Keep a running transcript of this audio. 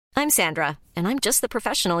I'm Sandra, and I'm just the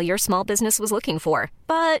professional your small business was looking for.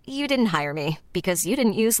 But you didn't hire me because you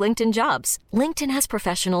didn't use LinkedIn Jobs. LinkedIn has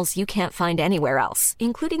professionals you can't find anywhere else,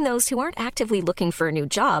 including those who aren't actively looking for a new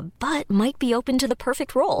job, but might be open to the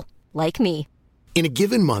perfect role, like me. In a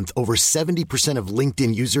given month, over 70% of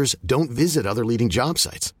LinkedIn users don't visit other leading job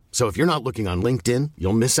sites. So if you're not looking on LinkedIn,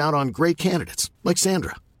 you'll miss out on great candidates like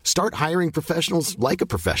Sandra. Start hiring professionals like a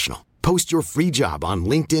professional. Post your free job on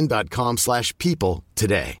linkedin.com/people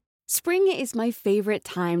today. Spring is my favorite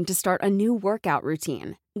time to start a new workout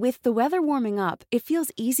routine. With the weather warming up, it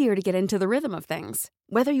feels easier to get into the rhythm of things.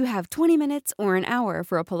 Whether you have 20 minutes or an hour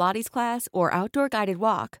for a Pilates class or outdoor guided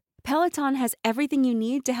walk, Peloton has everything you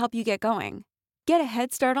need to help you get going. Get a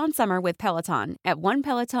head start on summer with Peloton at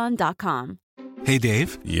onepeloton.com. Hey,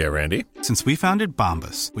 Dave. Yeah, Randy. Since we founded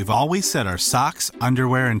Bombas, we've always said our socks,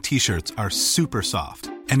 underwear, and T-shirts are super soft.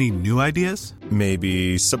 Any new ideas?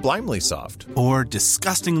 Maybe sublimely soft. Or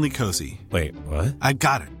disgustingly cozy. Wait, what? I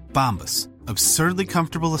got it. Bombas. Absurdly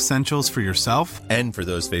comfortable essentials for yourself and for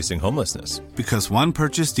those facing homelessness. Because one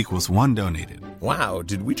purchased equals one donated. Wow,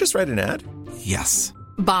 did we just write an ad? Yes.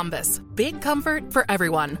 Bombas. Big comfort for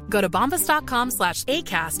everyone. Go to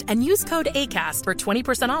bombas.com/ACAST and use code ACAST for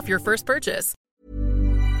 20% off your first purchase.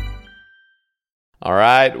 All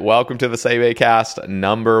right, welcome to the Save Cast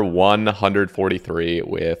number 143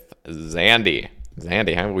 with Zandie.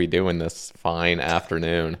 Zandie, how are we doing this fine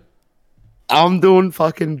afternoon? I'm doing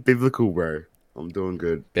fucking biblical, bro. I'm doing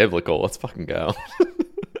good. Biblical, let's fucking go.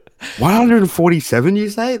 147, you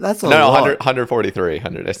say? That's a lot. No, 143.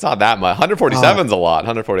 100. It's not that much. 147's a lot.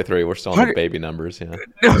 143, we're still on the baby numbers, yeah.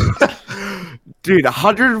 Dude,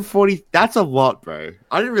 140, that's a lot, bro.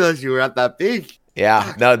 I didn't realize you were at that big.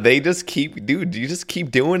 Yeah, no, they just keep, dude, you just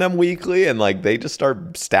keep doing them weekly and like they just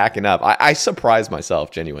start stacking up. I surprise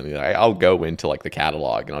myself genuinely. I'll go into like the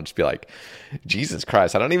catalog and I'll just be like, Jesus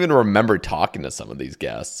Christ, I don't even remember talking to some of these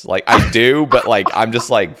guests. Like I do, but like I'm just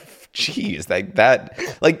like, geez, like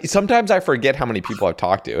sometimes I forget how many people I've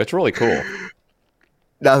talked to. It's really cool.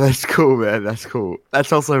 No, that's cool, man. That's cool.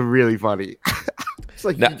 That's also really funny. It's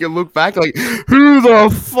like you can look back like, who the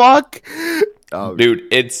fuck? Oh, dude,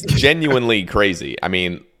 it's genuinely crazy. I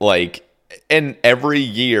mean, like, and every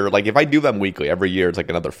year, like, if I do them weekly, every year it's like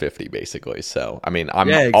another 50, basically. So, I mean, I'm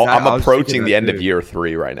approaching the end of year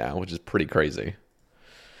 3 right now, which is pretty crazy.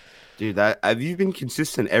 Dude, have you been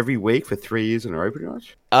consistent every week for 3 years in a row, pretty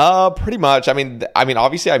much? Pretty much. I mean,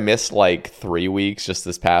 obviously, I missed like 3 weeks just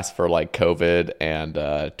this past for like COVID and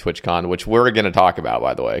TwitchCon, which we're gonna talk about,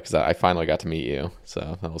 by the way, because I finally got to meet you,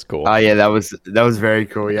 so that was cool. Oh yeah, that was very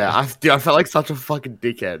cool. Yeah, I felt like such a fucking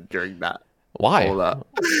dickhead during that. Why? All that.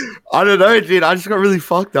 I don't know, dude. I just got really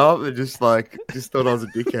fucked up and just thought I was a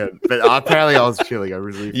dickhead. But apparently, I was chilling.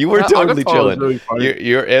 You were totally chilling. Really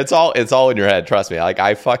it's all in your head. Trust me. Like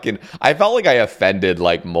I felt like I offended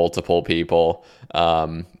like multiple people.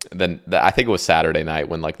 Then I think it was Saturday night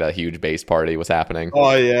when like that huge base party was happening.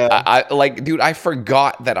 Oh yeah. I like, dude, I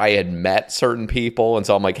forgot that I had met certain people, and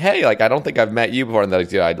so I'm like, hey, like I don't think I've met you before, and like,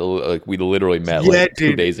 dude, we literally met like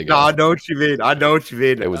 2 days ago. No, I know what you mean.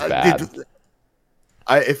 It was bad. Dude,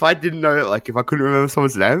 if I didn't know, like, if I couldn't remember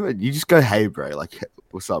someone's name, you just go, "Hey, bro," like,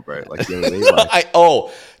 "What's up, bro?" Like, you know what I mean? Like,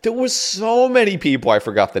 there was so many people I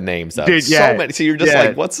forgot the names of. Dude, yeah, so many. So you're just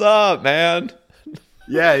like, "What's up, man?"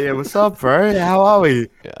 Yeah. What's up, bro? How are we?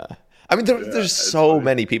 Yeah. I mean, there's so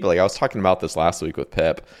many people. Like I was talking about this last week with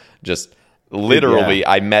Pip. Just literally,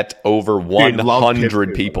 I met over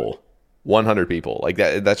 100 people. 100 people. Like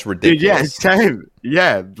that's ridiculous. Dude, yeah, same.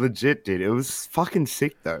 Yeah, legit, dude. It was fucking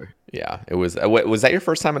sick, though. Yeah, it was. Was that your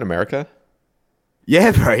first time in America?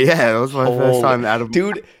 Yeah, bro. Yeah, it was my first time out of.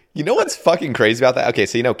 Dude, you know what's fucking crazy about that? Okay,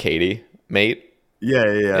 so you know Katie, mate.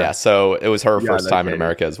 Yeah. So it was her first time in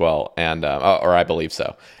America as well, and or I believe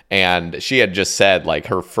so. And she had just said like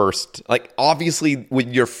her first, like obviously with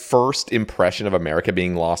your first impression of America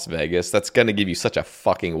being Las Vegas, that's gonna give you such a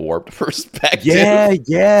fucking warped perspective.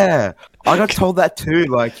 Yeah. I got told that too.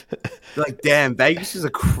 Like damn, Vegas is a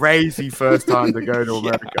crazy first time to go to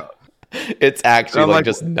America. It's actually like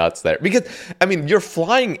just nuts there. Because, I mean, you're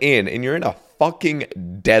flying in and you're in a fucking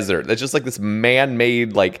desert. That's just like this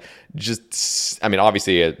man-made, like, just, I mean,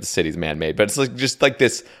 obviously the city's man-made, but it's like just like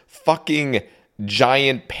this fucking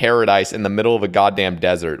giant paradise in the middle of a goddamn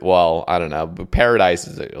desert. Well, I don't know. But paradise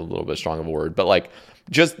is a little bit strong of a word, but like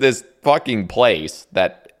just this fucking place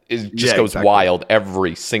that goes wild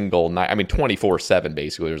every single night. I mean, 24/7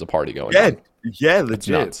 basically. There's a party going on. Yeah,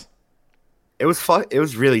 legit. It was fun. It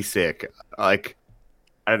was really sick. Like,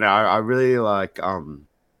 I don't know. I really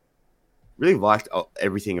really liked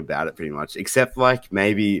everything about it, pretty much, except like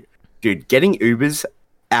maybe, dude, getting Ubers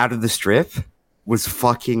out of the strip was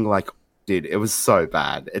fucking like, dude, it was so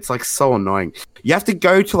bad. It's like so annoying. You have to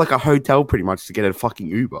go to like a hotel pretty much to get a fucking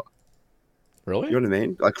Uber. Really? You know what I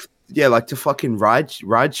mean? Like, yeah, like to fucking ride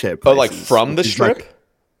share places. Oh, like from the strip? Like,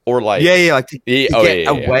 or like... Yeah, like to get away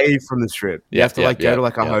yeah. from the strip. You have to like go to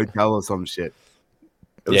like a hotel or some shit.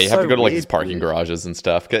 Yeah, you have so to go to like these weird, parking garages and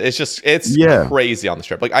stuff. 'Cause it's crazy on the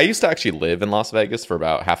strip. Like I used to actually live in Las Vegas for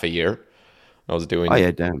about half a year. I was doing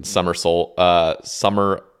summer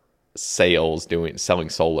sales, selling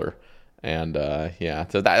solar, and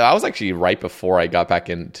so that was actually right before I got back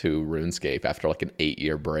into RuneScape after like an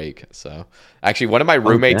 8-year break. So actually, one of my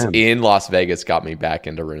roommates in Las Vegas got me back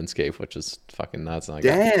into RuneScape, which is fucking nuts. And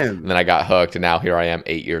and then I got hooked, and now here I am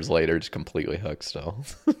 8 years later, just completely hooked still.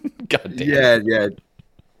 God damn. Yeah.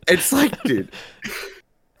 It's like, dude,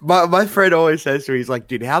 my friend always says to me, he's like,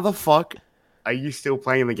 dude, how the fuck are you still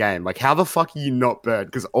playing the game? Like, how the fuck are you not burned?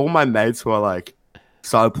 Because all my mates who are like,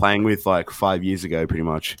 started playing with like 5 years ago, pretty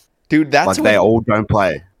much. Dude, that's like they all don't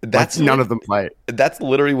play. That's like, none of them play. That's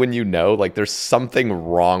literally when you know, like, there's something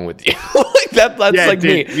wrong with you. Like that's like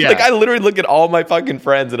dude, me. Yeah. Like, I literally look at all my fucking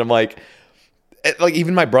friends and I'm like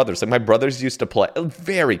even my brothers. Like, my brothers used to play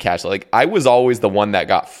very casually. Like, I was always the one that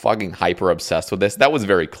got fucking hyper obsessed with this. That was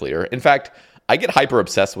very clear. In fact, I get hyper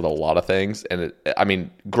obsessed with a lot of things. And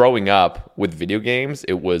growing up with video games,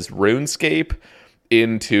 it was RuneScape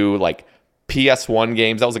into like PS1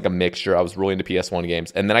 games. That was like a mixture. I was really into PS1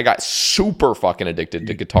 games. And then I got super fucking addicted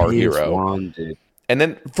to Guitar Hero. Dude. And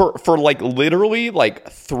then for like literally like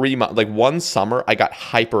 3 months, like one summer, I got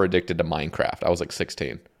hyper addicted to Minecraft. I was like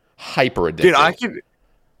 16. Hyper addicted.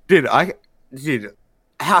 Dude,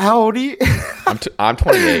 how old are you? I'm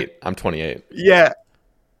 28. I'm 28. Yeah.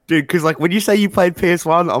 Dude, because like when you say you played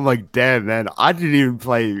PS1, I'm like, damn, man, I didn't even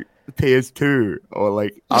play PS2 or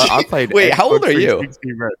like I played. Wait, how old are you?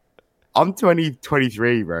 Bro. I'm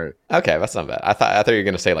 23, bro. Okay, that's not bad. I thought you were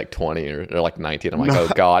gonna say like 20 or like 19. I'm like, oh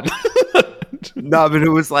god. No, but it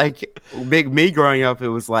was like me growing up. It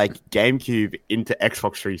was like GameCube into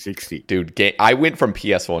Xbox 360. Dude, I went from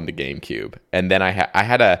PS1 to GameCube, and then I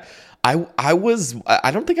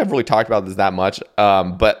don't think I've really talked about this that much.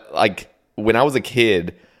 But like when I was a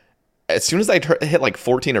kid, as soon as I hit like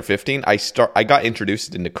 14 or 15, I got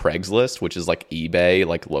introduced into Craigslist, which is like eBay,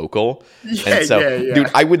 like local. And so,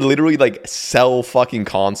 dude, I would literally like sell fucking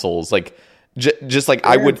consoles, like just like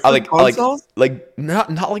I would like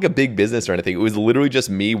not like a big business or anything. It was literally just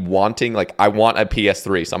me wanting, like, I want a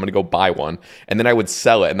PS3, so I'm gonna go buy one, and then I would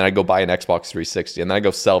sell it, and then I'd go buy an Xbox 360, and then I'd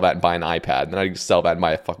go sell that and buy an iPad, and then I'd sell that and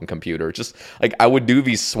buy a fucking computer. Just like I would do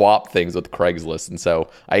these swap things with Craigslist, and so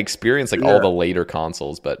I experienced like all the later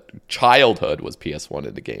consoles, but childhood was PS1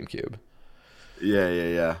 into GameCube.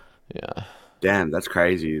 Yeah. Damn, that's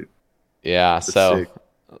crazy. Yeah. That's so, sick.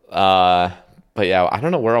 But yeah, I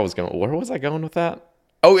don't know where I was going. Where was I going with that?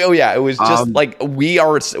 Oh yeah, it was just like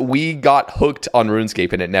we got hooked on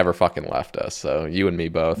RuneScape and it never fucking left us. So you and me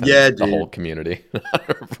both. And the whole community.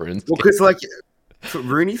 Well, because like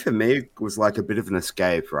Rooney for me was like a bit of an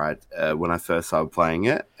escape, right? When I first started playing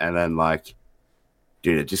it, and then like,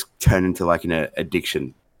 dude, it just turned into like an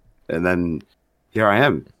addiction, and then here I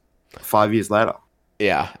am, 5 years later.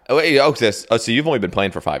 Yeah. So you've only been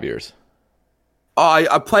playing for 5 years. Oh,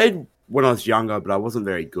 I played when I was younger, but I wasn't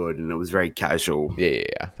very good, and it was very casual. Yeah.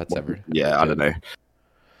 That's ever. Yeah, I don't know.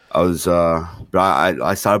 I was, but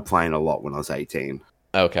I started playing a lot when I was 18.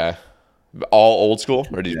 Okay. All old school,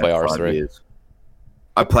 or did you play RS3? Years.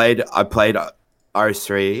 I played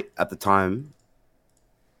RS3 at the time,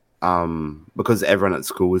 because everyone at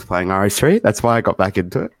school was playing RS3. That's why I got back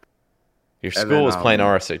into it. Your school was playing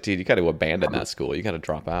RS3, dude. You got to abandon that school. You got to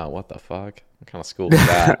drop out. What the fuck? What kind of school is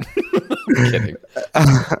that?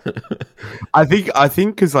 I'm kidding. I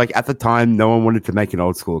think because like at the time, no one wanted to make an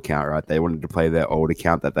old school account, right? They wanted to play their old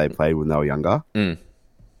account that they played when they were younger.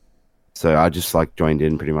 So I just like joined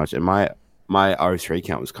in pretty much, and my RS3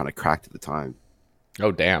 account was kind of cracked at the time.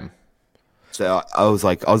 Oh damn! So I was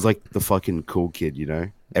like the fucking cool kid, you know.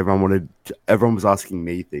 Everyone was asking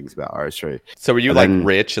me things about RS3. So were you like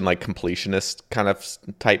rich and like completionist kind of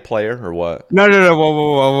type player, or what? No.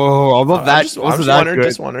 Whoa. I'm not that.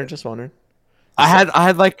 Just wondering. I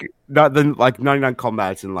had like 99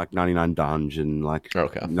 combats and like 99 dungeon, like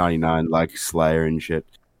 99 like Slayer and shit.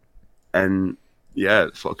 And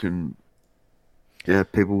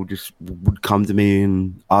people just would come to me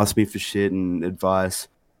and ask me for shit and advice.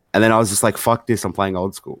 And then I was just like, fuck this, I'm playing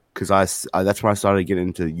old school. Because that's when I started getting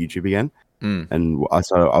into YouTube again. And I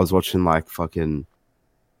was watching like fucking...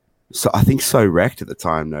 So I think So Wrecked at the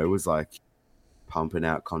time, though, was like pumping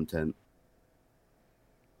out content.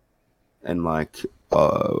 And like,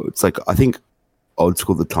 it's like, I think old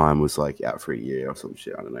school at the time was like out for a year or some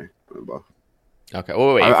shit. I don't know. Remember? Okay.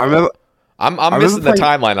 Oh, wait. I remember. I'm missing the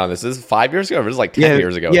timeline on this. This is 5 years ago, or this is like 10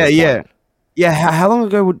 years ago. Yeah. How long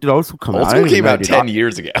ago did old school come out? Old school came out 10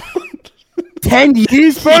 years ago. 10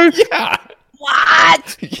 years, bro? Yeah.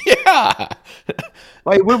 What? Yeah.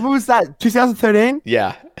 Wait, what was that? 2013?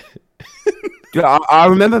 Yeah. Dude, I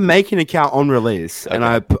remember making an account on release, and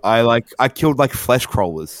I killed like flesh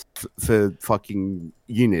crawlers for fucking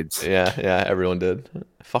units. Yeah, everyone did.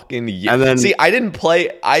 Fucking and then, see, I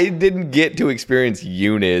didn't get to experience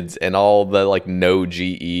units and all the like no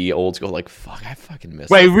GE old school. Like fuck, I fucking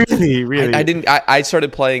missed. Wait, really? I didn't. I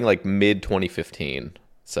started playing like mid 2015,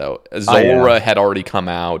 so Zora had already come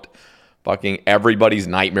out. Fucking everybody's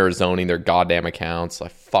nightmare zoning their goddamn accounts. I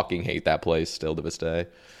fucking hate that place still to this day.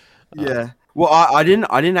 Yeah. Well, I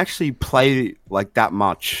didn't actually play like that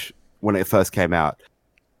much when it first came out.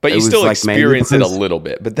 But you still like experience it a little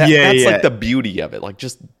bit. But that's like the beauty of it, like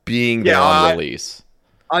just being there on release.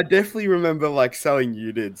 I definitely remember like selling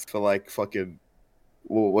units for like fucking,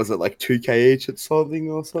 what was it, like 2K each at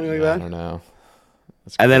something or something like that? I don't know.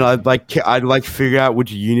 And then I'd figure out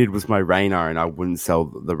which unit was my Reyna, and I wouldn't sell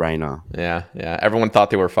the Reyna. Yeah. Everyone thought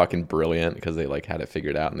they were fucking brilliant because they like had it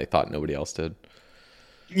figured out, and they thought nobody else did.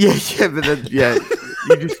 Yeah, but then, you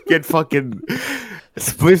just get fucking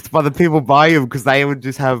spliffed by the people buying them because they would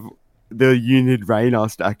just have the unit Reyna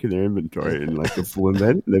stack in their inventory and like a full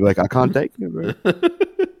event. They'd be like, I can't take it, bro.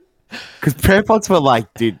 Because Preppots were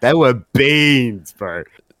like, dude, they were beans, bro.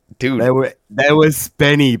 Dude, they were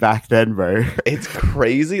spenny back then, bro. It's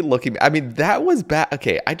crazy looking. I mean, that was back.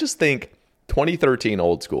 Okay, I just think 2013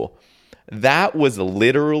 old school. That was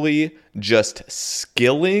literally just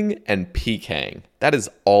skilling and PKing. That is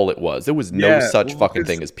all it was. There was no such fucking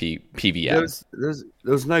thing as PvM. There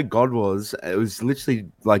was no God Wars. It was literally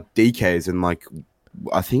like DKs and like,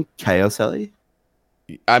 I think Chaos Ellie.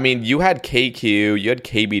 I mean, you had KQ, you had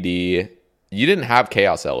KBD. You didn't have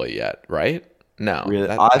Chaos Ellie yet, right? No. Really?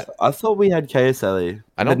 I thought we had Chaos Ellie.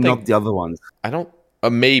 I don't think, not the other ones. I don't.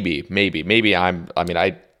 Maybe.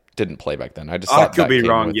 I didn't play back then. I could be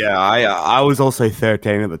wrong. Yeah, I was also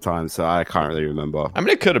 13 at the time, so I can't really remember. I mean,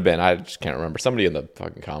 it could have been. I just can't remember. Somebody in the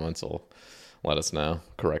fucking comments will let us know.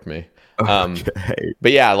 Correct me. Okay.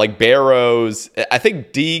 But yeah, like Barrows, I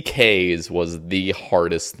think DKs was the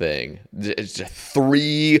hardest thing. It's just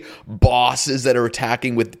 3 bosses that are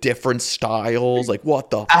attacking with different styles. Like,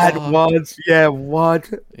 what the At fuck? once, yeah, what?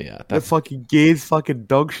 Yeah. The fucking gears fucking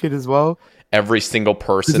dog shit as well. Every single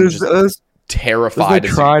person just terrified.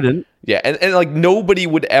 There's no trident. Yeah, and like nobody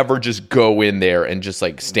would ever just go in there and just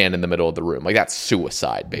like stand in the middle of the room. Like that's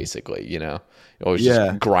suicide, basically, you know? Always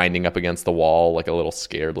just grinding up against the wall like a little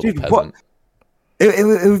scared little peasant. It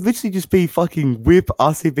would literally just be fucking whip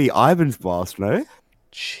RCB Ivan's blast, no?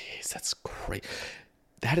 Jeez, that's great.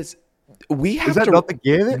 That is... We have is that to... not the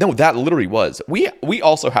gear? No, that literally was. We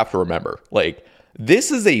also have to remember, like, this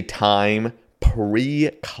is a time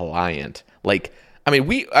pre-client. Like... I mean,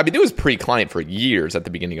 it was pre-client for years at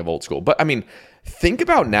the beginning of old school. But I mean, think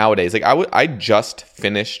about nowadays. Like I just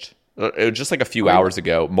finished just like a few hours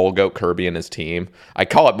ago. Mulgoat Kirby and his team. I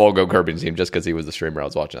call it Mulgoat Kirby and his team just because he was the streamer I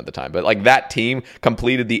was watching at the time. But like that team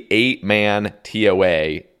completed the 8-man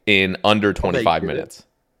TOA in under 25 minutes.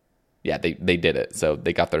 Yeah, they did it. So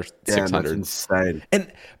they got their 600. That's insane.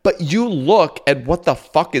 But you look at what the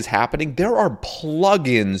fuck is happening. There are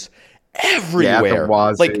plugins everywhere.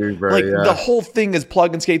 The whole thing is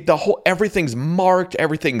plug and skate. Everything's marked,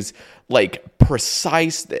 everything's like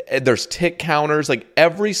precise. There's tick counters, like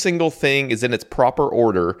every single thing is in its proper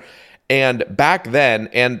order. And back then,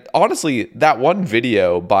 and honestly, that one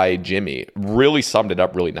video by Jimmy really summed it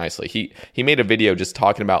up really nicely. He made a video just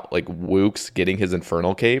talking about like Wooks getting his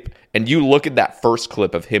Infernal Cape, and you look at that first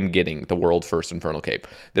clip of him getting the world first Infernal Cape.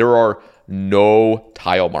 There are no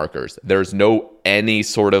tile markers. There's no any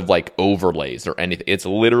sort of like overlays or anything. It's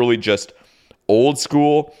literally just old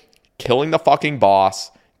school, killing the fucking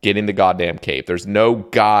boss, getting the goddamn cape. There's no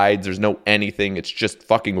guides. There's no anything. It's just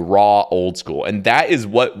fucking raw old school. And that is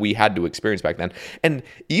what we had to experience back then. And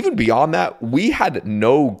even beyond that, we had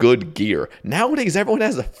no good gear. Nowadays, everyone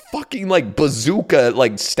has a fucking like bazooka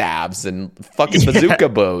like stabs and fucking bazooka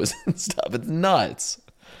bows and stuff. It's nuts.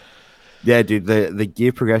 Yeah, dude, the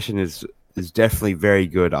gear progression is definitely very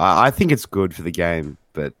good. I think it's good for the game,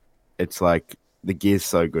 but it's like the gear's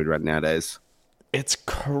so good right nowadays. It's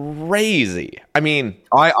crazy. I mean,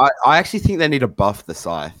 I actually think they need to buff the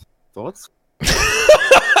Scythe. Thoughts? The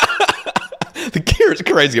gear is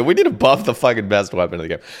crazy. We need to buff the fucking best weapon in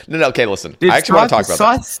the game. No. Okay, listen. Dude, I actually want to talk about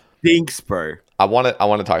Scythe stinks, bro. I want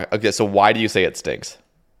to talk. Okay, so why do you say it stinks?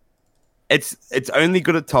 It's only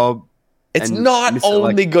good at top. It's not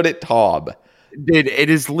only good at Tob. Dude, it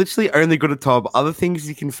is literally only good at Tob. Other things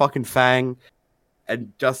you can fucking Fang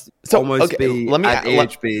and just almost be at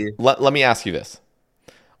EHB. Let me ask you this.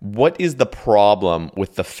 What is the problem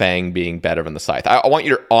with the Fang being better than the Scythe? I want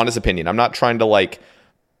your honest opinion. I'm not trying to like,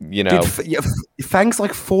 you know... Dude, Fang's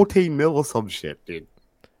like 14 mil or some shit, dude.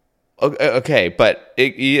 Okay, but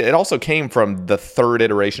it also came from the third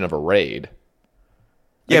iteration of a raid.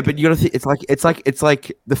 Yeah, but you gotta think, it's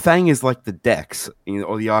like the Fang is like the Dex,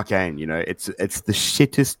 or the Arcane, it's the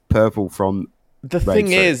shittest purple from... The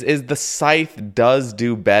thing is the Scythe does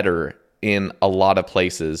do better in a lot of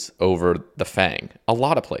places over the Fang. A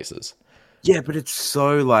lot of places. Yeah, but it's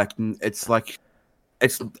so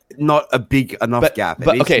it's not a big enough gap.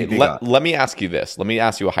 But okay, let me ask you this. Let me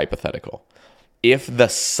ask you a hypothetical. If the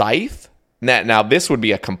Scythe... Now, this would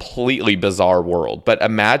be a completely bizarre world, but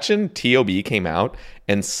imagine TOB came out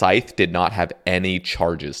and Scythe did not have any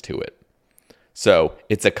charges to it. So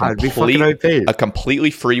it's a completely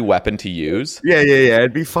free weapon to use. Yeah.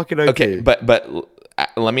 It'd be fucking OP. Okay, but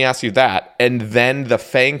let me ask you that. And then the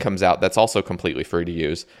Fang comes out that's also completely free to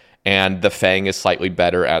use. And the Fang is slightly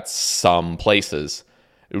better at some places.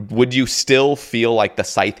 Would you still feel like the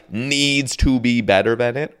Scythe needs to be better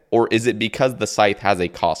than it? Or is it because the Scythe has a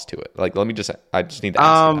cost to it? Like, I just need to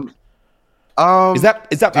ask you that.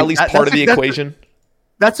 Is that at least part of the equation?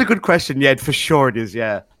 That's a good question. Yeah, for sure it is,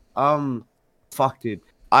 yeah. Fuck, dude.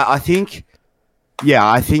 I think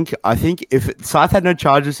if Scythe had no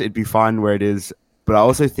charges, it'd be fine where it is. But I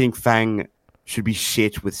also think Fang should be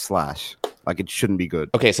shit with Slash. Like, it shouldn't be good.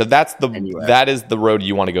 Okay, so that is the road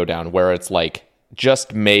you want to go down, where it's like,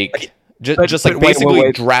 just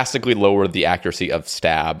basically drastically lower the accuracy of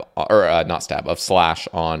stab, or not stab, of Slash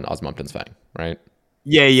on Osmumten's Fang, right?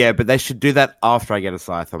 Yeah, but they should do that after I get a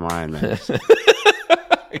Scythe on my own, man.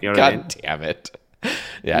 God damn it.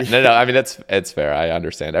 Yeah, no, I mean, it's fair. I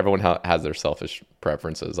understand. Everyone has their selfish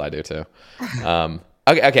preferences. I do too.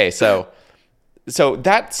 Okay, so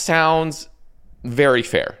that sounds very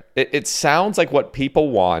fair. It sounds like what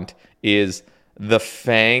people want is the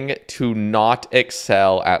Fang to not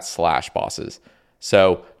excel at Slash bosses.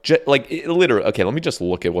 So, literally, okay, let me just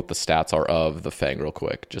look at what the stats are of the Fang real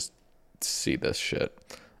quick. Just see this shit.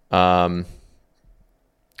 I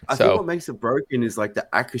think what makes it broken is like the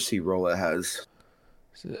accuracy roll it has.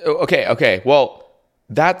 Okay. Well,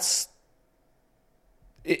 that's...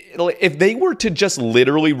 If they were to just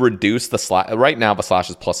literally reduce the Slash... Right now, the Slash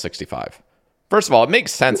is plus 65. First of all, it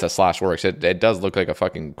makes sense that Slash works. It does look like a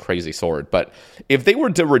fucking crazy sword. But if they were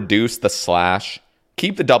to reduce the Slash,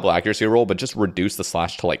 keep the double accuracy roll, but just reduce the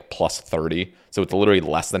Slash to like plus 30, so it's literally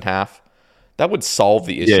less than half, that would solve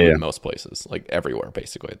the issue in most places, like everywhere,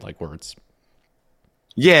 basically, like where it's...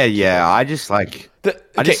 Yeah. I just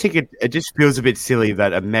think it just feels a bit silly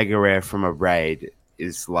that a mega rare from a raid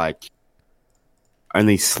is like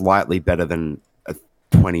only slightly better than a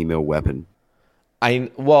 20 mil weapon.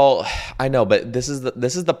 I know, but this is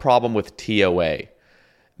the problem with TOA.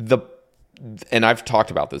 And I've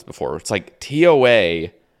talked about this before. It's like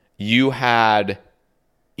TOA, you had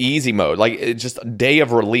easy mode. Like, it's just day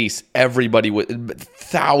of release,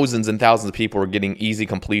 thousands and thousands of people were getting easy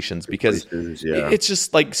completions because it's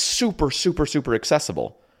just like super, super, super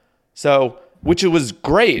accessible. So, which it was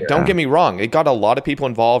great. Yeah. Don't get me wrong. It got a lot of people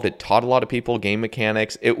involved. It taught a lot of people game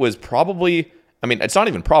mechanics. It was probably... I mean, it's not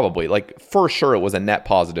even probably, like, for sure it was a net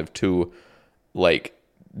positive to, like,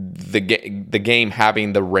 the game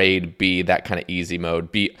having the raid be that kind of easy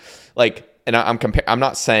mode. Be like, and I'm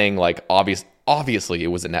not saying, like, obviously it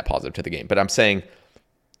was a net positive to the game, but I'm saying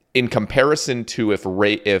in comparison to if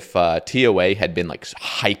TOA had been, like,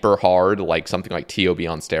 hyper hard, like something like TOB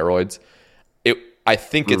on steroids, I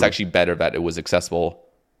think it's actually better that it was accessible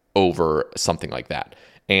over something like that.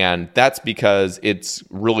 And that's because it's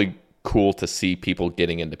really cool to see people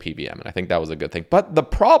getting into PvM, and I think that was a good thing. But the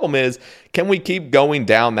problem is, can we keep going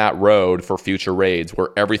down that road for future raids where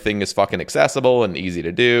everything is fucking accessible and easy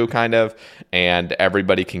to do, kind of, and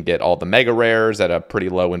everybody can get all the mega rares at a pretty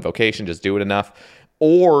low invocation, just do it enough?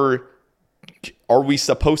 Or are we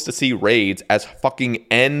supposed to see raids as fucking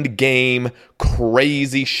end game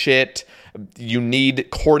crazy shit? You need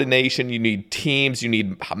coordination, you need teams, you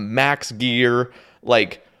need max gear,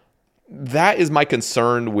 like... That is my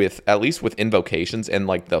concern with, at least with invocations and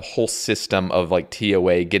like the whole system of like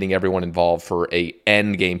TOA getting everyone involved for a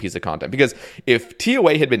end game piece of content. Because if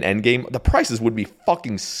TOA had been end game, the prices would be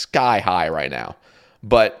fucking sky high right now.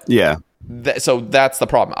 But yeah, so that's the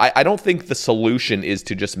problem. I don't think the solution is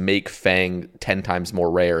to just make Fang 10 times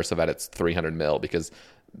more rare so that it's 300 mil, because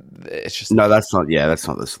it's just... No, that's not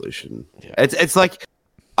the solution. Yeah. It's like...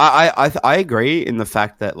 I agree in the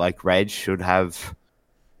fact that like raids should have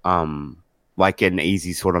like an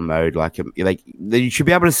easy sort of mode, like you should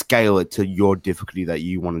be able to scale it to your difficulty that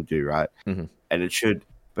you want to do, right? Mm-hmm. And it should.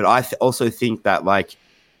 But I also think that like,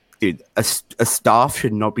 dude, a staff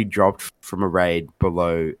should not be dropped from a raid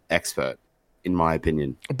below expert, in my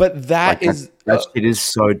opinion. But that it is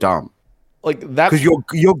so dumb. Like that, because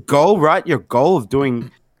your goal, right? Your goal of doing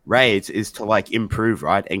raids is to like improve,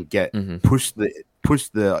 right, and get push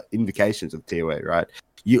the indications of TOA, right?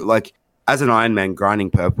 You like as an Iron Man grinding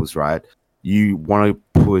purples, right? You want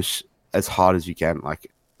to push as hard as you can,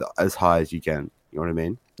 like as high as you can. You know what I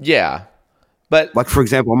mean? Yeah, but like for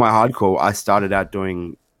example, on my hardcore, I started out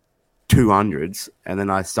doing 200s, and then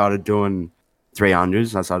I started doing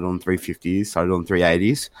 300s. I started on 350s, started on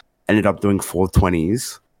 380s, ended up doing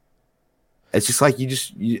 420s. It's just like you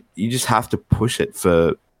just have to push it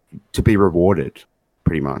to be rewarded,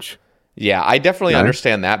 pretty much. Yeah, I definitely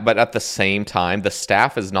understand that, but at the same time, the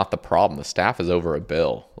staff is not the problem. The staff is over a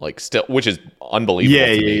bill, like still, which is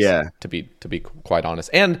unbelievable to be quite honest.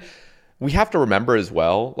 And we have to remember as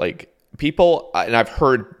well, like people, and I've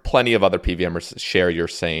heard plenty of other PvMers share your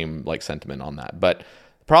same like sentiment on that. But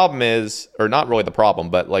the problem is, or not really the problem,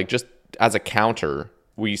 but like just as a counter,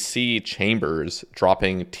 we see Chambers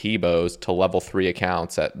dropping T-bows to level 3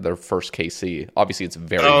 accounts at their first KC. Obviously, it's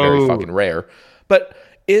very, very fucking rare. But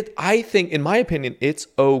I think, in my opinion, it's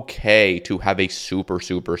okay to have a super,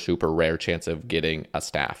 super, super rare chance of getting a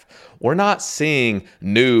staff. We're not seeing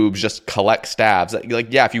noobs just collect staffs.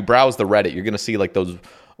 Like, yeah, if you browse the Reddit, you're going to see like those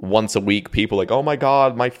once a week people like, oh my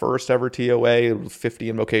God, my first ever TOA, 50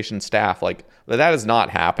 invocation staff. Like, that is not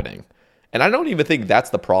happening. And I don't even think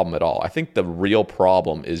that's the problem at all. I think the real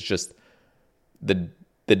problem is just the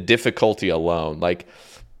difficulty alone. Like,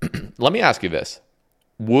 let me ask you this.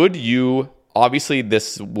 Would you, obviously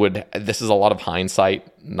this is a lot of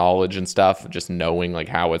hindsight knowledge and stuff, just knowing like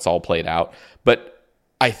how it's all played out. But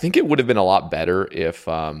I think it would have been a lot better if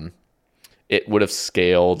it would have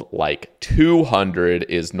scaled like 200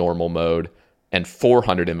 is normal mode and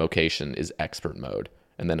 400 invocation is expert mode.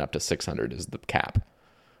 And then up to 600 is the cap.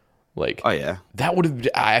 Like, oh yeah, that would have.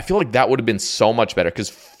 I feel like that would have been so much better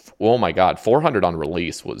because, oh my God, 400 on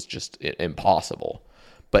release was just impossible.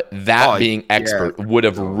 But that being expert would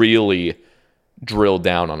have really drilled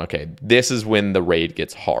down on, okay, this is when the raid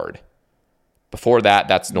gets hard. Before that,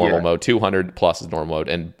 that's normal mode. 200 plus is normal mode,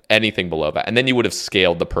 and anything below that, and then you would have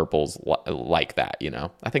scaled the purples like that. You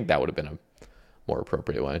know, I think that would have been a more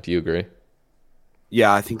appropriate way. Do you agree?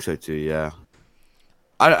 Yeah, I think so too. Yeah,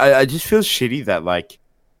 I just feel shitty that like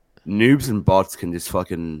noobs and bots can just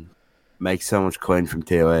fucking make so much coin from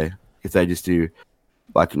TOA if they just do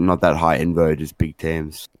like not that high invo, just big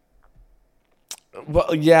teams.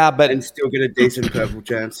 Well, yeah, but and still get a decent purple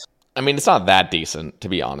chance. I mean, it's not that decent, to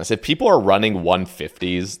be honest. If people are running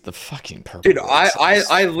 150s, the fucking purple. Dude,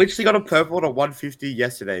 I literally got a purple to 150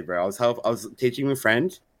 yesterday, bro. I was teaching a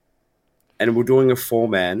friend, and we're doing a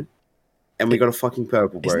 4-man. And we got a fucking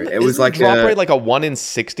purple, bro. It was like drop rate like a 1 in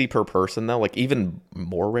 60 per person though, like even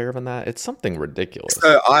more rare than that. It's something ridiculous.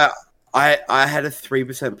 So I had a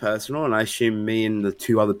 3% personal, and I assume me and the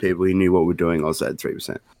 2 other people who knew what we're doing also had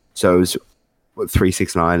 3%. So it was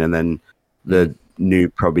 369, and then the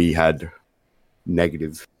noob probably had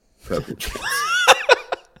negative purple chance.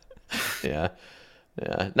 Yeah.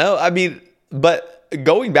 No, I mean, but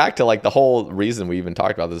going back to like the whole reason we even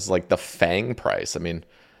talked about this is like the Fang price. I mean.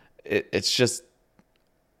 It's just...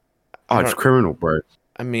 it's criminal, bro.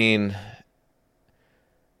 I mean...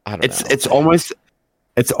 I don't know.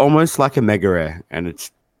 It's almost like a mega rare, and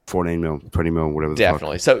it's 14 mil, 20 mil, whatever the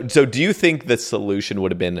Definitely. fuck. So do you think the solution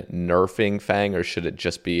would have been nerfing Fang, or should it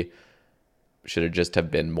just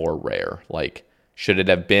have been more rare? Like, should it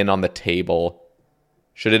have been on the table?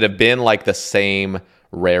 Should it have been like the same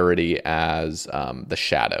rarity as the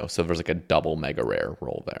Shadow? So there's like a double mega rare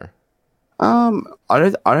roll there. I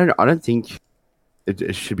don't think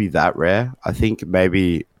it should be that rare. I think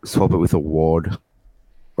maybe swap it with a ward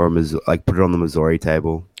or like put it on the Missouri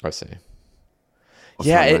table. I see.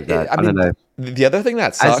 Yeah, I don't know. The other thing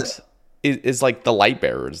that sucks is like the light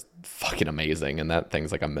bearer is fucking amazing, and that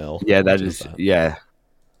thing's like a mil. Yeah, that is. Yeah,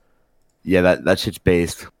 that shit's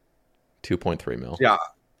based. 2.3 mil. Yeah,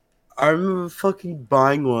 I remember fucking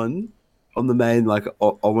buying one on the main, like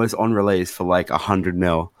almost on release for like 100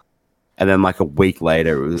 mil. And then like a week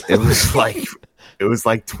later, it was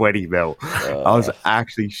like 20 mil. I was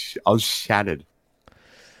shattered.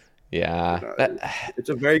 Yeah, it's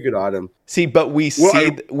a very good item. See, but we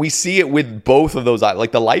see it with both of those,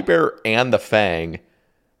 like the Lightbearer and the Fang.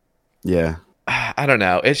 Yeah, I don't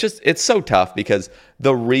know. It's so tough because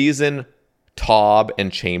the reason Taub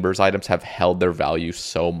and Chambers items have held their value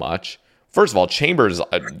so much. First of all, Chambers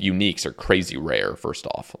uniques are crazy rare. First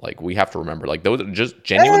off, like we have to remember, like those just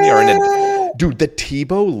genuinely are dude, the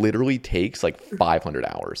Tebow literally takes like 500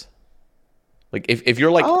 hours. Like if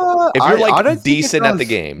you're like decent at the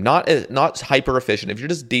game, not hyper efficient. If you're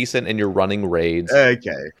just decent and you're running raids,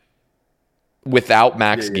 without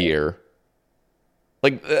max gear,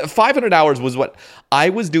 like 500 hours was what I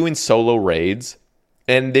was doing solo raids,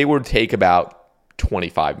 and they would take about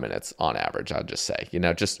 25 minutes on average. I'd just say,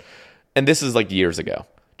 and this is like years ago,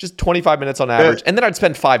 just 25 minutes on average, and then I'd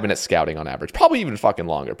spend 5 minutes scouting on average, probably even fucking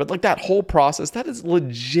longer. But like that whole process, that is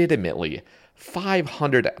legitimately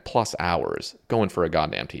 500 plus hours going for a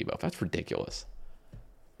goddamn Tebow. That's ridiculous.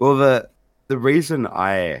 Well, the reason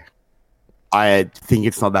I think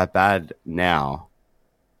it's not that bad now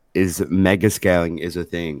is mega scaling is a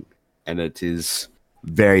thing, and it is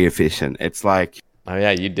very efficient. It's like, oh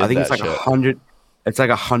yeah, you did. I think that it's like 100. It's like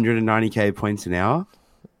 190k points an hour.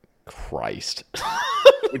 Christ.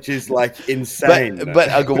 Which is like insane.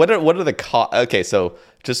 But what are the costs? Okay, so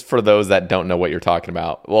just for those that don't know what you're talking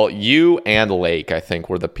about, well, you and Lake, I think,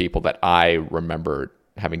 were the people that I remember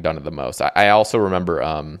having done it the most. I also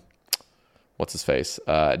remember, what's his face?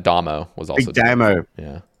 Damo was also Damo.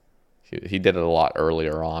 Yeah, he did it a lot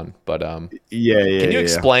earlier on. But Can you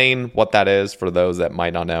explain what that is for those that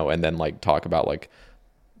might not know, and then like talk about like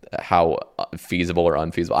how feasible or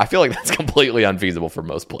unfeasible? I feel like that's completely unfeasible for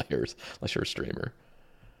most players, unless you're a streamer.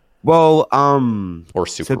 Well, or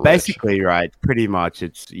super so basically, rich. Right, pretty much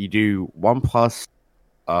it's you do 1 plus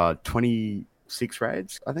 26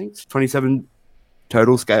 raids, I think it's 27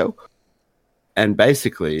 total scale. And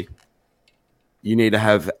basically you need to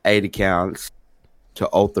have 8 accounts to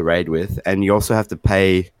ult the raid with, and you also have to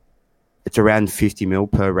pay, it's around 50 mil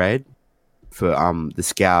per raid for the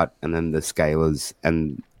scout and then the scalers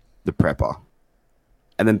and the prepper.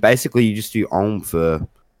 And then basically you just do for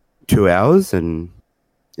 2 hours, and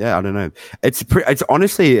yeah, I don't know. It's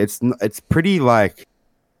honestly, it's pretty like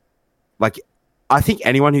I think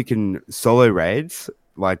anyone who can solo raids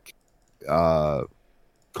like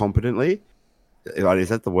competently, is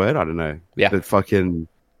that the word? I don't know. Yeah. But fucking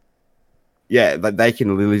yeah, but they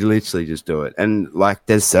can literally just do it. And like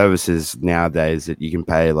there's services nowadays that you can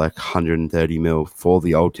pay like 130 mil for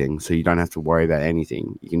the ulting, so you don't have to worry about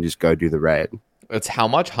anything. You can just go do the raid. It's how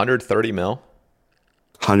much? 130 mil?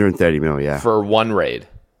 130 mil, yeah. For one raid.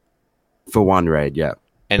 For one raid, yeah.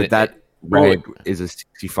 And but that raid is a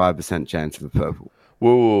 65% chance of a purple.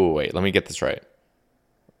 Wait. Let me get this right.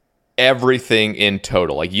 Everything in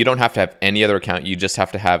total. Like, you don't have to have any other account. You just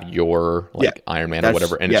have to have your, Iron Man or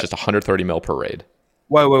whatever. And it's just 130 mil per raid.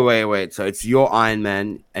 Wait. So it's your Iron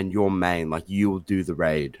Man and your main. Like, you will do the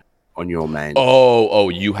raid on your main. Oh,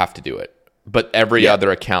 you have to do it. But every other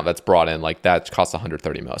account that's brought in, like, that costs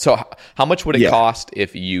 130 mil. So how much would it cost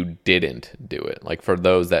if you didn't do it? Like, for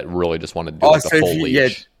those that really just want to do the full leech.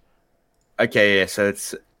 Yeah. Okay, yeah. So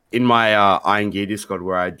it's in my Iron Gear Discord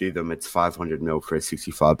where I do them. It's 500 mil for a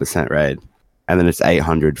 65% raid, and then it's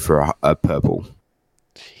 800 for a purple.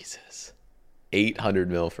 Jesus, 800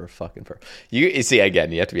 mil for a fucking purple. You see,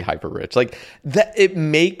 again, you have to be hyper rich. Like that, it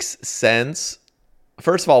makes sense.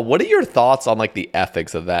 First of all, what are your thoughts on like the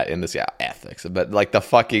ethics of that in this? Yeah, ethics, but like the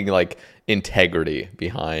fucking like integrity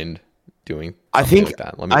behind doing. I think like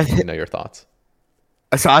that. Let me know your thoughts.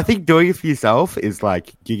 So I think doing it for yourself is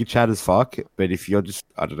like giga chat as fuck. But if you're just,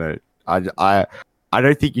 I don't know, I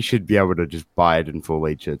don't think you should be able to just buy it and full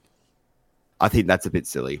leech it. I think that's a bit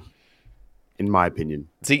silly, in my opinion.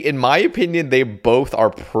 See, in my opinion, they both are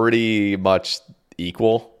pretty much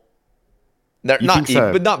equal. They're not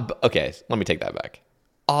equal, but not okay. Let me take that back.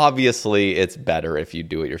 Obviously, it's better if you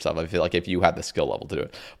do it yourself. I feel like if you have the skill level to do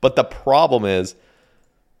it. But the problem is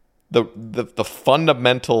the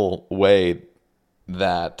fundamental way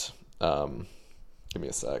that give me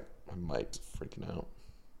a sec. My mic's freaking out.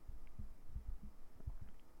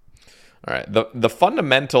 All right. The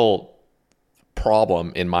fundamental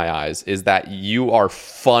problem in my eyes is that you are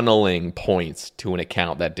funneling points to an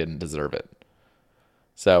account that didn't deserve it.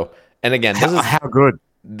 So, and again, this is how good.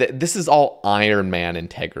 This is all Iron Man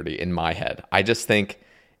integrity in my head. I just think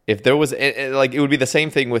if there was like, it would be the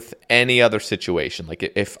same thing with any other situation. Like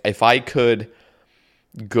if I could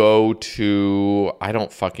go to, I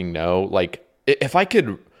don't fucking know, like if I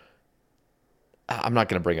could, I'm not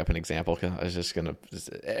going to bring up an example because I was just going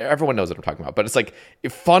to, everyone knows what I'm talking about, but it's like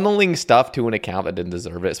if funneling stuff to an account that didn't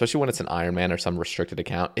deserve it, especially when it's an Iron Man or some restricted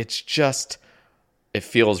account, it's just, it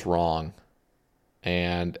feels wrong.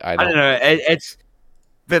 And I don't know. It's,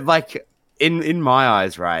 but like in my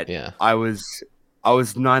eyes, right? Yeah. I was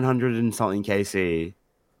 900 and something KC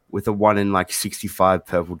with a 1 in like 65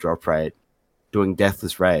 purple drop rate, doing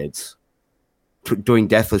deathless raids, doing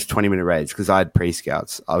deathless 20-minute raids because I had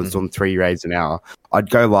pre-scouts. I was on 3 raids an hour. I'd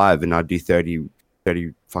go live and I'd do 30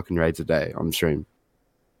 fucking raids a day on stream.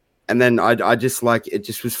 And then I just like, it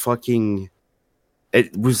just was fucking,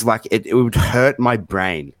 it was like, it would hurt my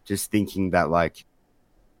brain just thinking that like,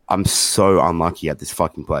 I'm so unlucky at this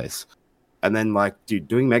fucking place. And then like, dude,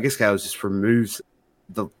 doing mega scales just removes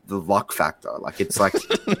the luck factor. Like it's like,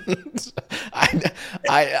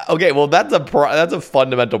 okay, well that's a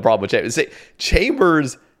fundamental problem with Chambers.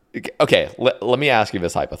 Chambers. Okay, let me ask you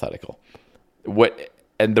this hypothetical.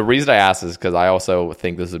 And the reason I ask is because I also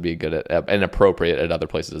think this would be good and appropriate at other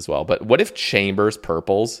places as well. But what if Chambers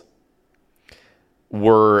purples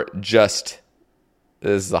were just,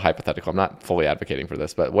 this is a hypothetical, I'm not fully advocating for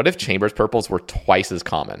this, but what if Chambers purples were twice as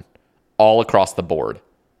common all across the board?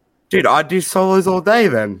 Dude, I'd do solos all day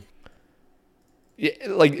then. Yeah,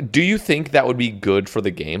 like, do you think that would be good for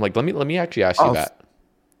the game? Like, let me actually ask you that.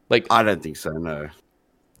 Like, I don't think so, no.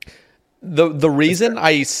 The reason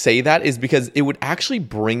I say that is because it would actually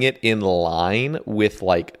bring it in line with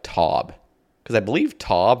like Tob, because I believe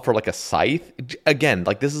Tob for like a Scythe, again,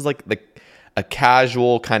 like this is like a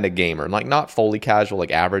casual kind of gamer, like not fully casual,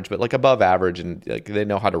 like average, but like above average, and like they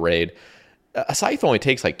know how to raid. A Scythe only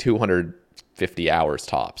takes like 250 hours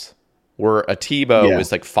tops, where a Tebow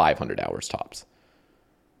is like 500 hours tops,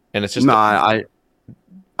 and it's just I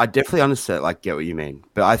definitely understand, like, get what you mean,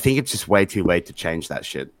 but I think it's just way too late to change that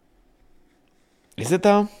shit. Is it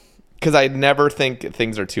though? Because I never think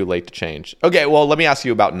things are too late to change. Okay, well, let me ask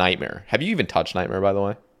you about Nightmare. Have you even touched Nightmare, by the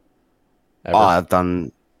way? Ever?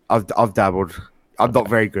 I've dabbled. I'm not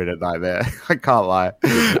very good at Nightmare. I can't lie.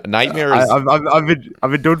 Nightmare is... I've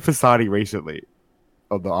been doing Fasani recently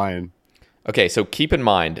on the Iron. Okay, so keep in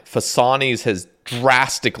mind, Fasani's has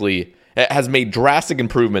made drastic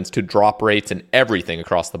improvements to drop rates and everything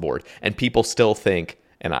across the board, and people still think,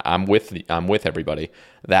 and I'm with everybody,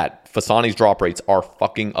 that Fasani's drop rates are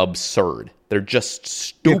fucking absurd. They're just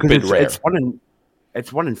stupid rare.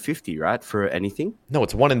 It's 1 in 50, right, for anything? No,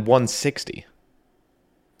 it's 1 in 160.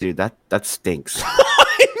 Dude, that stinks.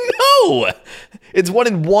 I know. It's 1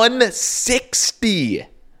 in 160.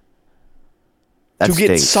 To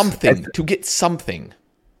get something.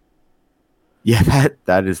 Yeah,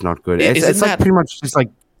 that is not good. It's like pretty much just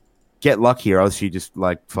like get lucky, or else you just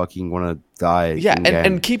like fucking want to die. Yeah,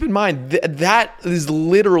 and keep in mind that is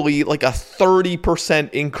literally like a 30%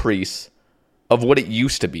 increase of what it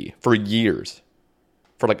used to be for years,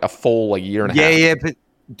 for like a full like year and a half. Yeah, but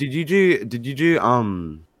did you do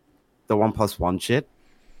the 1+1 shit?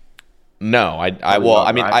 No,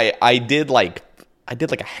 I did like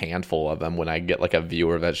a handful of them when I get like a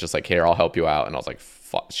viewer that's just like, here, I'll help you out, and I was like,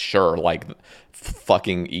 sure, like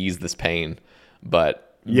fucking ease this pain, but.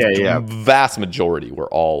 Yeah. The vast majority were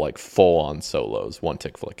all like full on solos, one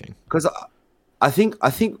tick flicking. Because I think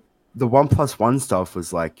the 1+1 stuff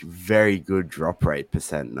was like very good drop rate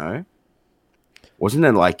percent. No, wasn't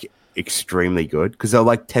it like extremely good? Because they're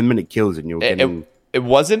like 10-minute kills, and you're getting. It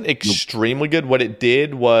wasn't extremely good. What it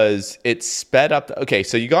did was it sped up. Okay,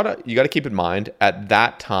 so you gotta keep in mind at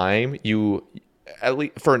that time, you, at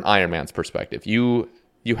least for an Iron Man's perspective, you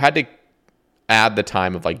had to add the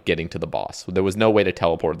time of like getting to the boss. There was no way to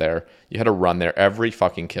teleport there. You had to run there every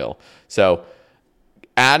fucking kill. So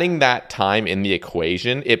adding that time in the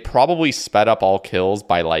equation, it probably sped up all kills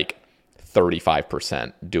by like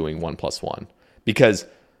 35% doing 1+1, because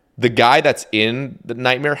the guy that's in the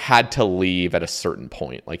Nightmare had to leave at a certain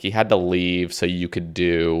point. Like he had to leave so you could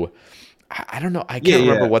do, I don't know. I can't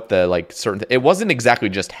remember what the like certain, it wasn't exactly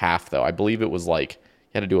just half though. I believe it was like,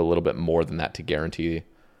 you had to do a little bit more than that to guarantee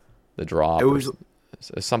the drop. It was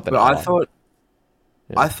something. But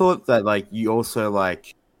I thought that like you also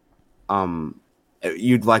like,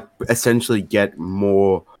 you'd like essentially get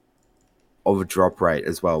more of a drop rate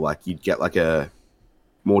as well. Like you'd get like a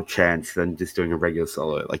more chance than just doing a regular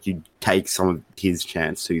solo. Like you'd take some of his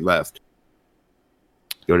chance to left.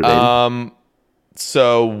 You know what I mean?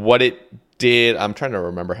 So what it did, I'm trying to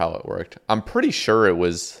remember how it worked. I'm pretty sure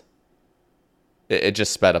it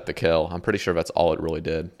just sped up the kill. I'm pretty sure that's all it really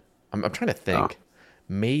did. I'm trying to think.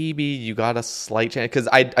 Maybe you got a slight chance, because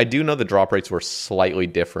I do know the drop rates were slightly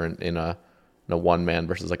different in a 1-man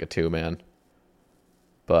versus like a 2-man.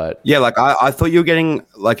 But yeah, like I thought you were getting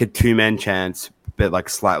like a 2-man chance, but like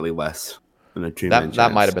slightly less than a 2-man chance.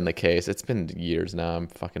 That might have been the case. It's been years now. I'm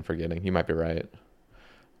fucking forgetting. You might be right,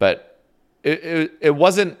 but it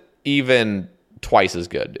wasn't even twice as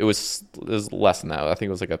good. It was less than that. I think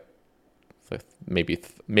it was like maybe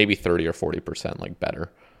 30 or 40% like better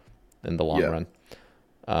in the long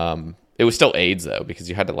run. It was still AIDS though, because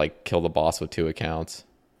you had to like kill the boss with 2 accounts.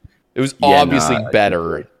 It was obviously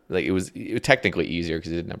better. Like it was technically easier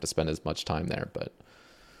because you didn't have to spend as much time there. But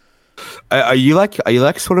are you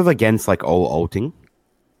like sort of against like all ulting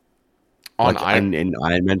on like, in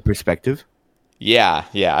Iron Man perspective? Yeah.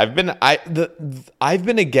 I've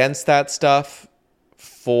been against that stuff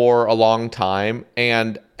for a long time,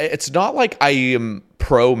 and it's not like I am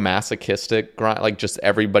pro masochistic grind, like just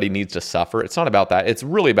everybody needs to suffer. It's not about that. It's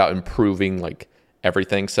really about improving like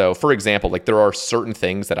everything. So for example, like there are certain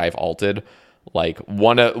things that I've alted. Like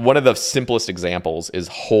one of the simplest examples is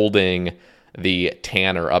holding the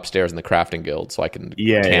tanner upstairs in the crafting guild so I can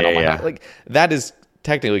tan on my house. Like that is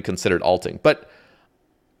technically considered alting, but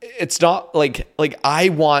it's not like I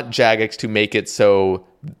want Jagex to make it so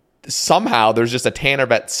somehow there's just a tanner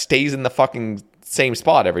that stays in the fucking same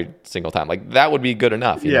spot every single time. Like that would be good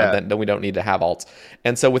enough. You know? Then we don't need to have alts.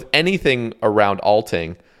 And so with anything around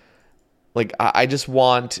alting, like I just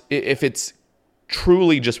want, if it's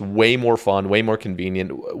truly just way more fun, way more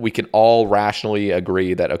convenient, we can all rationally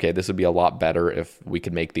agree that, okay, this would be a lot better if we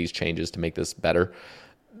could make these changes to make this better,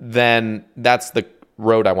 then that's the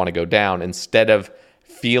road I want to go down, instead of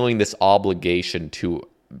feeling this obligation to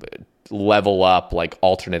level up like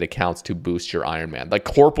alternate accounts to boost your Iron Man. Like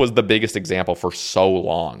Corp was the biggest example for so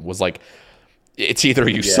long, was like, it's either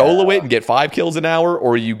you solo it and get 5 kills an hour,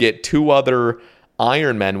 or you get 2 other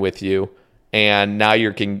Iron Men with you, and now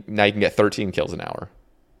you can get 13 kills an hour.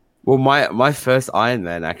 Well, my first Iron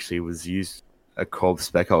Man actually was used a Corp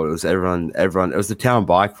spec hold. It was everyone. It was the town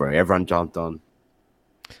bike, bro. Everyone jumped on.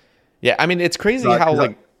 Yeah, I mean, it's crazy how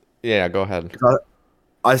like. Yeah, go ahead.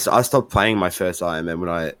 I stopped playing my first Iron Man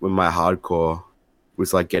when my hardcore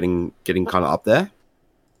was like getting kind of up there,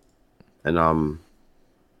 and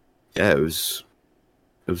it was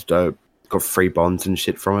dope. Got free bonds and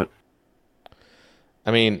shit from it.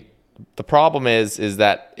 I mean, the problem is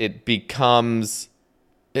that it becomes,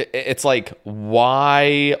 it's like,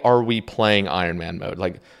 why are we playing Iron Man mode?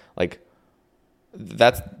 Like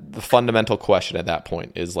that's the fundamental question at that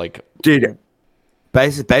point. Is like, dude,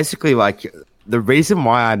 basically like. The reason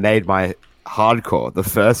why I made my hardcore, the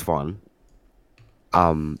first one,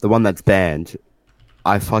 the one that's banned,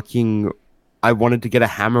 I wanted to get a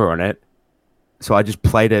hammer on it, so I just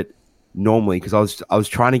played it normally because I was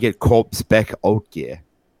trying to get Corp spec ult gear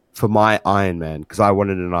for my Iron Man because I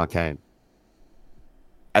wanted an arcane,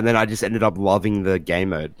 and then I just ended up loving the game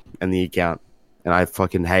mode and the account, and I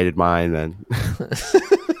fucking hated my Iron Man.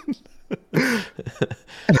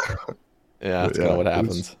 Yeah, that's kind of what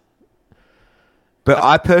happens. But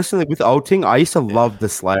I personally, with ulting, I used to love the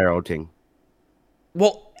Slayer ulting.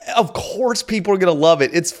 Well, of course people are going to love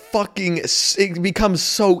it. It becomes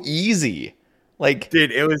so easy. Like,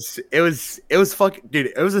 dude, it was fucking,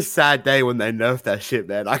 dude, it was a sad day when they nerfed that shit,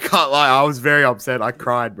 man. I can't lie. I was very upset. I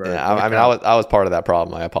cried, bro. Yeah, I was part of that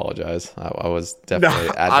problem. I apologize. I was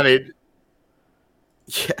definitely. I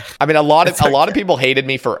mean, a lot of people hated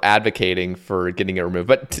me for advocating for getting it removed,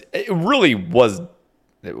 but it really was.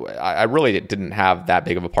 I really didn't have that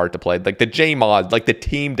big of a part to play. Like the J-mod, like the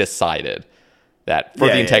team decided that for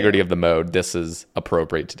the integrity of the mode, this is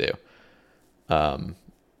appropriate to do.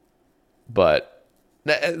 But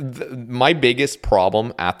my biggest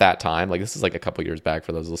problem at that time, like this is like a couple years back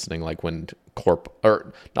for those listening, like when Corp,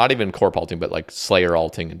 or not even Corp alting, but like Slayer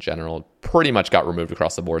alting in general, pretty much got removed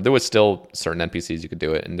across the board. There was still certain NPCs you could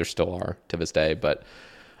do it, and there still are to this day, but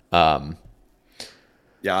I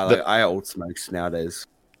ult smokes nowadays.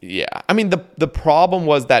 Yeah, I mean the problem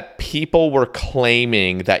was that people were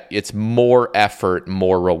claiming that it's more effort,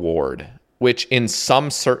 more reward, which in some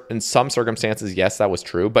circumstances, yes, that was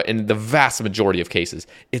true, but in the vast majority of cases,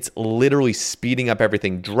 it's literally speeding up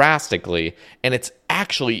everything drastically, and it's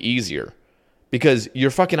actually easier because your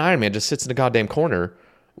fucking Iron Man just sits in the goddamn corner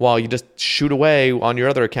while you just shoot away on your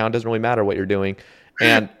other account. Doesn't really matter what you're doing.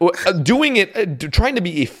 And doing it, trying to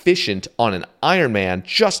be efficient on an Iron Man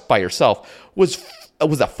just by yourself was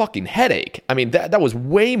a fucking headache. I mean, that was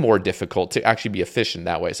way more difficult to actually be efficient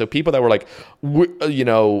that way. So people that were like,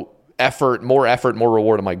 effort, more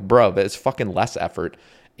reward. I'm like, bro, that's fucking less effort.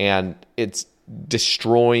 And it's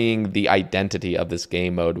destroying the identity of this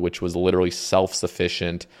game mode, which was literally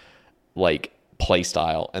self-sufficient, like, play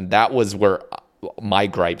style. And that was where my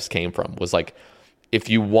gripes came from, was like, if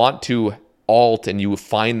you want to alt and you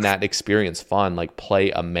find that experience fun, like, play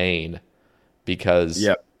a main, because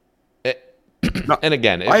and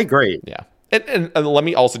again, I agree. Yeah. And let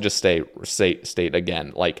me also just state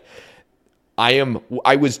again, like,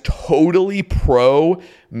 I was totally pro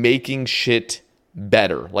making shit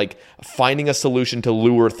better, like finding a solution to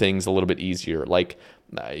lure things a little bit easier, like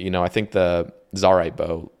I think the Zarite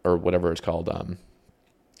bow or whatever it's called.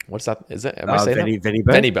 What's that? Is it? Am I saying that?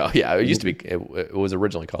 Veni bow. Yeah, it used to be. It was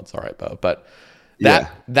originally called Zarite bow, but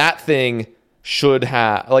that thing should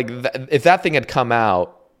have if that thing had come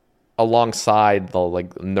out alongside the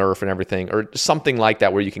nerf and everything, or something like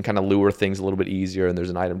that, where you can kind of lure things a little bit easier, and there's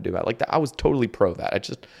an item to do that. Like that, I was totally pro that. I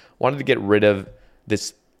just wanted to get rid of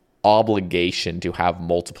this obligation to have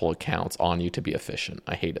multiple accounts on you to be efficient.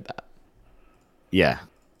 I hated that. Yeah.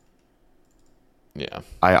 Yeah,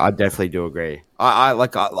 I definitely do agree. I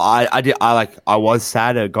was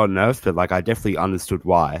sad it got nerfed, but I definitely understood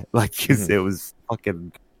why. Because it was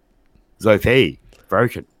fucking OP,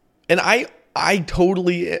 broken. And I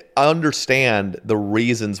totally understand the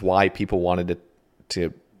reasons why people wanted it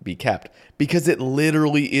to be kept, because it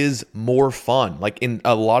literally is more fun. In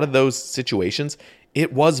a lot of those situations,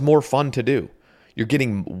 it was more fun to do. You're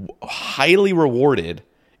getting highly rewarded.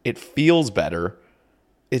 It feels better.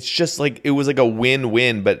 It's just it was a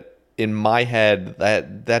win-win, but in my head,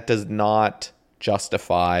 that does not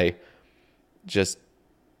justify just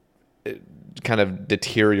kind of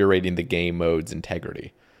deteriorating the game mode's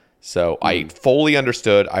integrity. So I fully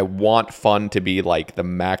understood. I want fun to be the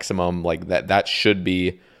maximum, that should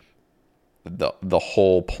be the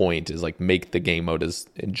whole point, is make the game mode as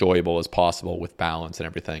enjoyable as possible with balance and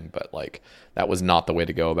everything. But that was not the way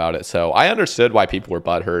to go about it. So I understood why people were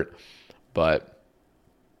butthurt, but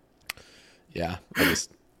yeah,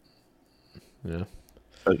 No,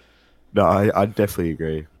 I definitely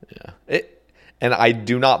agree. Yeah, and I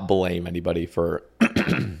do not blame anybody for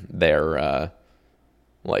their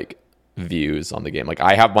views on the game.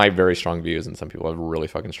 I have my very strong views, and some people have really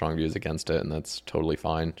fucking strong views against it, and that's totally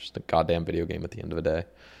fine. Just a goddamn video game at the end of the day.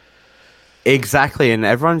 Exactly, and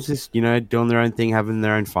everyone's just doing their own thing, having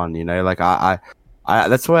their own fun. I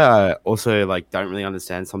that's why I also don't really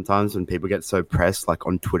understand sometimes when people get so pressed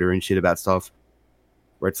on Twitter and shit about stuff,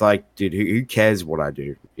 where it's dude, who cares what I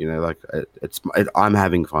do? I'm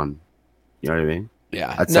having fun. You know what I mean?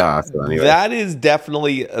 Yeah, that's how I feel anyway. That is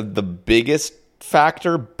definitely the biggest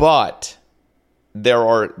factor, but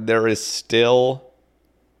there is still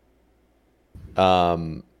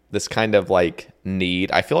this kind of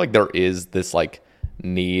need. I feel there is this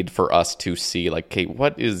need for us to see okay,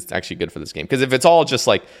 what is actually good for this game? Because if it's all just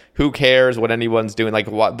who cares what anyone's doing,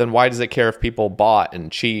 then why does it care if people bot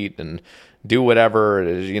and cheat and do whatever?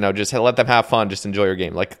 Just let them have fun, just enjoy your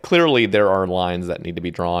game. Clearly there are lines that need to be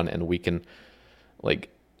drawn, and we can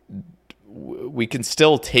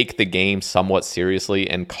still take the game somewhat seriously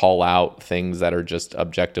and call out things that are just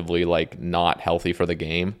objectively not healthy for the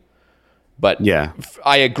game. But yeah,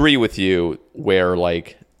 I agree with you where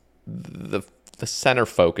the center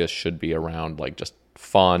focus should be around just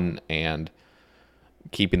fun and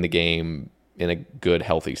keeping the game in a good,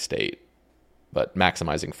 healthy state, but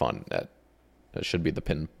maximizing fun. That should be the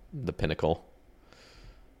pinnacle.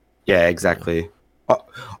 Yeah, exactly.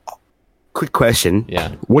 Quick question.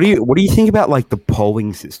 Yeah. What do you think about the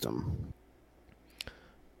polling system?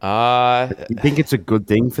 You think it's a good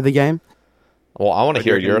thing for the game? Well, I want to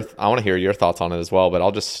hear your thoughts on it as well, but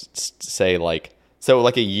I'll just say so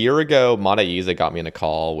a year ago, Mata got me in a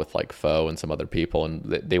call with Foe and some other people, and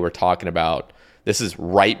they were talking about, this is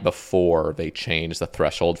right before they changed the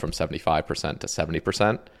threshold from 75% to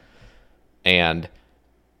 70%. And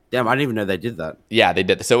damn, I didn't even know they did that. Yeah, they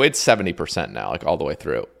did. So it's 70% now, all the way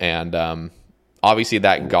through. And obviously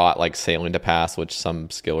that got sailing to pass, which some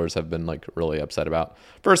skillers have been really upset about.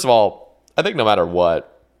 First of all, I think no matter what,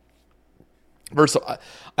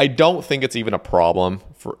 I don't think it's even a problem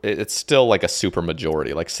for it's still a super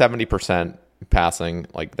majority, 70% passing,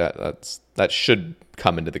 that should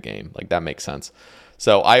come into the game. That makes sense.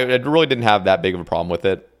 So I really didn't have that big of a problem with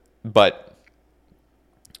it, but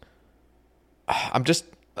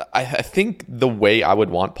I think the way I would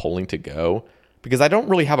want polling to go, because I don't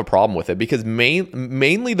really have a problem with it, because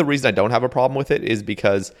mainly the reason I don't have a problem with it is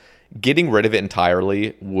because getting rid of it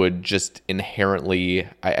entirely would just inherently,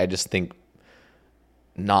 I just think,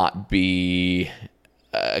 not be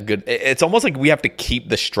good. It's almost we have to keep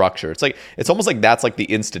the structure. It's almost that's the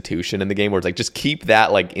institution in the game, where it's just keep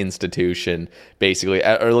that institution basically, or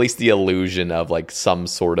at least the illusion of some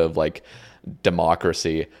sort of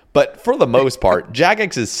democracy. But for the most part,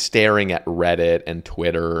 Jagex is staring at Reddit and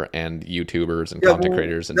Twitter and YouTubers and content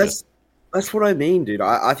creators, and that's what I mean, dude.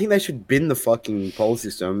 I think they should bin the fucking poll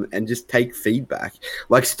system and just take feedback.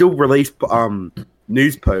 Still release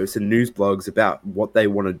news posts and news blogs about what they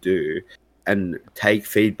want to do, and take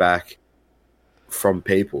feedback from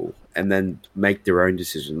people, and then make their own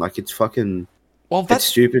decision. It's fucking. Well, it's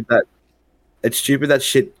stupid that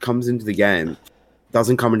shit comes into the game.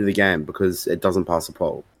 doesn't come into the game because it doesn't pass the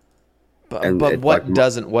poll. But what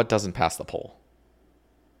doesn't pass the poll?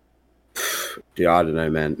 Dude, I don't know,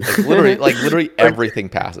 man. literally everything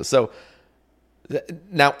passes. So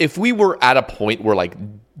now, if we were at a point where like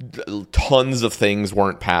tons of things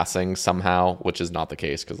weren't passing somehow, which is not the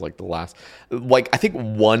case, because like I think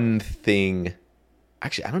one thing.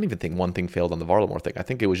 Actually, I don't even think one thing failed on the Varlamore thing. I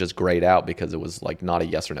think it was just grayed out because it was like not a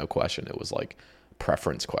yes or no question. It was like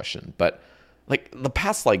preference question. But like the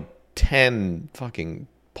past like 10 fucking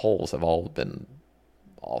polls have all been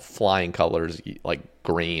flying colors, like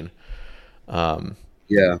green.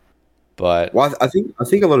 Yeah. But well, I think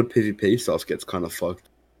a lot of PvP stuff gets kind of fucked.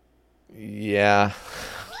 Yeah.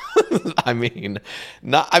 I mean,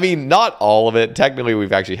 not all of it. Technically,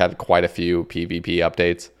 we've actually had quite a few PvP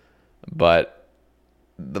updates, but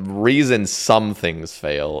the reason some things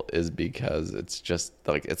fail is because it's just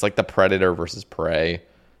like it's like the predator versus prey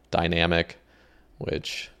dynamic,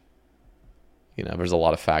 which there's a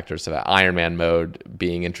lot of factors to that. Iron Man mode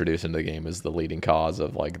being introduced into the game is the leading cause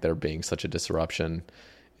of like there being such a disruption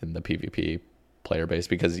in the PvP player base,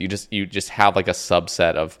 because you just have like a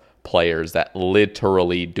subset of players that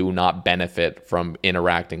literally do not benefit from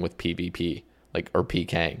interacting with PvP, like, or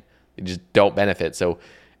PKing. They just don't benefit. So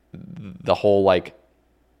the whole like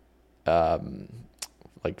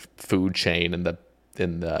food chain in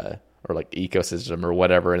the or like ecosystem or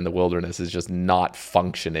whatever in the wilderness is just not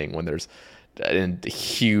functioning when there's a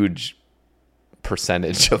huge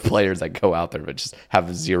percentage of players that go out there but just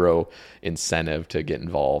have zero incentive to get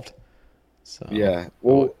involved. So yeah,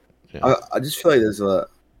 well, yeah. I just feel like there's I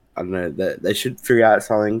don't know, that they should figure out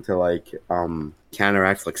something to like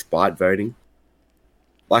counteract like spite voting.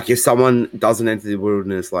 Like if someone doesn't enter the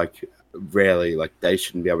wilderness like rarely, like they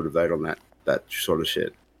shouldn't be able to vote on that sort of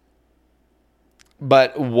shit.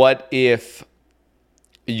 But what if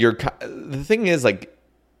the thing is, like,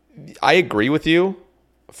 I agree with you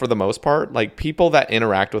for the most part. Like, people that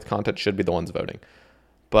interact with content should be the ones voting.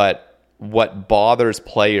 But what bothers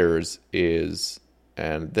players is,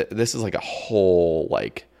 and this is like a whole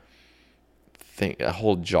like thing, a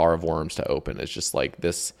whole jar of worms to open. It's just like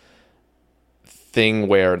this thing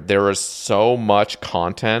where there is so much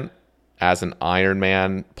content as an Iron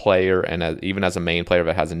Man player and even as a main player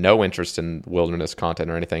that has no interest in wilderness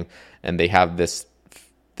content or anything, and they have this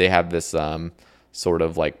sort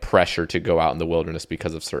of like pressure to go out in the wilderness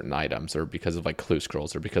because of certain items or because of like clue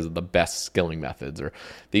scrolls or because of the best skilling methods or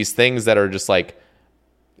these things that are just like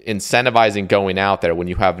incentivizing going out there when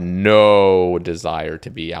you have no desire to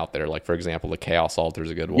be out there. Like, for example, the Chaos Altar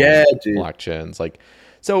is a good one. Yeah, dude. Black Chins. Like,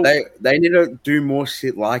 so they need to do more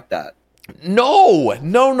shit like that. No.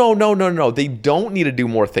 They don't need to do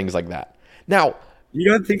more things like that. Now, you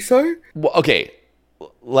don't think so? Well, okay.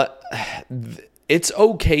 It's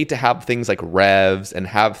okay to have things like revs and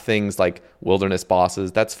have things like wilderness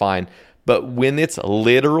bosses. That's fine. But when it's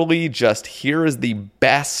literally just here is the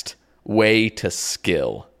best way to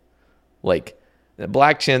skill, like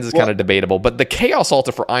Black Chins is kind of debatable, but the Chaos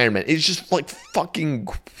Altar for Iron Man is just like fucking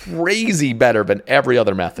crazy better than every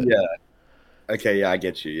other method. Yeah. Okay, yeah, I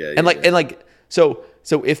get you. Yeah. And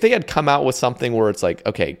so if they had come out with something where it's like,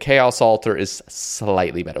 okay, Chaos Altar is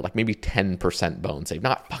slightly better, like maybe 10% bone save,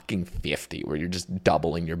 not fucking 50 where you're just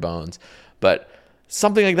doubling your bones, but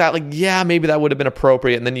something like that, like, yeah, maybe that would have been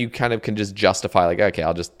appropriate. And then you kind of can just justify like, okay,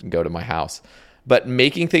 I'll just go to my house. But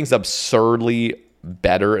making things absurdly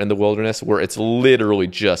better in the wilderness where it's literally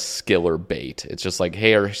just skiller bait. It's just like,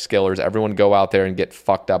 hey, our skillers, everyone go out there and get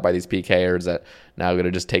fucked up by these PKers that now are going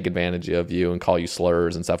to just take advantage of you and call you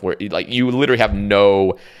slurs and stuff, where like you literally have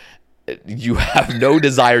no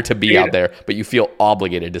desire to be out there, but you feel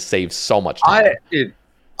obligated to save so much time.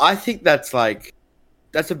 I think that's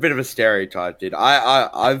a bit of a stereotype, dude.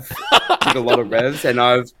 I've did a lot of revs and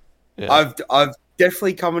I've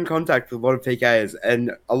definitely come in contact with a lot of PKs,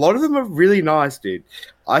 and a lot of them are really nice, dude.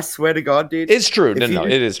 I swear to God, dude. It's true.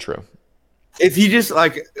 It is true. If you just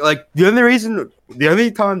like the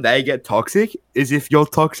only time they get toxic is if you're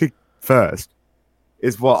toxic first,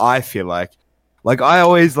 is what I feel like. Like, I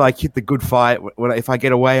always like hit the good fight. If I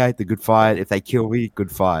get away, I hit the good fight. If they kill me,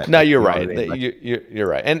 good fight. No, you're right. I mean? Like, you're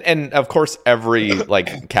right. And of course, every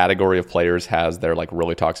like category of players has their like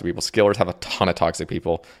really toxic people. Skillers have a ton of toxic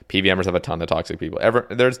people. PvMers have a ton of toxic people.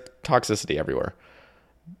 There's toxicity everywhere.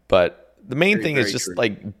 But the main thing is just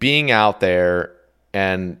like being out there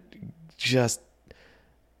and just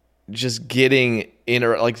getting in,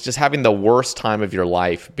 or like just having the worst time of your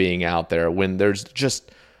life being out there when there's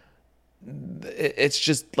just. It's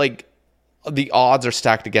just like the odds are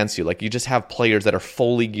stacked against you. Like, you just have players that are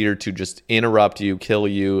fully geared to just interrupt you, kill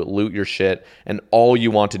you, loot your shit, and all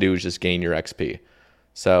you want to do is just gain your XP.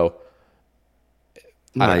 So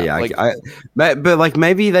but like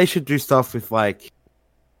maybe they should do stuff with like.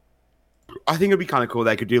 I think it'd be kind of cool.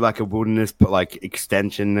 They could do like a wilderness, but like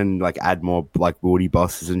extension and like add more like woody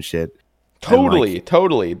bosses and shit.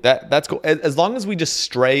 Totally. That's cool. As long as we just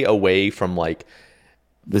stray away from like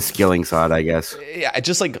the skilling side, I guess. Yeah,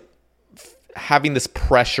 just like having this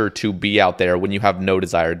pressure to be out there when you have no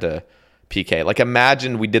desire to PK. Like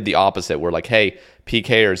imagine we did the opposite. We're like, hey,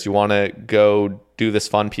 PKers, you want to go do this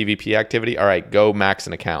fun PvP activity? All right, go max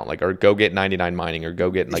an account, like, or go get 99 mining, or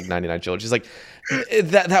go get like 99 chillers. Just like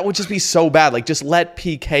that would just be so bad. Like just let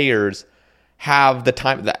PKers have the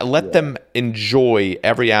time, let them enjoy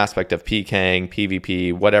every aspect of PKing,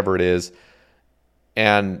 PvP, whatever it is.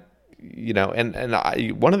 And you know,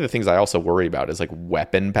 one of the things I also worry about is like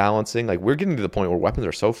weapon balancing. Like we're getting to the point where weapons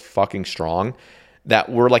are so fucking strong that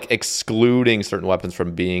we're like excluding certain weapons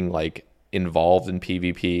from being like involved in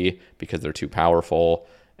PvP because they're too powerful.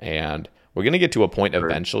 And we're going to get to a point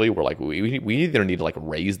eventually where like we either need to like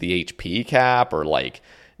raise the HP cap or like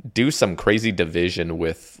do some crazy division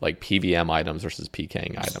with like PvM items versus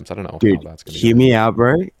PKing items. I don't know. Dude, how that's gonna hear me out,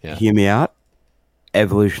 bro. Yeah. Hear me out.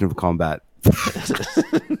 Evolution of combat.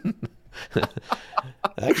 That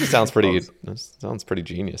actually sounds pretty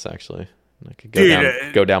genius, actually. I could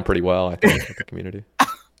go down pretty well, I think, with the community.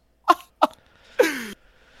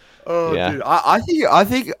 Oh, yeah. Dude, I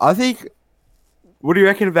think. What do you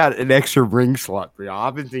reckon about an extra ring slot, bro?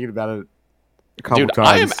 I've been thinking about it a couple times.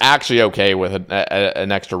 I am actually okay with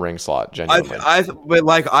an extra ring slot. Genuinely, but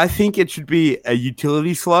like I think it should be a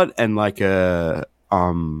utility slot and like a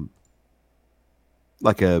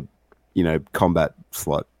combat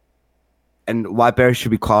slot, and light bearer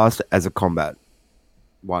should be classed as a combat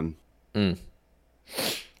one.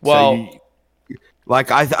 Well, so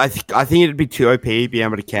I think it'd be too OP being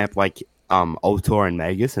able to camp like Ultor and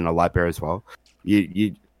Magus and a light bearer as well.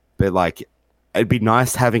 But like it'd be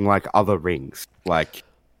nice having like other rings, like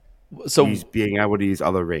being able to use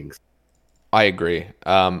other rings. I agree.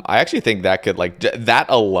 I actually think that could that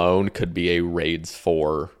alone could be a raids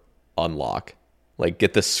 4 unlock. Like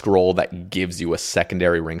get the scroll that gives you a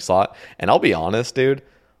secondary ring slot. And I'll be honest, dude,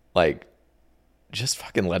 like just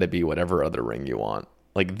fucking let it be whatever other ring you want.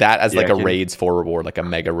 Like that as a raids 4 reward, like a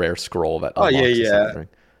mega rare scroll that unlocks a second ring.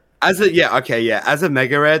 As a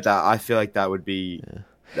mega rare, that I feel like that would be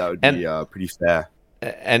pretty fair.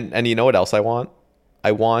 And you know what else I want?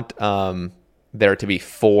 I want there to be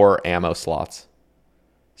 4 ammo slots.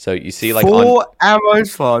 So you see like 4 ammo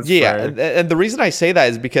slots. Yeah, bro. And the reason I say that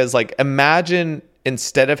is because like imagine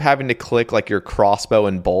instead of having to click like your crossbow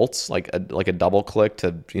and bolts, like a double click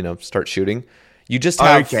to, you know, start shooting, you just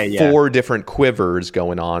have 4 different quivers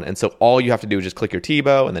going on. And so all you have to do is just click your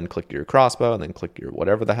T-bow and then click your crossbow and then click your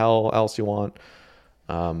whatever the hell else you want.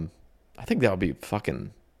 I think that would be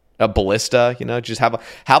fucking a ballista, you know, just have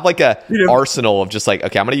like a arsenal of just like,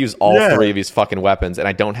 okay, I'm going to use all 3 of these fucking weapons and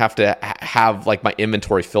I don't have to have like my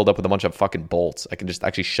inventory filled up with a bunch of fucking bolts. I can just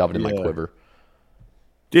actually shove it in my quiver.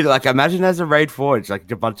 Dude, like imagine as a raid 4, it's like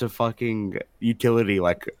a bunch of fucking utility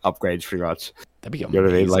like upgrades pretty much. That'd be amazing. You know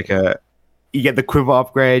what I mean? Like you get the quiver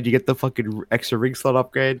upgrade, you get the fucking extra ring slot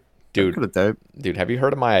upgrade. Dude, kind of dope. Dude, have you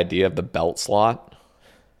heard of my idea of the belt slot?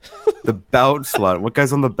 The belt slot? What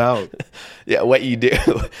goes on the belt? Yeah, what you do.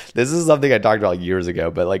 This is something I talked about like years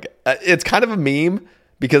ago, but like it's kind of a meme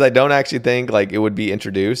because I don't actually think like it would be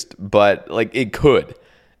introduced, but like it could.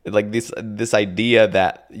 Like this idea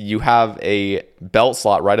that you have a belt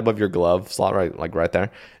slot right above your glove slot, right there.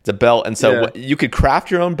 It's a belt, and so you could craft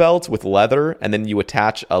your own belts with leather, and then you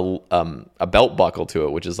attach a belt buckle to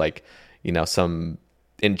it, which is like, you know, some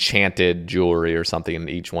enchanted jewelry or something, and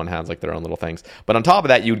each one has like their own little things. But on top of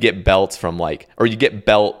that, you would get belts from or you get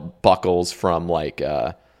belt buckles from like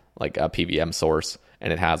a PvM source,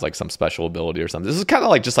 and it has like some special ability or something. This is kind of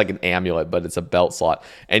like just like an amulet, but it's a belt slot,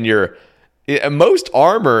 and most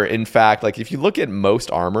armor, in fact, like if you look at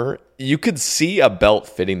most armor, you could see a belt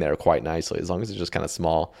fitting there quite nicely as long as it's just kind of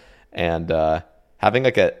small. And having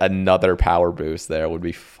like another power boost there would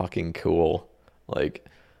be fucking cool. Like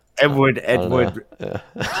it would. Yeah.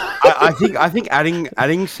 I think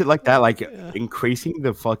adding shit like that, like increasing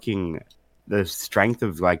the strength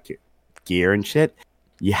of like gear and shit.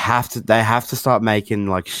 They have to start making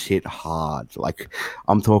like shit hard. Like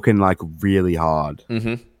I'm talking like really hard.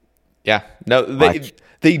 Mm-hmm. Yeah, no,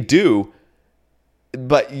 they do,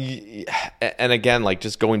 but and again, like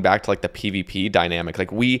just going back to like the PvP dynamic,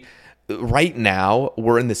 like right now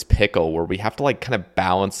we're in this pickle where we have to like kind of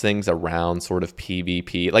balance things around sort of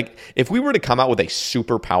PvP. Like if we were to come out with a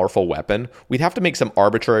super powerful weapon, we'd have to make some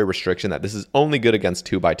arbitrary restriction that this is only good against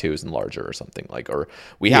 2x2s and larger or something, like, or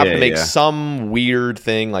we have to make some weird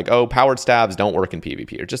thing like, oh, powered stabs don't work in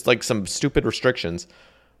PvP, or just like some stupid restrictions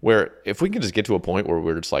where if we can just get to a point where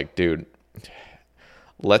we're just like, dude,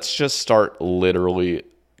 let's just start literally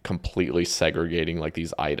completely segregating like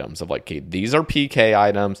these items of like, okay, these are PK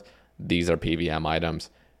items, these are PvM items,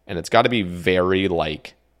 and it's got to be very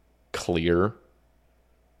like clear,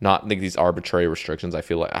 not like these arbitrary restrictions. I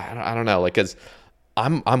feel like I don't know, like, because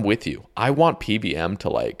I'm with you. I want PvM to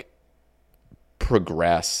like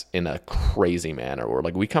progress in a crazy manner where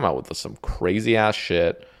like we come out with some crazy ass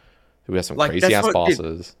shit. We have some like, crazy ass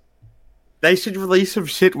bosses. They should release some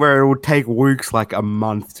shit where it would take Wooks like a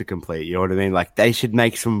month to complete. You know what I mean? Like they should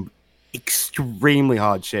make some extremely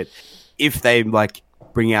hard shit if they like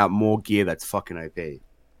bring out more gear that's fucking OP.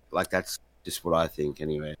 Like that's just what I think,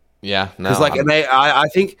 anyway. Yeah, no. Because like I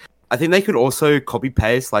think they could also copy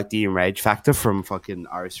paste like the enrage factor from fucking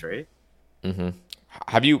RS3. Mm-hmm.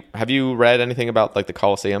 Have you read anything about like the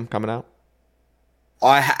Coliseum coming out?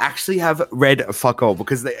 I actually have read fuck all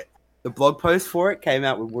because the blog post for it came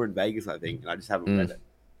out when we were in Vegas, I think, and I just haven't read it.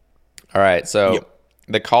 All right, so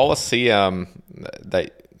the Coliseum,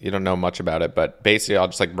 that you don't know much about it, but basically I'll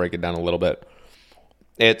just like break it down a little bit.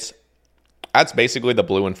 That's basically the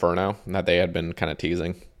Blue Inferno that they had been kind of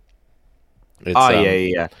teasing.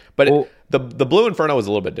 Yeah. But the Blue Inferno was a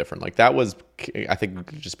little bit different. Like that was, I think, it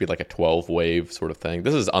could just be like a 12 wave sort of thing.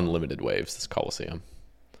 This is unlimited waves. This Coliseum.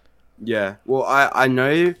 Yeah. Well, I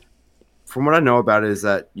know. From what I know about it is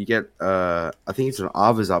that you get, I think it's an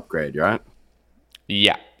Ava's upgrade, right?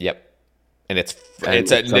 Yeah. Yep. And it's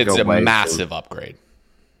a massive upgrade.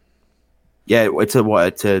 Yeah, I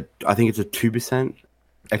think it's a 2%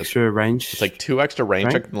 extra range. It's like 2 extra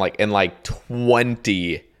range, right? and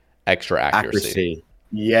 20 extra accuracy.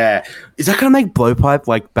 Yeah. Is that gonna make blowpipe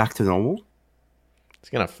like back to normal?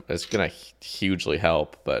 It's gonna hugely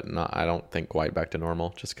help, but I don't think quite back to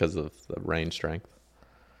normal just because of the range strength.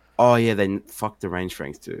 Oh yeah, then fuck the range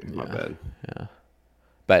strength too. My bad. Yeah.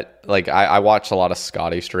 But like I watch a lot of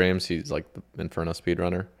Scotty streams. He's like the Inferno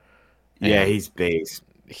speedrunner. Yeah, he's beast.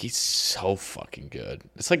 He's so fucking good.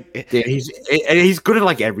 It's like he's good at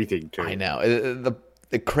like everything too. I know.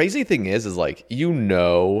 The crazy thing is like, you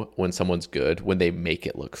know when someone's good when they make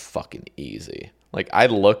it look fucking easy. Like I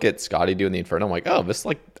look at Scotty doing the Inferno, I'm like, oh, this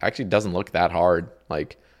like actually doesn't look that hard.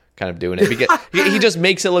 Like kind of doing it because he just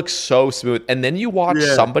makes it look so smooth. And then you watch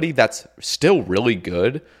somebody that's still really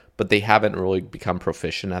good, but they haven't really become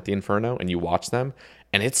proficient at the Inferno, and you watch them,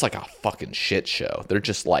 and it's like a fucking shit show. They're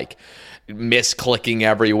just like misclicking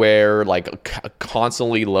everywhere, like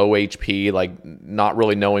constantly low HP, like not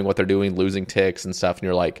really knowing what they're doing, losing ticks and stuff. And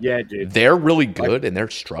you're like, yeah, dude, they're really good and they're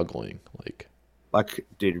struggling. Like,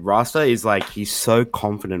 dude, Rasta is like, he's so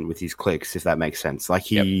confident with his clicks, if that makes sense. Like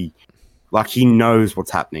he knows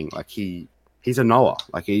what's happening. Like he's a knower.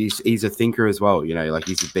 Like he's a thinker as well. You know, like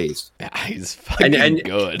he's a beast. Yeah, he's fucking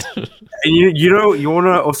good. And you want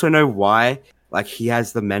to also know why? Like he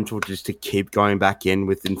has the mental just to keep going back in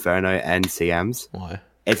with Inferno and CMs. Why?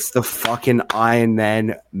 It's the fucking Iron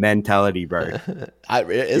Man mentality, bro. You know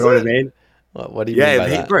what I mean? What do you mean by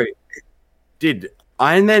that? Bro, dude,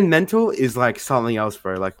 Iron Man mental is like something else,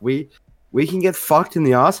 bro. Like we can get fucked in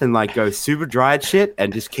the ass and like go super dry at shit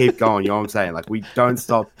and just keep going. You know what I'm saying? Like we don't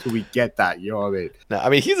stop till we get that. You know what I mean? No, I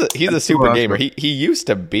mean he's a super gamer. He used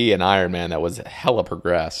to be an Iron Man that was hella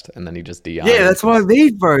progressed, and then he just de-ironed. Yeah, that's what I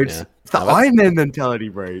mean, bro. It's the Iron Man mentality,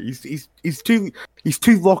 bro. He's too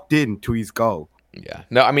locked in to his goal. Yeah.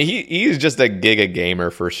 No, I mean he's just a giga gamer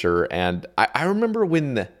for sure. And I remember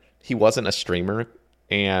when he wasn't a streamer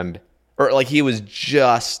or like he was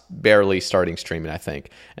just barely starting streaming, I think.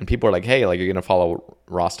 And people were like, hey, like, you're going to follow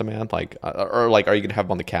Rasta Man? Like, or like, are you going to have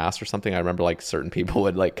him on the cast or something? I remember like certain people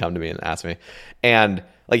would like come to me and ask me. And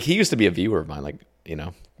like, he used to be a viewer of mine, like, you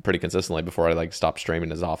know, pretty consistently before I like stopped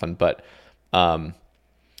streaming as often. But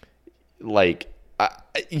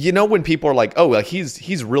you know, when people are like, oh, like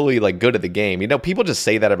he's really like good at the game, you know, people just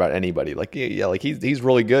say that about anybody. Like, yeah, like he's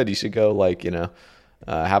really good. You should go like, you know,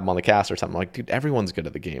 have him on the cast or something. Like, dude, everyone's good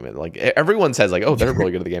at the game. And like everyone says like, oh, they're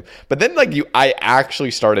really good at the game. But then like I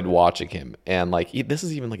actually started watching him, and like this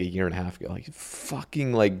is even like a year and a half ago. Like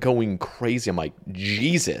fucking like going crazy. I'm like,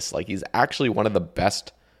 Jesus, like he's actually one of the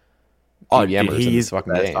best PvMers in this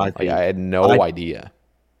fucking game. I had no idea.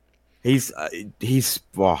 He's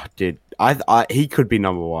dude. He could be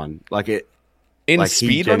number one. Like it in like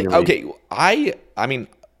speedrunning. Okay, I mean,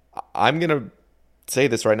 I'm gonna say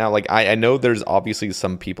this right now. Like, I know there's obviously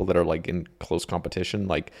some people that are like in close competition,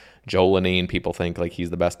 like Jolanine. People think like he's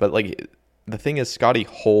the best, but like the thing is, Scotty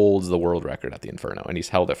holds the world record at the Inferno, and he's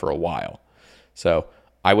held it for a while. So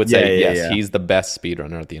I would say yes, he's the best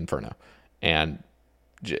speedrunner at the Inferno, and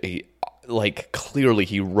like clearly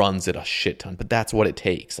he runs it a shit ton. But that's what it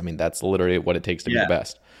takes. I mean, that's literally what it takes to be the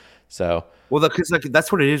best. So because like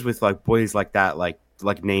that's what it is with like boys like that, like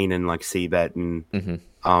Neen and like Seabet and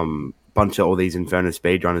bunch of all these Inferno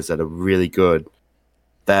speedrunners that are really good.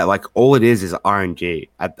 That like all it is RNG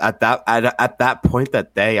at that point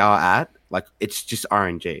that they are at. Like it's just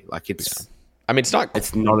RNG. Like it's. I mean, it's not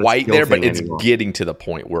quite there, but it's getting to the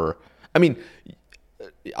point where. I mean,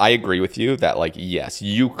 I agree with you that like yes,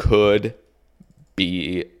 you could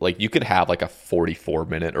be like you could have like a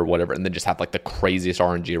 44-minute or whatever, and then just have like the craziest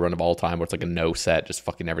RNG run of all time, where it's like a no set, just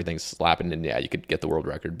fucking everything's slapping, and yeah, you could get the world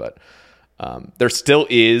record. But there still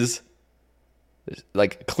is.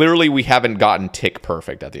 Like, clearly we haven't gotten tick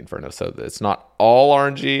perfect at the Inferno, so it's not all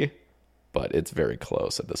RNG, but it's very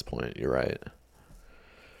close at this point. You're right.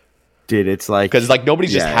 Dude, it's like... Because, like,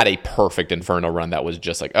 nobody's just had a perfect Inferno run that was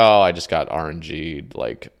just like, oh, I just got RNG.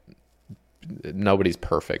 Like, nobody's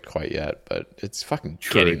perfect quite yet, but it's fucking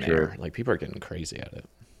getting there. Like, people are getting crazy at it.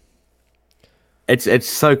 It's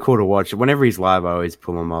so cool to watch. Whenever he's live, I always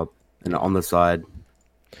pull him up and on the side.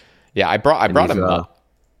 Yeah, I brought him up.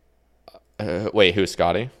 Wait, who's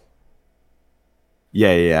Scotty?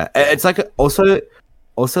 Yeah. It's like also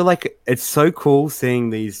like it's so cool seeing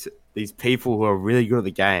these people who are really good at the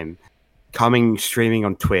game coming streaming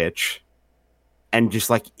on Twitch and just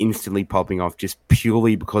like instantly popping off just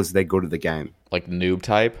purely because they're good at the game. Like noob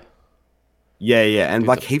type? Yeah, and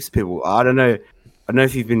like heaps of people. I don't know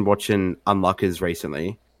if you've been watching Unluckers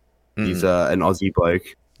recently. He's an Aussie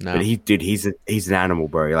bloke. No. But he's an animal,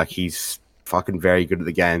 bro. Like he's fucking very good at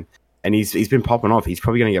the game. And he's been popping off. He's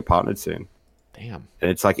probably going to get partnered soon. Damn. And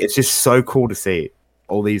it's like it's just so cool to see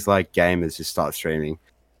all these like gamers just start streaming.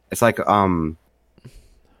 It's like who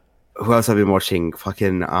else I've been watching?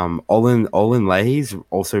 Fucking Olin Leahy's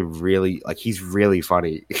also really like he's really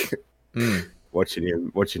funny. Watching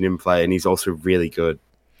him play, and he's also really good.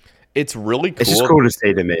 It's really cool. It's just cool to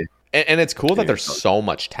see to me. And it's cool that there's so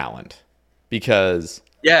much talent because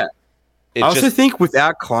I also think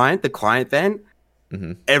without the client then.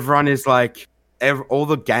 Everyone is like, all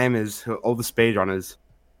the gamers, all the speedrunners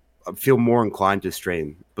feel more inclined to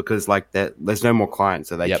stream because like there's no more clients,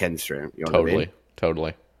 so they can stream. You know what I mean?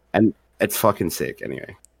 Totally. And it's fucking sick.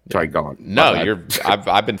 Anyway, sorry, go on. No,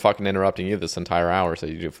 I've been fucking interrupting you this entire hour, so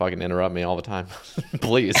you fucking interrupt me all the time,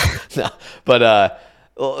 please. No, but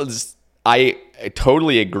I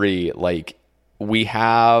totally agree. Like we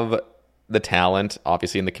have the talent,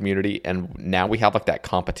 obviously, in the community, and now we have like that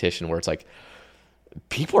competition where it's like.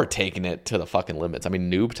 People are taking it to the fucking limits. I mean,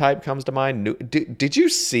 Noob Type comes to mind. Did you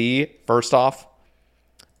see, first off,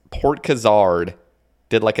 Port Khazard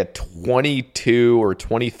did like a 22 or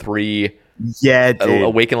 23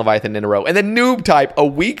 Awaken Leviathan in a row. And then Noob Type, a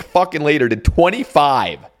week fucking later, did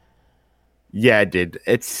 25. Yeah, it did.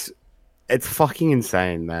 It's fucking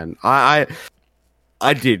insane, man. I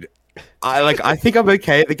did. I think I'm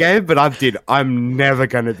okay at the game, but I'm never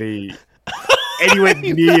going to be anywhere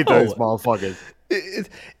near those motherfuckers.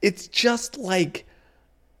 It's just like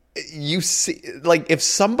you see, like if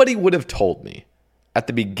somebody would have told me at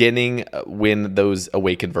the beginning when those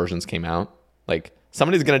Awakened versions came out, like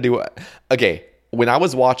somebody's gonna do okay. When I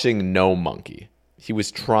was watching No Monkey, he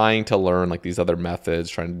was trying to learn like these other methods,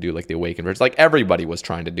 trying to do like the Awakened versions. Like everybody was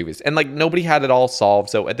trying to do this, and like nobody had it all solved.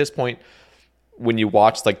 So at this point, when you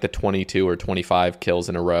watch like the 22 or 25 kills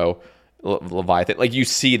in a row, Leviathan, like you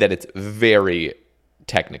see that it's very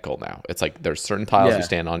technical now. It's like there's certain tiles you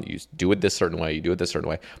stand on, you do it this certain way, you do it this certain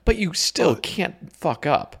way, but you still can't fuck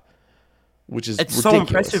up, which is ridiculous. So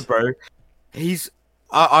impressive, bro.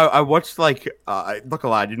 I watched like not gonna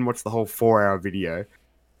lie, I didn't watch the whole 4-hour video,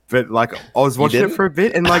 but like I was watching it for a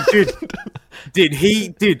bit, and like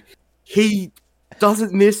he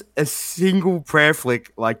doesn't miss a single prayer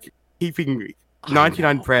flick, like keeping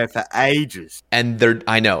 99 prayer for ages. And they're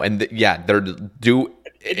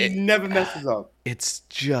it never messes up. It's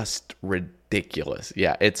just ridiculous.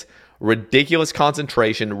 Yeah, it's ridiculous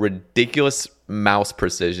concentration, ridiculous mouse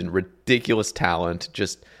precision, ridiculous talent,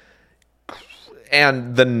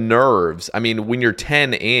 and the nerves. I mean, when you're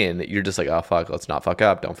 10 in, you're just like, oh, fuck, let's not fuck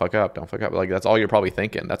up. Don't fuck up. Like, that's all you're probably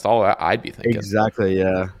thinking. That's all I'd be thinking. Exactly,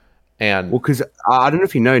 yeah. And well, because I don't know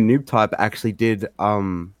if you know, Noob Type actually did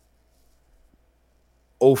all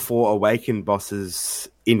 4 Awakened bosses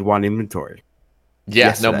in one inventory. Yeah,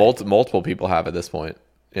 yesterday. No, multiple people have at this point.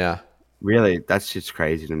 Yeah. Really, that's just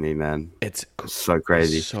crazy to me, man. It's so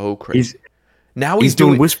crazy. So crazy. Now he's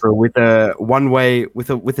doing Whisper with a one-way, with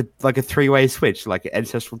a like a three-way switch, like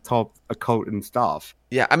ancestral top, occult, and staff.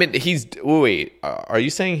 Yeah, I mean, wait. Are you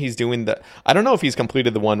saying he's doing the? I don't know if he's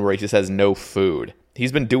completed the one where he says no food.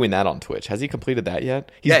 He's been doing that on Twitch. Has he completed that yet?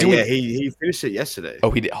 He finished it yesterday.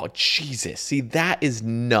 Oh, he did. Oh, Jesus. See, that is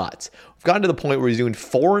nuts. We've gotten to the point where he's doing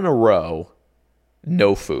 4 in a row,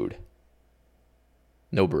 no food,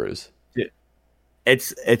 no brews. Yeah.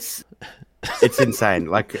 It's insane.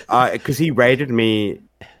 Like, because he rated me.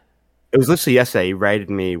 It was literally yesterday. He rated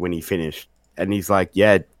me when he finished, and he's like,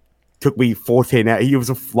 "Yeah, took me 14 hours. He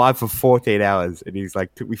was live for 14 hours, and he's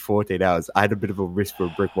like, took me 14 hours. I had a bit of a wrist for a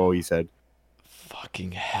brick wall." He said,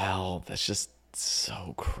 "Fucking hell, that's just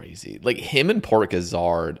so crazy." Like him and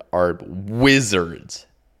Porkazard are wizards.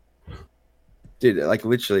 Dude, like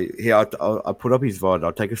literally, here I'll put up his VOD.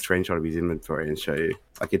 I'll take a screenshot of his inventory and show you.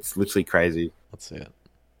 Like it's literally crazy. Let's see it.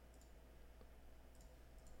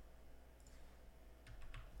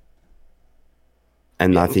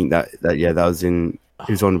 And I think that was in.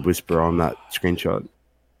 He was on Whisper on that screenshot.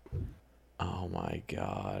 Oh my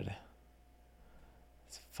god,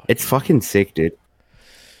 it's fucking sick, dude.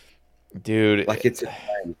 Dude, like it's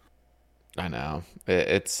insane. I know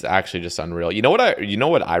it's actually just unreal. You know what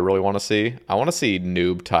I really want to see? I want to see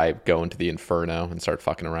Noob Type go into the Inferno and start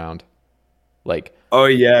fucking around. Like, oh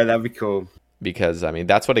yeah, that'd be cool. Because I mean,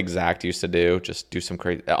 that's what Exact used to do. Just do some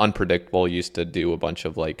crazy. Unpredictable used to do a bunch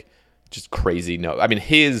of like just crazy. No, I mean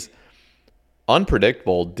his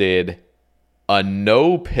Unpredictable did a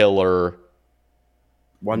no pillar,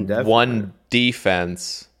 one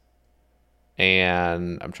defense,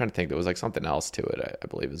 and I'm trying to think. There was like something else to it, I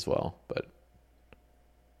believe as well. But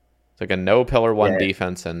it's like a no pillar, one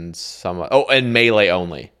defense, and some. Oh, and melee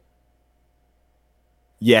only.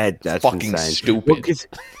 Yeah, that's fucking insane. Stupid.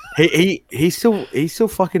 Well, he still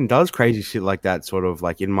fucking does crazy shit like that. Sort of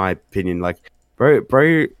like, in my opinion, like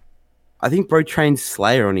bro. I think bro trained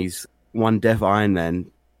Slayer on his one Def Iron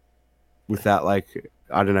Man with that, like,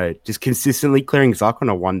 I don't know, just consistently clearing Zuck on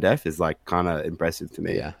a one Def is like kind of impressive to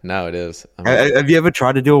me. Yeah, no, it is. Have you ever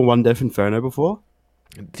tried to do a one Def Inferno before?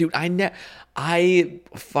 Dude, I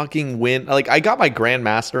fucking win. Like, I got my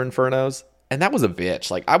Grandmaster Infernos, and that was a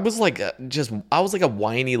bitch. Like, I was like a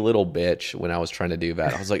whiny little bitch when I was trying to do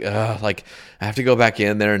that. I was like, ugh, like, I have to go back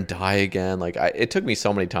in there and die again. Like, it took me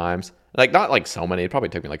so many times. Like, not like so many. It probably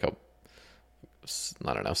took me like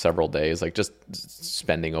I don't know, several days, like just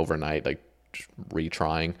spending overnight, like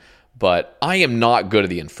retrying. But I am not good at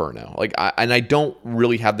the Inferno. Like, I don't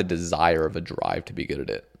really have the desire of a drive to be good at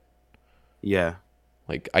it. Yeah.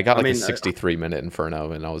 Like, I got a 63-minute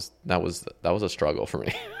Inferno, and that was a struggle for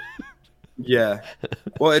me. Yeah.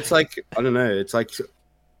 Well, it's like, I don't know. It's like,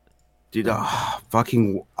 dude, I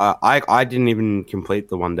didn't even complete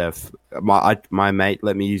the one Def. My mate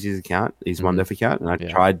let me use his account, his one Def account, and I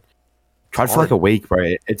tried for like a week,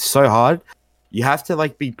 bro. It's so hard. You have to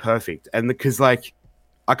like be perfect, and because like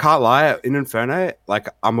I can't lie, in Inferno, like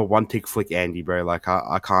I'm a one tick flick Andy, bro. Like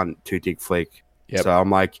I can't 2-tick flick. Yep. So I'm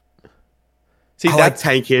like, I like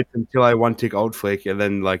tank it until I one tick old flick, and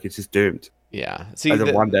then like it's just doomed. Yeah. See, as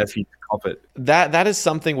a one Def, you cop it. That is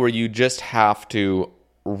something where you just have to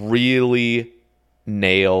really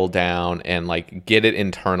nail down and like get it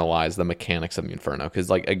internalized, the mechanics of the Inferno. Because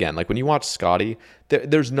like, again, like when you watch Scotty,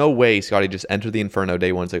 there's no way Scotty just entered the Inferno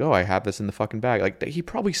day one. It's like, oh, I have this in the fucking bag. Like, he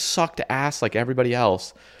probably sucked ass like everybody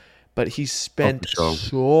else, but he spent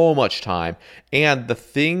so much time. And the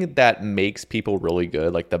thing that makes people really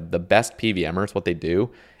good, like the best PvMers, what they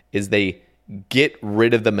do is they get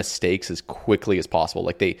rid of the mistakes as quickly as possible.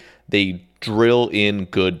 Like they drill in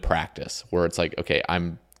good practice where it's like, okay,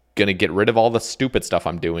 I'm gonna get rid of all the stupid stuff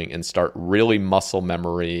I'm doing and start really muscle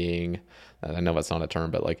memorying. I know that's not a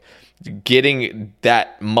term, but like getting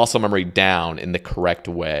that muscle memory down in the correct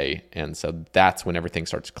way. And so that's when everything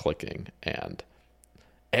starts clicking. And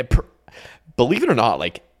believe it or not,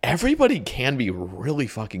 like everybody can be really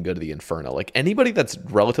fucking good at the Inferno. Like anybody that's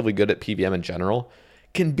relatively good at PvM in general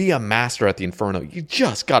can be a master at the Inferno. You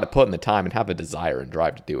just got to put in the time and have a desire and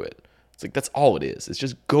drive to do it. It's like, that's all it is. It's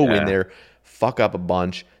just go in there, fuck up a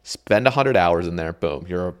bunch, spend 100 hours in there, boom,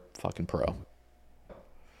 you're a fucking pro.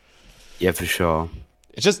 Yeah, for sure.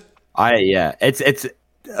 It's just it's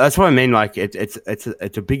that's what I mean. Like it's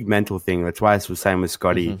a big mental thing. That's why I was saying with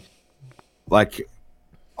Scotty. Mm-hmm. Like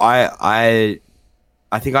I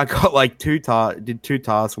think I got like did two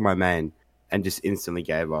tasks for my main and just instantly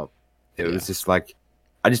gave up. It was just like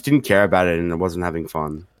I just didn't care about it and I wasn't having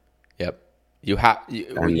fun. Yep. You have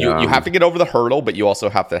to get over the hurdle, but you also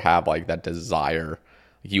have to have like that desire.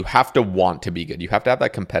 You have to want to be good. You have to have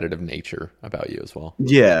that competitive nature about you as well.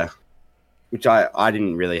 Yeah. Which I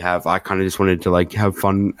didn't really have. I kind of just wanted to like have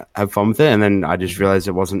fun with it, and then I just realized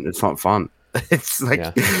it's not fun. It's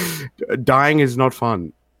like dying is not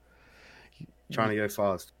fun. Trying to go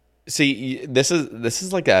fast. See, this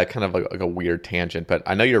is like a kind of like a weird tangent, but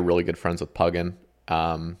I know you're really good friends with Puggin.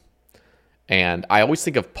 And I always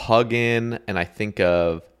think of Puggin, and I think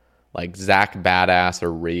of like Zach Badass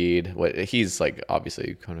or Reed. He's like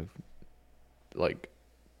obviously kind of like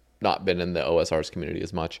not been in the OSR's community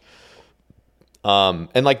as much.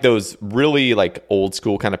 And like those really like old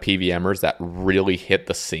school kind of PvMers that really hit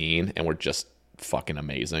the scene and were just fucking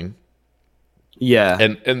amazing. Yeah.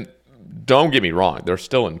 And don't get me wrong, they're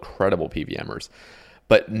still incredible PvMers.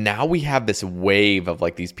 But now we have this wave of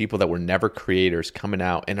like these people that were never creators coming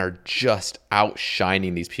out and are just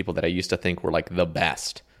outshining these people that I used to think were like the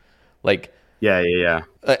best. Like yeah.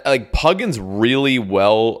 Like Puggin's really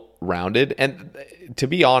well rounded, and to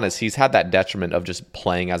be honest, he's had that detriment of just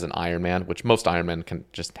playing as an Iron Man, which most Iron Men can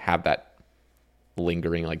just have that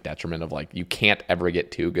lingering like detriment of like you can't ever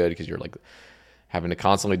get too good because you're like having to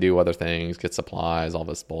constantly do other things, get supplies, all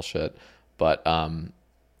this bullshit. But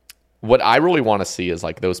what I really want to see is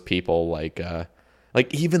like those people like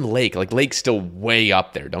even Lake. Like Lake's still way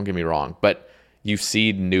up there, don't get me wrong, but you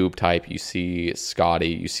see Noob Type, you see Scotty,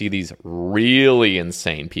 you see these really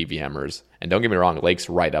insane PvMers. And don't get me wrong, Lake's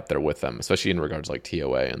right up there with them, especially in regards to like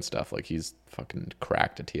TOA and stuff. Like he's fucking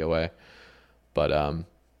cracked at TOA. But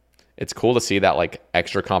it's cool to see that like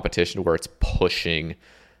extra competition where it's pushing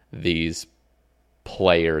these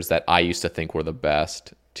players that I used to think were the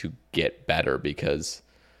best to get better, because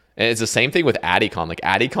and it's the same thing with Adicon. Like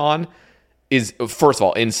Adicon is, first of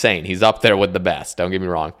all, insane. He's up there with the best, don't get me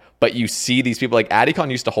wrong. But you see these people, like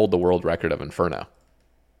Adicon used to hold the world record of Inferno.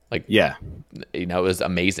 Like, yeah, you know, it was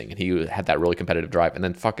amazing. And he had that really competitive drive. And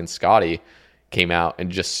then fucking Scotty came out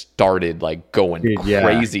and just started like going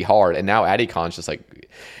crazy hard. And now Adicon's just like,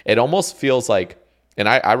 it almost feels like, and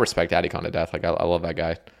I respect Adicon to death. Like I love that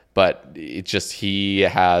guy. But it's just, he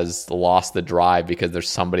has lost the drive because there's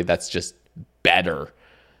somebody that's just better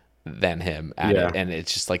than him at it. And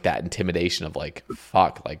it's just like that intimidation of like,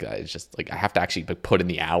 fuck, like it's just like I have to actually put in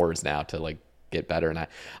the hours now to like get better. And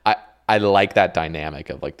I like that dynamic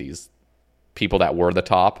of like these people that were the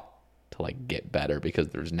top to like get better, because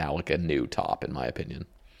there's now like a new top, in my opinion.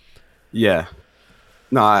 Yeah.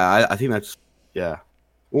 No, I think that's, yeah.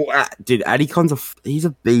 Well, dude, Adicon's he's a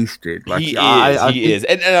beast, dude. Like, he is.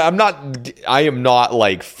 And I am not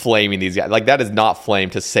like flaming these guys. Like that is not flame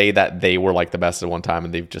to say that they were like the best at one time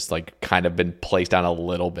and they've just like kind of been placed down a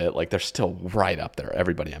little bit. Like they're still right up there.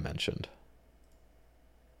 Everybody I mentioned.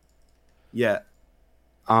 Yeah.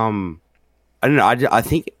 I don't know. I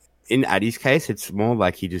think in Addy's case, it's more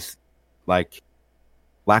like he just like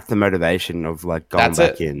lacked the motivation of like going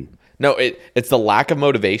back in. No, it's the lack of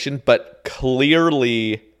motivation, but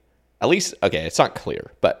clearly, at least, okay, it's not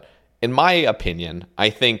clear, but in my opinion, I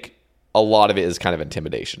think a lot of it is kind of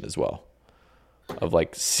intimidation as well. Of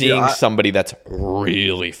like seeing somebody that's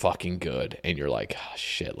really fucking good, and you're like, oh,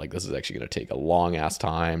 shit, like this is actually going to take a long ass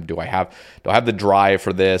time. Do I have the drive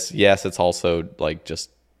for this? Yes, it's also like just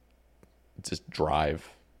drive,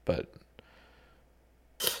 but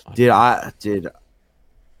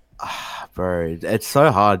bro, it's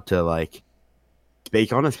so hard to like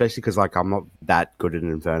speak on, especially because like I'm not that good at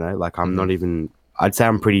Inferno. Like I'm not even, I'd say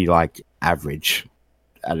I'm pretty like average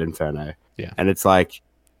at Inferno. Yeah. And it's like,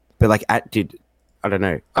 but like I don't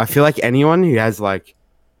know. I feel like anyone who has like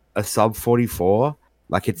a sub 44,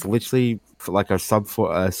 like it's literally like a sub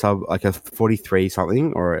like a 43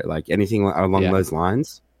 something, or like anything along those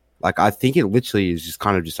lines. Like I think it literally is just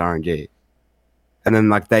kind of just RNG. And then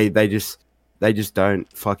like they just don't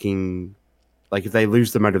fucking, like if they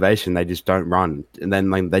lose the motivation, they just don't run, and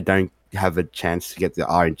then like they don't have a chance to get the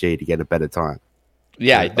RNG to get a better time.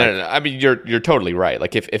 Yeah, no. I mean you're totally right.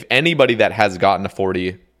 Like if anybody that has gotten a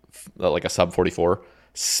 40, like a sub 44,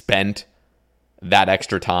 spent that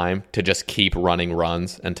extra time to just keep running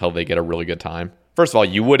runs until they get a really good time. First of all,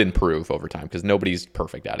 you would improve over time because nobody's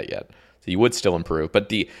perfect at it yet, so you would still improve.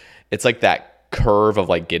 But it's like that curve of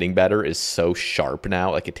like getting better is so sharp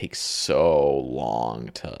now. Like it takes so long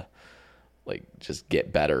to like just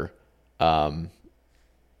get better. I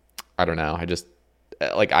don't know. I just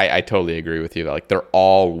like I totally agree with you. Like they're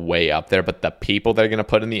all way up there, but the people that are going to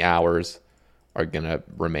put in the hours are going to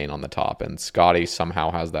remain on the top. And Scotty somehow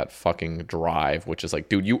has that fucking drive, which is like,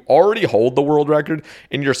 dude, you already hold the world record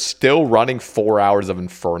and you're still running 4 hours of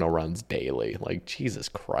Inferno runs daily. Like, Jesus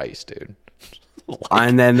Christ, dude. Like,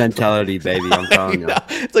 I'm that mentality, baby. I'm telling you.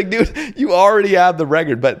 It's like, dude, you already have the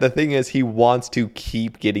record. But the thing is, he wants to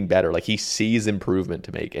keep getting better. Like, he sees improvement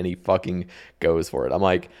to make and he fucking goes for it. I'm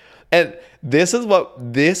like, and this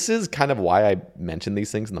is kind of why I mention these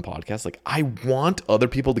things in the podcast. Like, I want other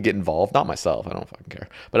people to get involved. Not myself. I don't fucking care.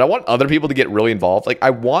 But I want other people to get really involved. Like,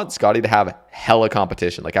 I want Scotty to have hella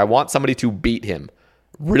competition. Like, I want somebody to beat him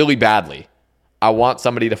really badly. I want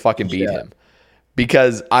somebody to fucking beat him.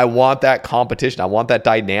 Because I want that competition. I want that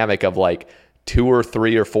dynamic of like 2 or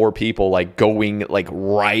 3 or 4 people like going like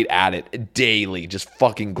right at it daily. Just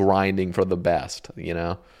fucking grinding for the best, you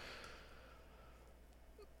know?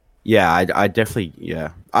 Yeah, I definitely,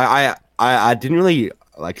 yeah. I didn't really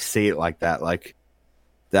like see it like that, like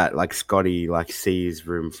Scotty like sees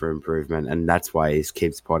room for improvement, and that's why he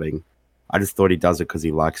keeps potting. I just thought he does it because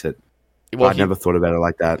he likes it. Well, I never thought about it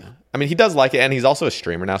like that. I mean, he does like it, and he's also a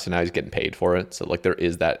streamer now, so now he's getting paid for it. So like, there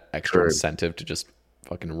is that extra incentive to just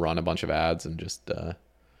fucking run a bunch of ads and just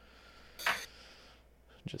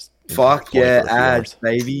fuck yeah, ads,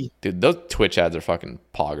 baby. Dude, those Twitch ads are fucking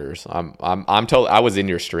poggers. I'm told. I was in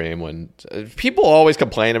your stream when people always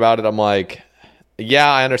complain about it. I'm like, yeah,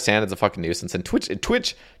 I understand it's a fucking nuisance. And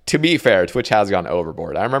Twitch, to be fair, Twitch has gone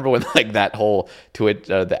overboard. I remember when like that whole Twitch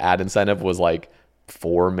the ad incentive was like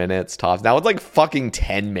 4 minutes tops. Now it's like fucking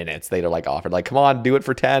 10 minutes. They're like offered like, come on, do it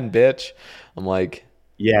for 10, bitch. I'm like,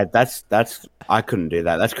 yeah, that's I couldn't do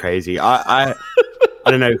that. That's crazy. I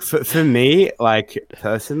don't know. For me, like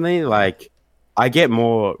personally, like I get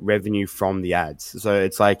more revenue from the ads. So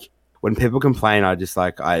it's like when people complain, I just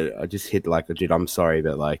hit like, dude, I'm sorry,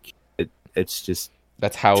 but like it's just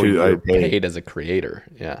that's how you're paid as a creator.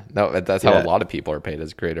 Yeah, no, that's how a lot of people are paid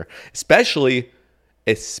as a creator, especially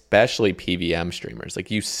PvM streamers. Like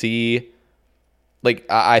you see, like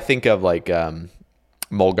I think of like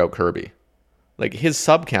Mulgoat Kirby, like his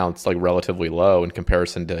sub count's like relatively low in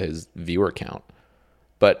comparison to his viewer count.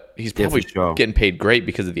 But he's probably getting paid great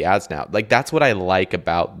because of the ads now. Like, that's what I like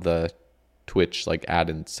about the Twitch, like,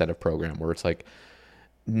 ad incentive program, where it's like,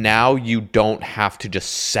 now you don't have to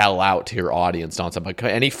just sell out to your audience on something. Like,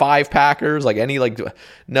 any 5-packers? Like, any, like,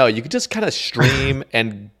 no, you could just kind of stream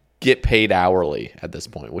and get paid hourly at this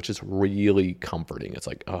point, which is really comforting. It's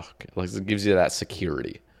like, oh, like, it gives you that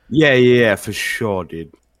security. Yeah, for sure,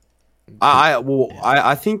 dude.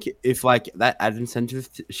 I think if, like, that ad incentive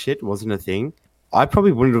shit wasn't a thing, I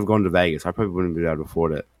probably wouldn't have gone to Vegas. I probably wouldn't be able to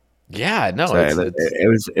afford it. Yeah, no, so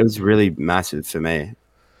it was really massive for me.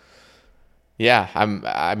 Yeah, I'm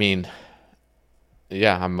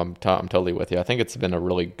totally with you. I think it's been a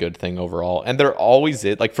really good thing overall. And there always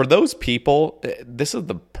is, like, for those people, this is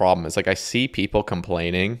the problem. It's like I see people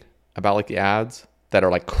complaining about like the ads that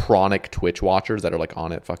are like chronic Twitch watchers that are like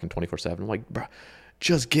on it fucking 24/7. I'm like, bro,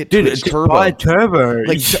 just get Twitch Turbo. Buy Turbo.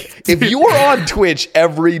 Like, if you are on Twitch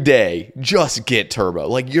every day, just get Turbo.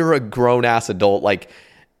 Like, you're a grown-ass adult. Like,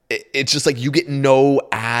 it's just like you get no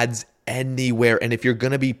ads anywhere. And if you're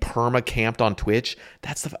going to be perma-camped on Twitch,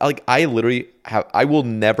 that's the... Like, I will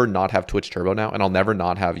never not have Twitch Turbo now, and I'll never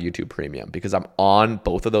not have YouTube Premium because I'm on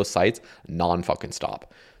both of those sites non-fucking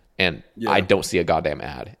stop. And I don't see a goddamn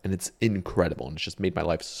ad. And it's incredible. And it's just made my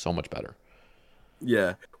life so much better.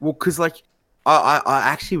 Yeah. Well, because, like... I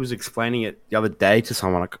actually was explaining it the other day to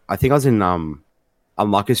someone. Like, I think I was in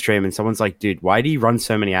Unlucky's stream, and someone's like, "Dude, why do you run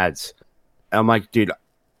so many ads?" And I'm like, "Dude,"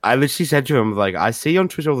 I literally said to him, "Like, I see you on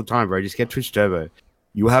Twitch all the time, bro. Just get Twitch Turbo.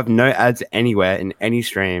 You have no ads anywhere in any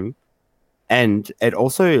stream, and it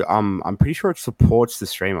also, I'm pretty sure it supports the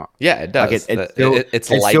streamer. Yeah, it does. Like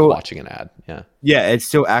it's like still, watching an ad. Yeah, it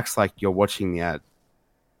still acts like you're watching the ad,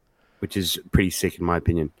 which is pretty sick in my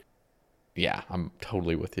opinion. Yeah, I'm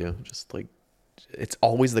totally with you. Just like." It's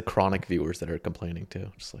always the chronic viewers that are complaining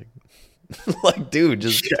too. Just like, like, dude,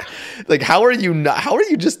 just like, how are you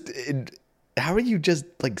just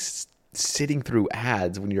like sitting through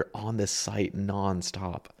ads when you're on this site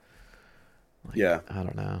nonstop? Like, yeah, I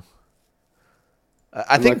don't know.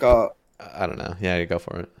 I think I don't know. Yeah, you go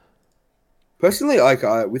for it. Personally, like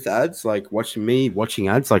with ads, like watching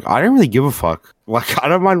ads, like I don't really give a fuck. Like I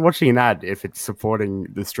don't mind watching an ad if it's supporting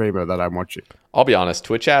the streamer that I'm watching. I'll be honest,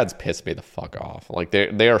 Twitch ads piss me the fuck off. Like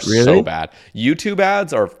they are so bad. YouTube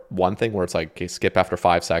ads are one thing where it's like, okay, skip after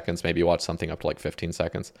 5 seconds, maybe watch something up to like 15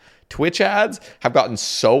 seconds. Twitch ads have gotten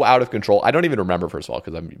so out of control. I don't even remember, first of all,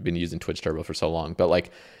 because I've been using Twitch Turbo for so long. But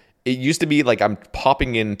like, it used to be like I'm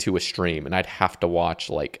popping into a stream and I'd have to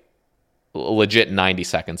watch like legit 90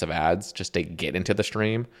 seconds of ads just to get into the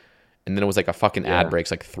stream. and then it was like a fucking ad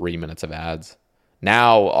breaks, like 3 minutes of ads.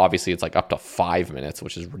 Now, obviously, it's like up to 5 minutes,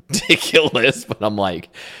 which is ridiculous. But I'm like,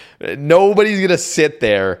 nobody's going to sit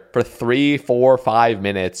there for 3, 4, 5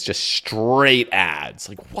 minutes just straight ads.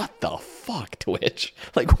 Like, what the fuck, Twitch?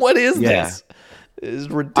 Like, what is this? It's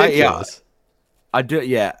ridiculous. I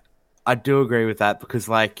do agree with that, because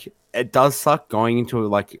like it does suck going into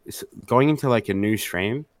like a new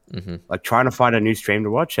stream, like trying to find a new stream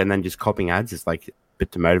to watch and then just copying ads is like a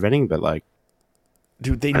bit demotivating. But like,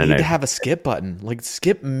 dude, they need to have a skip button. Like,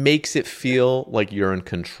 skip makes it feel like you're in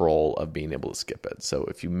control of being able to skip it. So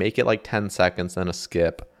if you make it like 10 seconds, then a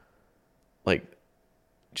skip, like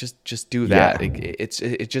just do that.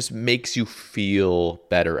 It just makes you feel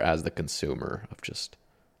better as the consumer of just,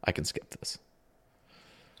 I can skip this.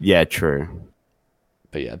 Yeah, true.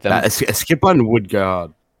 But yeah, a skip button would go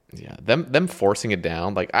hard. Yeah, them forcing it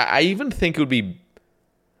down. Like, I even think it would be.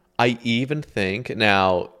 I even think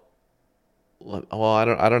now. Well, I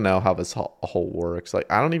don't know how this whole works.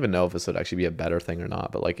 Like, I don't even know if this would actually be a better thing or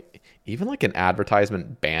not. But like, even like an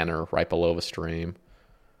advertisement banner right below the stream,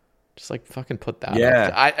 just like fucking put that.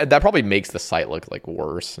 Yeah, up. That probably makes the site look like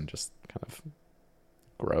worse and just kind of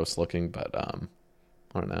gross looking. But I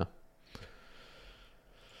don't know.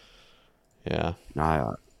 Yeah.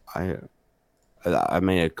 No, I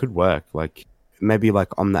mean, it could work. Like, maybe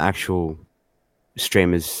like on the actual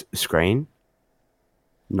streamer's screen,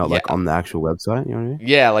 not like on the actual website. You know what I mean?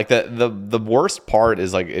 Yeah, like the worst part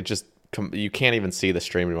is like it just you can't even see the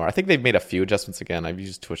stream anymore. I think they've made a few adjustments again. I've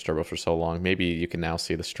used Twitch Turbo for so long. Maybe you can now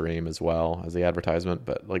see the stream as well as the advertisement,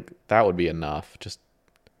 but like that would be enough. Just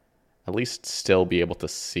at least still be able to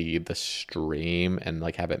see the stream and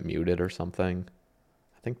like have it muted or something.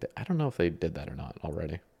 I don't know if they did that or not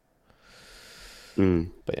already.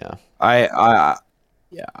 But yeah, I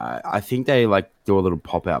think they like do a little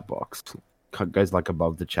pop out box, goes like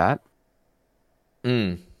above the chat.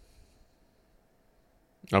 Okay.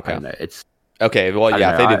 It's okay. Well,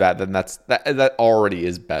 yeah, if they do that, then that already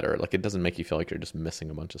is better. Like, it doesn't make you feel like you're just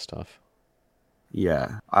missing a bunch of stuff.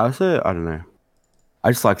 Yeah, I don't know.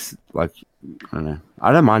 I just like I don't know.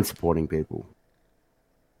 I don't mind supporting people.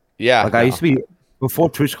 Yeah, like I used to be.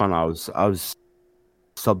 Before TwitchCon, I was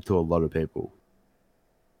subbed to a lot of people.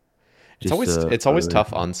 It's always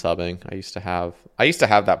tough unsubbing. I used to have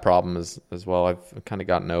that problem as well. I've kind of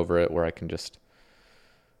gotten over it where I can just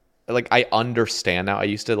like, I understand now. I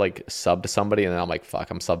used to like sub to somebody and then I'm like,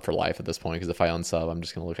 fuck, I'm sub for life at this point, because if I unsub, I'm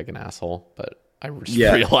just gonna look like an asshole. But I just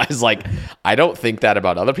realized like I don't think that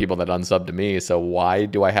about other people that unsub to me. So why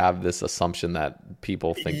do I have this assumption that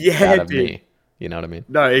people think that of me? You know what I mean?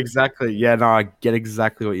 No, exactly. Yeah, no, I get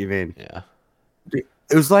exactly what you mean. Yeah.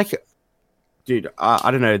 It was like, dude, I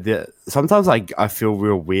don't know. Sometimes like I feel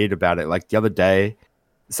real weird about it. Like the other day,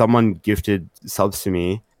 someone gifted subs to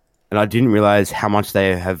me, and I didn't realize how much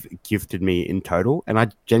they have gifted me in total, and I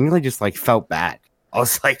genuinely just like felt bad. I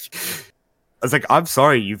was like, I'm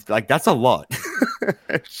sorry, you've like that's a lot.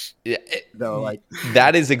 Yeah, no, like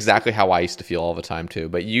that is exactly how I used to feel all the time too.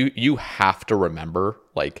 But you have to remember,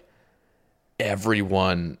 like,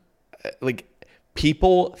 everyone, like,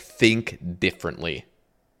 people think differently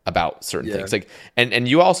about certain things. Like, and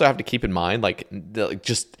you also have to keep in mind, like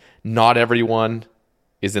just not everyone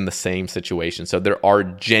is in the same situation. So there are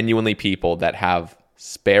genuinely people that have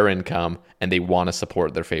spare income and they want to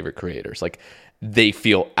support their favorite creators. Like, they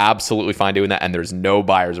feel absolutely fine doing that, and there's no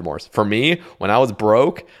buyer's remorse. For me, when I was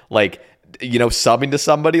broke, like, you know, subbing to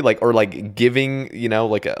somebody, like, or like giving, you know,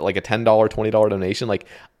 like a $10, $20 donation, like,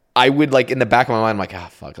 I would, like, in the back of my mind, I'm like,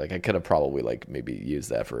 fuck, like I could have probably like maybe used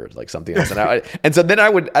that for like something else. And so then I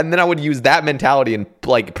would use that mentality and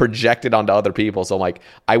like project it onto other people. So like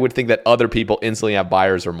I would think that other people instantly have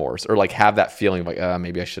buyer's remorse, or like have that feeling of like,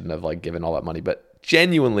 maybe I shouldn't have like given all that money. But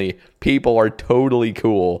genuinely, people are totally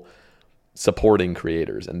cool supporting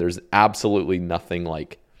creators, and there's absolutely nothing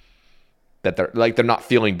like that. They're not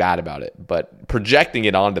feeling bad about it, but projecting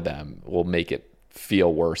it onto them will make it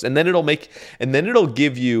feel worse, and then it'll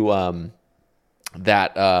give you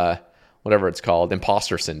that whatever it's called,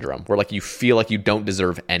 imposter syndrome, where like you feel like you don't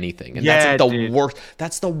deserve anything, and that's like the worst.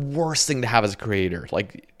 That's the worst thing to have as a creator.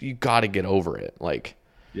 Like, you got to get over it. Like,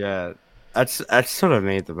 yeah, that's sort of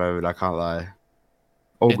me at the moment. I can't lie.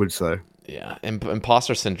 Good so. Yeah,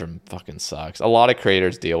 imposter syndrome fucking sucks. A lot of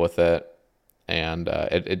creators deal with it, and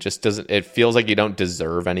it just doesn't. It feels like you don't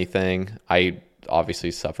deserve anything. I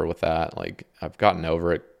obviously suffer with that. Like, I've gotten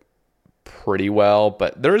over it pretty well,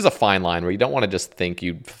 but there is a fine line where you don't want to just think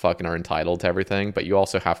you fucking are entitled to everything, but you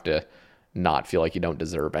also have to not feel like you don't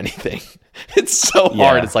deserve anything. It's so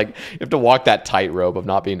hard. It's like you have to walk that tightrope of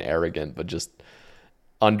not being arrogant, but just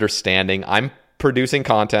understanding I'm producing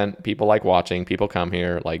content. People like watching. People come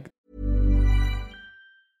here. Like,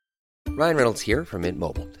 Ryan Reynolds here from Mint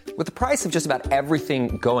Mobile. With the price of just about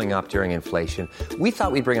everything going up during inflation, we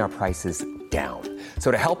thought we'd bring our prices down.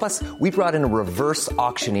 So to help us, we brought in a reverse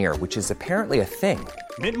auctioneer, which is apparently a thing.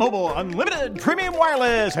 Mint Mobile Unlimited Premium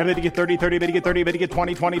Wireless. How to get 30, 30, bit to get 30, bit to get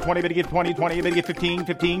 20, 20, 20, bit to get 20, 20, bit to get 15,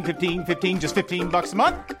 15, 15, 15, just $15 a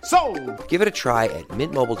month? Sold! Give it a try at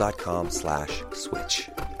mintmobile.com/switch.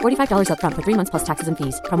 $45 up front for 3 months plus taxes and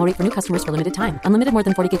fees. Promo rate for new customers for limited time. Unlimited more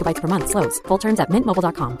than 40 gigabytes per month. Slows full terms at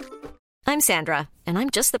mintmobile.com. I'm Sandra, and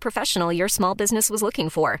I'm just the professional your small business was looking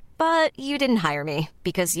for. But you didn't hire me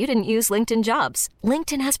because you didn't use LinkedIn Jobs.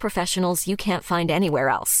 LinkedIn has professionals you can't find anywhere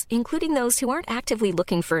else, including those who aren't actively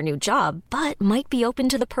looking for a new job, but might be open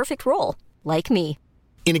to the perfect role, like me.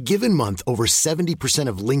 In a given month, over 70%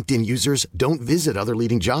 of LinkedIn users don't visit other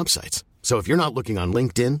leading job sites. So if you're not looking on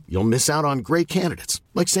LinkedIn, you'll miss out on great candidates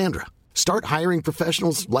like Sandra. Start hiring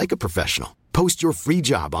professionals like a professional. Post your free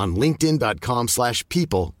job on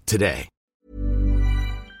linkedin.com/people today.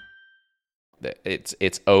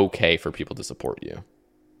 it's okay for people to support you.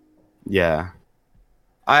 Yeah.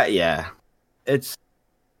 It's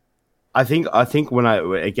I think when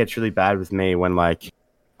it gets really bad with me when like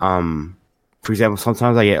for example,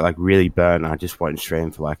 sometimes I get like really burnt and I just won't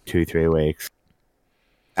stream for like 2-3 weeks.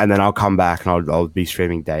 And then I'll come back and I'll be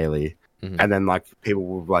streaming daily. Mm-hmm. And then like people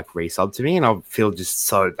will like resub to me and I'll feel just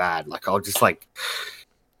so bad. Like I'll just like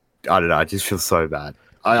I don't know, I just feel so bad.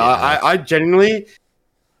 I genuinely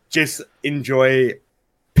just enjoy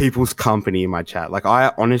people's company in my chat. Like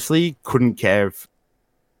I honestly couldn't care if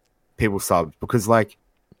people subbed because like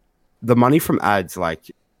the money from ads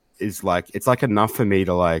like is like it's like enough for me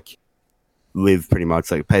to like live pretty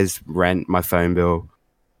much. Like it pays rent, my phone bill,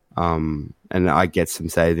 and I get some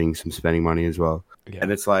savings, some spending money as well. Yeah.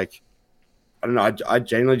 And it's like I don't know. I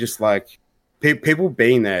genuinely just like people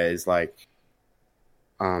being there is like,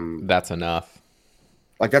 that's enough.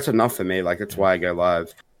 Like that's enough for me. Like that's why I go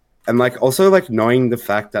live, and like also like knowing the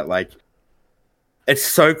fact that like it's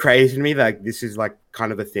so crazy to me that like, this is like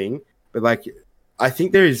kind of a thing. But like I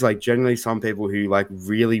think there is like generally some people who like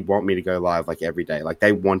really want me to go live like every day. Like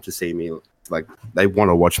they want to see me. Like they want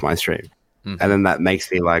to watch my stream, and then that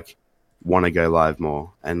makes me like want to go live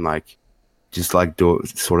more and like just like do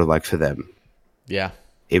it sort of like for them. Yeah.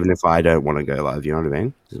 Even if I don't want to go live, you know what I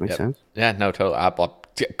mean? Does it make sense? Yeah, no, totally. I'm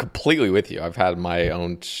completely with you. I've had my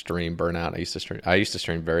own stream burnout. I used to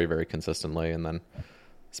stream very, very consistently, and then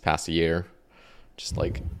this past year, just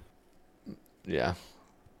like, yeah,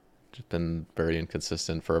 just been very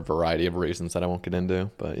inconsistent for a variety of reasons that I won't get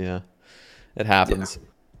into. But yeah, it happens.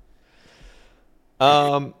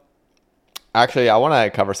 Yeah. Actually, I want to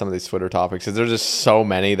cover some of these Twitter topics because there's just so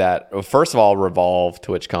many that, first of all, revolve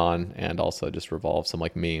TwitchCon and also just revolve some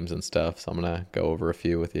like memes and stuff. So I'm going to go over a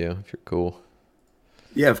few with you if you're cool.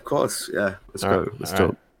 Yeah, of course. Yeah, let's go. Let's do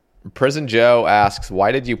it. Prison Joe asks,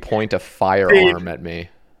 why did you point a firearm at me?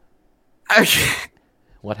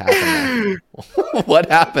 What happened there?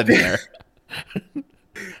 What happened there?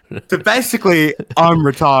 So basically, I'm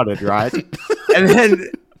retarded, right? And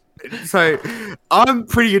then... So I'm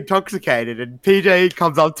pretty intoxicated and PJ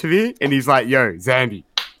comes up to me and he's like, yo, Zandie,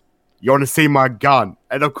 you want to see my gun?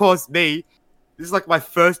 And of course this is like my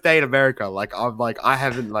first day in America. Like I'm like, I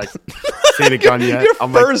haven't like seen a gun yet. Your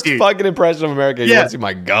I'm first like, fucking impression of America. You want to see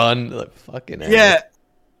my gun? Like, fucking hell. Yeah.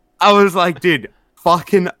 I was like, dude,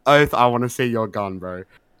 fucking oath, I want to see your gun, bro.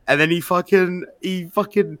 And then he fucking,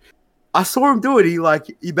 I saw him do it. He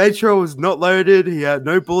made sure it was not loaded. He had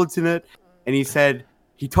no bullets in it. And he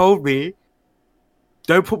told me,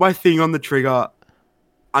 don't put my thing on the trigger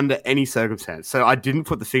under any circumstance. So I didn't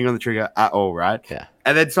put the thing on the trigger at all, right? Yeah.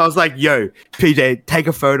 And then so I was like, yo, PJ, take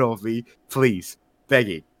a photo of me, please.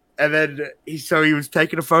 Begging. And then he was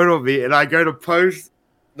taking a photo of me and I go to pose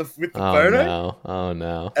with the photo. No. Oh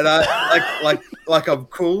no. And I like I'm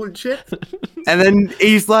cool and shit. And then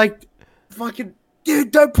he's like, fucking,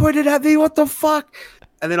 dude, don't point it at me. What the fuck?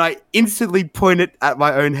 And then I instantly pointed at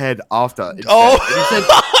my own head after. And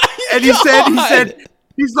he said,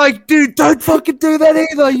 he's like, dude, don't fucking do that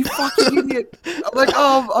either, you fucking idiot. I'm like,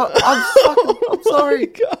 I'm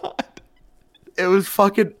sorry. Oh God. It was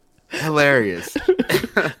fucking hilarious.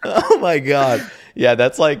 Oh my God. Yeah,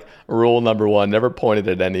 that's like rule number 1. Never pointed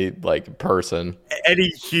at any like person. Any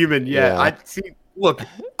human, yeah. I see. Look,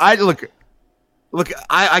 I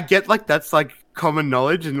get like that's like common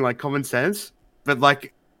knowledge and like common sense. But,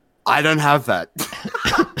 like, I don't have that. But,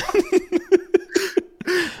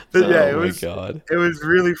 yeah, it was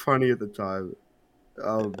really funny at the time.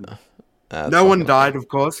 No one died, of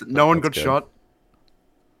course. No one got shot.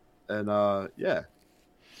 And, yeah.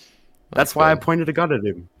 That's why I pointed a gun at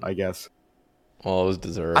him, I guess. Well, it was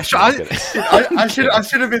deserved. I should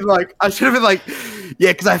have been like,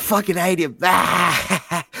 yeah, because I fucking hate him.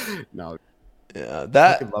 No. Yeah,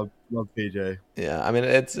 that. I love PJ. Yeah, I mean,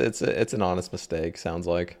 it's an honest mistake. Sounds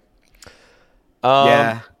like.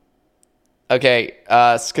 Yeah. Okay,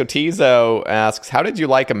 Scotizo asks, how did you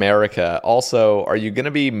like America? Also, are you going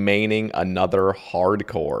to be maining another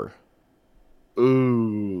hardcore?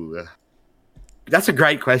 Ooh. That's a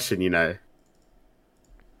great question, you know.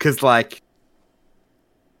 Because, like,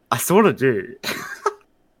 I sort of do.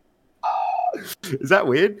 Is that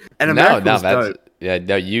weird? And no, that's... Yeah,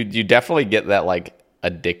 no, you definitely get that, like,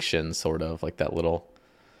 addiction, sort of. Like, that little...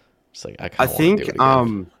 Just like, I think,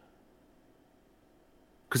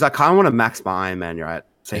 because I kind of want to max my Iron Man, right?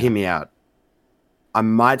 So hear me out. I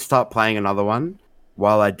might start playing another one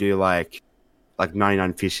while I do like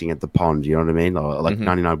 99 fishing at the pond. You know what I mean? Or like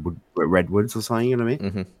 99 redwoods or something. You know what I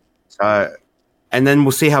mean? Mm-hmm. So, and then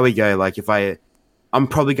we'll see how we go. Like I'm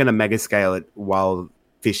probably gonna mega scale it while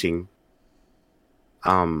fishing,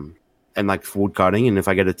 and like wood cutting. And if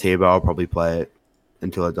I get a T-bow, I'll probably play it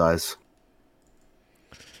until it dies.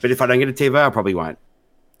 But if I don't get a T-bow, I probably won't.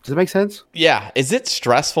 Does it make sense? Yeah. Is it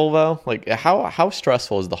stressful though? Like how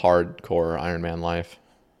stressful is the hardcore Iron Man life?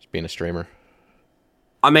 Just being a streamer.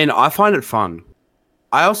 I mean, I find it fun.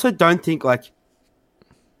 I also don't think like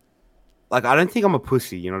I don't think I'm a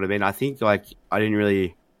pussy. You know what I mean? I think like I didn't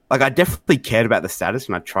really like. I definitely cared about the status,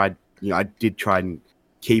 and I tried. You know, I did try and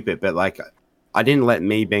keep it, but like I didn't let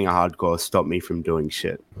me being a hardcore stop me from doing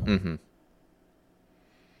shit. Mm-hmm.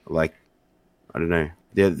 Like I don't know.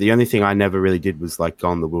 The only thing I never really did was like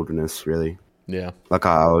go in the wilderness, really. Yeah. Like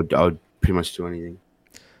I would pretty much do anything.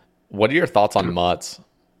 What are your thoughts on Mutz?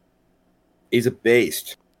 He's a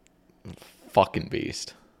beast. Fucking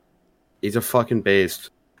beast. He's a fucking beast.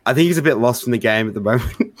 I think he's a bit lost in the game at the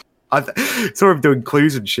moment. I saw him doing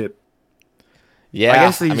clues and shit. Yeah. I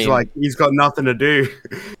guess he's got nothing to do.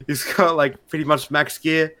 He's got like pretty much max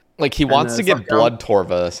gear. Like he wants to get Blood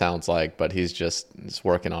Torva, sounds like, but he's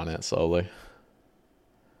working on it slowly.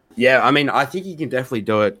 Yeah, I mean, I think he can definitely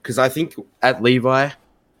do it because I think at Levi,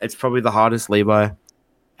 it's probably the hardest Levi,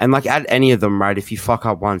 and like at any of them, right? If you fuck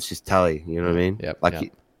up once, just tally. You know what I mean? Yep.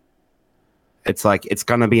 Like, it's like it's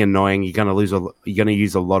gonna be annoying. You're gonna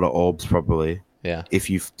use a lot of orbs probably. Yeah. If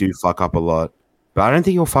you do fuck up a lot, but I don't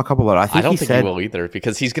think he'll fuck up a lot. I don't think he will either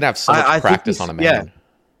because he's gonna have so much practice on a man. Yeah.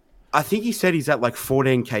 I think he said he's at like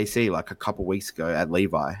 14 KC like a couple weeks ago at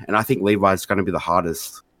Levi, and I think Levi's gonna be the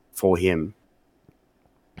hardest for him.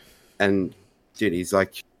 And dude, he's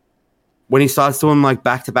like, when he starts doing like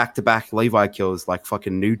back to back Levi kills, like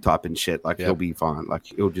fucking nude type and shit, like he'll be fine. Like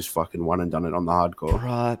he'll just fucking one and done it on the hardcore.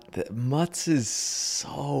 Bruh, Mutz is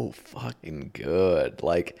so fucking good.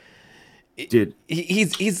 Like, dude,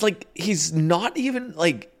 he's not even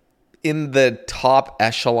like in the top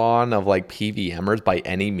echelon of like PvMers by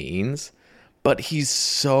any means, but he's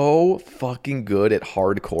so fucking good at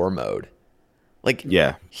hardcore mode. Like,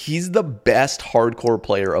 yeah, he's the best hardcore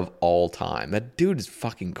player of all time. That dude is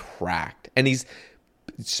fucking cracked. And he's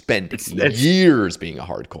spent years being a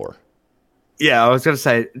hardcore. Yeah, I was going to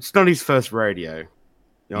say, it's not his first rodeo.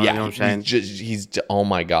 You know what I'm saying? He's oh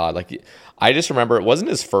my God. Like, I just remember it wasn't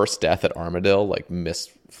his first death at Armadillo, like,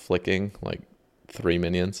 flicking, like, 3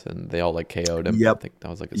 minions, and they all, like, KO'd him. Yep. I think that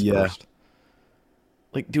was, like, his first.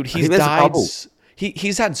 Like, dude, he's died...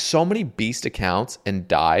 He's had so many beast accounts and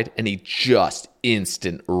died, and he just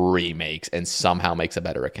instant remakes and somehow makes a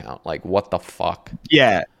better account. Like, what the fuck?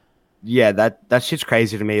 Yeah, that shit's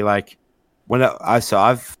crazy to me. Like, I'd say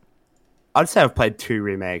I've played 2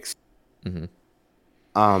 remakes. Mm-hmm.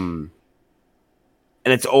 And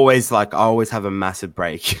it's always like I always have a massive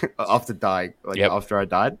break after dying. Like after I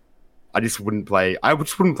died, I just wouldn't play. I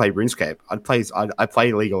just wouldn't play RuneScape. I'd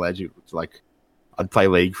play League of Legends. Like, I'd play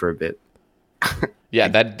League for a bit. Yeah,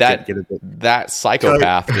 that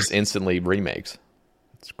psychopath just instantly remakes.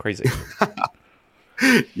 It's crazy.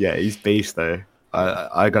 Yeah, he's beast though.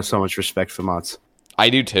 I got so much respect for Mutz.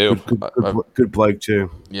 I do too. Good bloke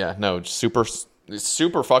too. Yeah, no, super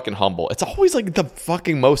fucking humble. It's always like the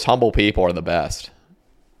fucking most humble people are the best.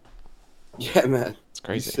 Yeah, man, it's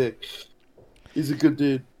crazy. He's sick. He's a good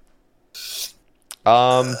dude.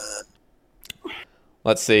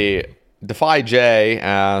 Let's see. Defy J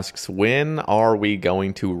asks, when are we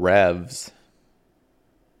going to Revs?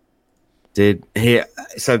 Dude,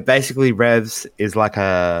 so basically Revs is like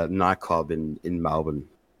a nightclub in Melbourne.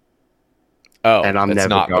 Oh, and I'm never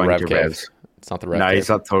not going the Rev to Cave. Revs. It's not the Rev No, Cave.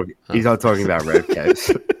 He's not talking about Rev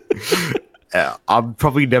Caves. I'm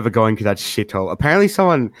probably never going to that shithole. Apparently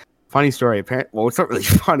funny story, well, it's not really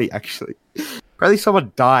funny actually. apparently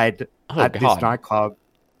someone died at God. this nightclub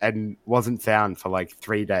and wasn't found for like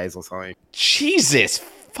 3 days or something. Jesus,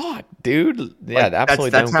 fuck, dude. Yeah, Like, absolutely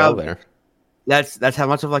that's don't how, go there. That's how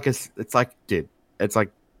much of like it's like, dude. It's like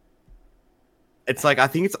I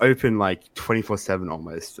think it's open like 24/7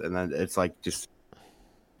 almost, and then it's like just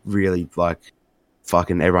really like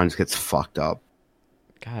fucking everyone just gets fucked up.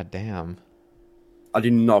 God damn. I do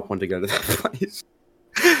not want to go to that place.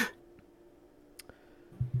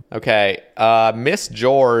 Okay, Miss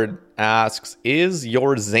Jord asks, "Is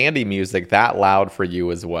your Zandie music that loud for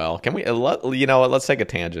you as well?" Can we, you know what? Let's take a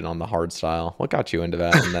tangent on the hardstyle. What got you into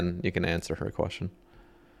that, and then you can answer her question.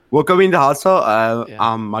 What got me into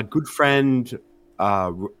hardstyle? My good friend,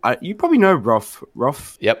 you probably know Ruff.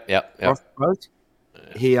 Yep. Ruff Rose?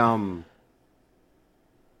 He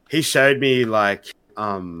showed me like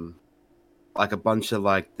a bunch of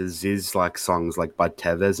like the Ziz like songs like by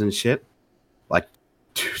Tevez and shit, like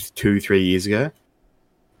 2-3 years ago,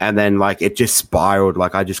 and then like it just spiraled.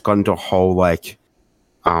 Like I just got into a whole I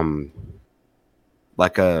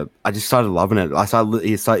just started loving it.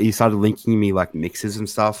 He started linking me like mixes and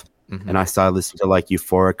stuff, and I started listening to like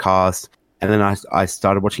Euphoricast, and then I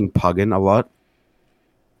started watching Puggin a lot,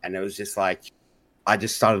 and it was just like I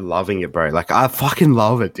just started loving it, bro. Like I fucking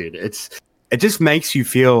love it, dude. It just makes you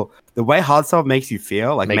feel the way hardstyle makes you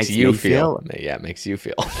feel. Like makes you feel. Yeah, it makes you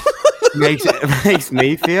feel. makes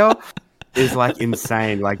me feel is like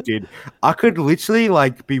insane. Like, dude, I could literally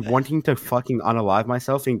like be wanting to fucking unalive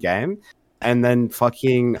myself in game, and then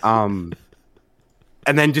fucking and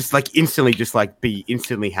then just like instantly just like be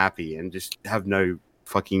instantly happy and just have no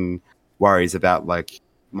fucking worries about like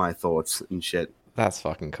my thoughts and shit. That's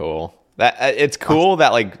fucking cool. That it's cool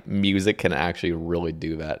that like music can actually really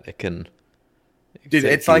do that. It can. Dude,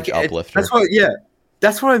 it's like uplifter.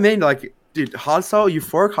 That's what I mean. Like, dude, hardstyle,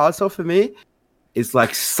 euphoric hardstyle for me is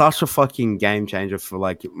like such a fucking game changer for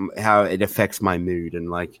like how it affects my mood and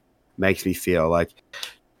like makes me feel like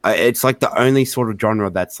it's like the only sort of genre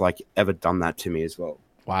that's like ever done that to me as well.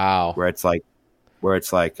 Wow. Where it's like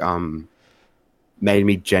made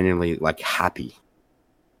me genuinely like happy.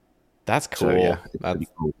 That's cool. So, yeah, that's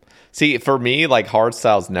pretty cool. See, for me, like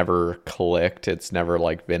hardstyle's never clicked. It's never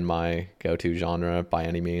like been my go-to genre by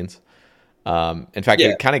any means. In fact,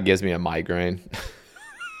 it kind of gives me a migraine.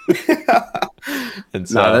 And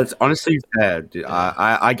so, no, that's honestly fair. Dude.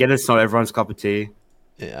 I get it's not everyone's cup of tea.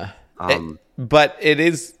 Yeah. But it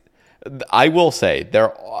is. I will say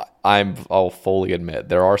I'll fully admit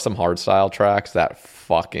there are some hardstyle tracks that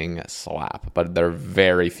fucking slap, but they're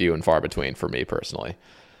very few and far between for me personally.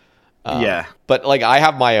 But like I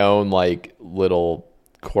have my own like little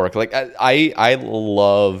quirk. Like I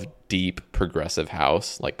love deep progressive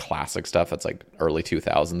house, like classic stuff that's like early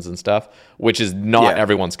 2000s and stuff, which is not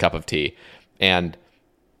everyone's cup of tea. And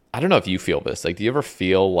I don't know if you feel this. Like, do you ever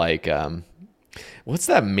feel like what's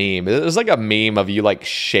that meme? There's like a meme of you like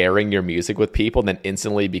sharing your music with people and then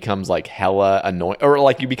instantly becomes like hella annoying, or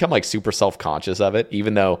like you become like super self-conscious of it,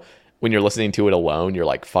 even though when you're listening to it alone, you're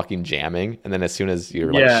like fucking jamming, and then as soon as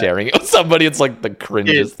you're like sharing it with somebody, it's like the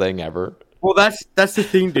cringiest thing ever. Well, that's the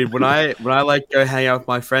thing, dude. When I like go hang out with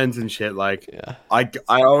my friends and shit, like I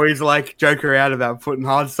always like joke around about putting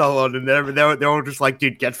hardstyle on, and they're all just like,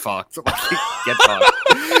 dude, get fucked, get fucked,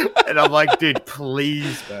 and I'm like, dude,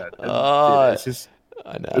 please, man. Dude, it's just,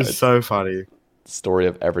 I know it's so funny. Story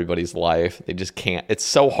of everybody's life. They just can't. It's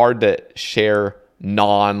so hard to share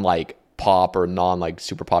non like pop or non like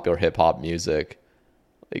super popular hip hop music.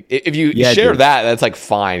 Like if you share that, that's like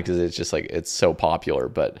fine because it's just like it's so popular.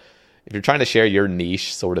 But if you're trying to share your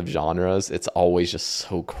niche sort of genres, it's always just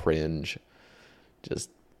so cringe.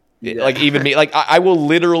 Like even me, like I will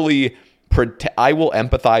literally I will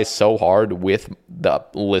empathize so hard with the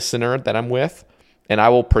listener that I'm with, and I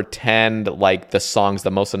will pretend like the song's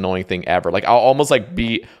the most annoying thing ever. Like I'll almost like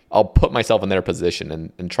I'll put myself in their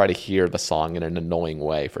position and try to hear the song in an annoying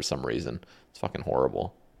way for some reason. It's fucking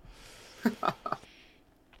horrible.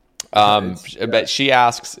 But she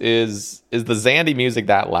asks, is the Zandie music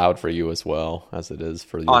that loud for you as well as it is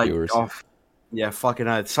for the viewers? Yeah, fucking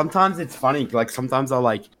hell. Sometimes it's funny. Like sometimes I'll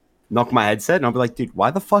like knock my headset and I'll be like, dude,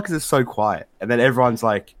 why the fuck is it so quiet? And then everyone's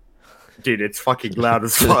like, dude, it's fucking loud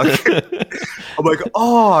as fuck. I'm like,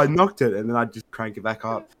 oh, I knocked it, and then I just crank it back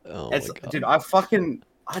up.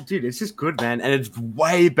 Dude, it's just good, man, and it's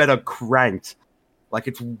way better cranked. Like,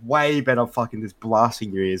 it's way better fucking just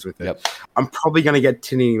blasting your ears with it. Yep. I'm probably gonna get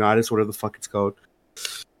tinnitus, whatever the fuck it's called.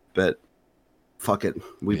 But fuck it,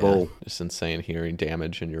 we've all just insane hearing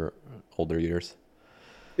damage in your older years.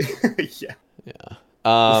 Yeah.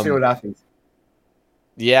 We'll see what happens.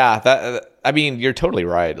 Yeah, I mean, you're totally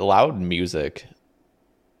right. Loud music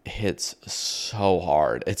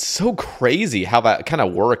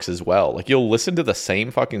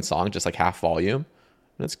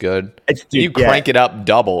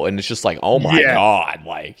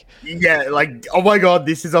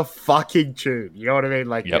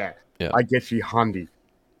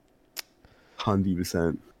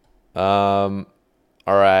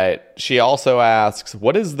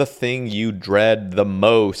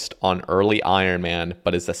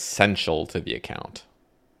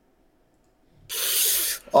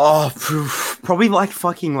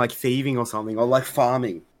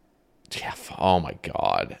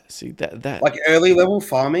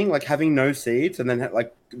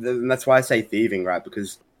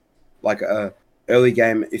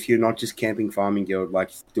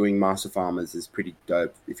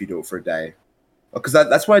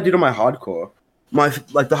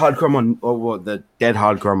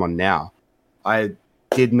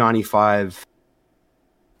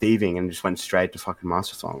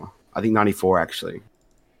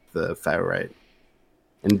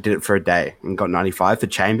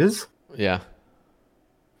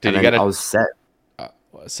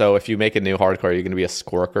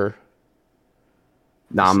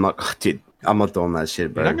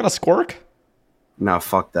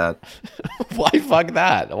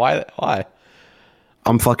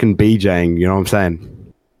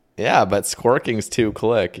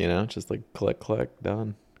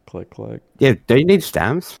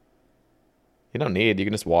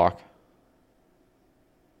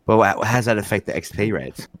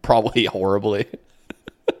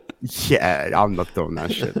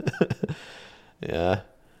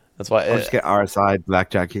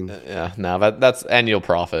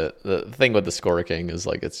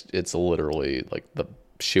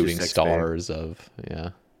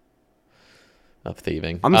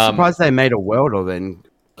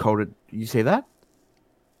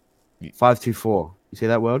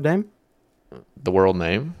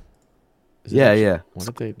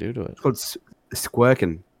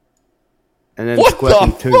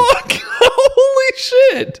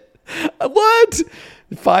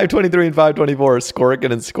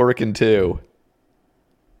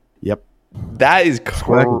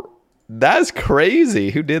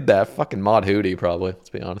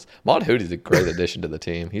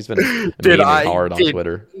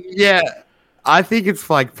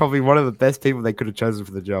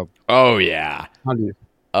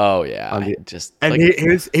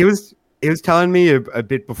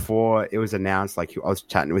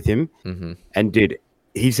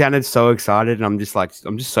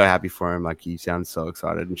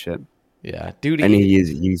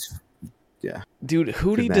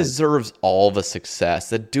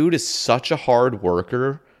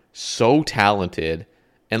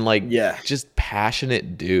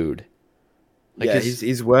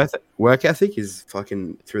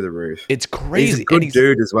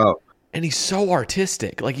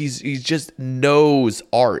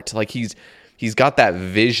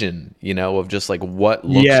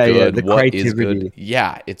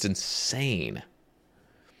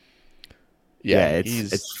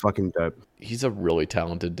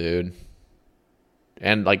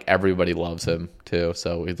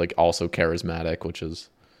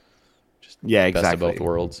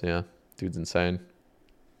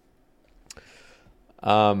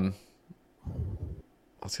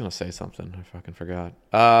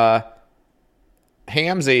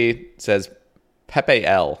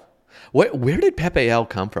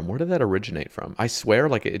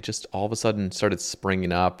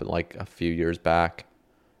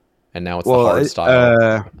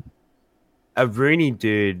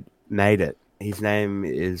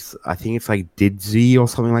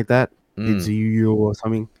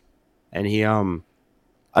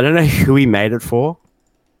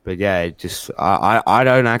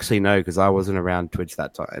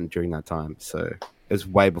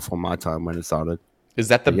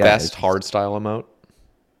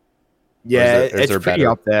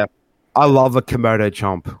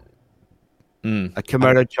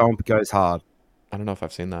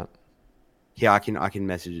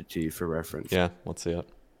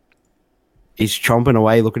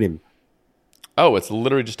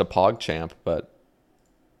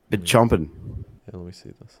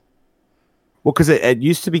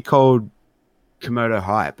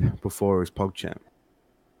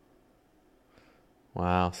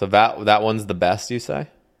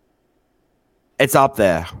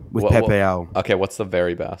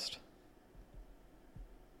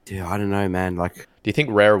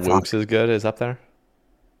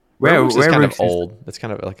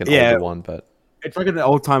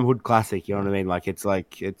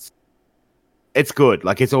it's good.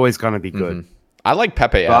 Like it's always gonna be good. Mm-hmm. I like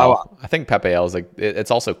Pepe L. I think Pepe L is like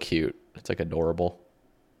it's also cute. It's like adorable.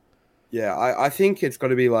 Yeah, I think it's got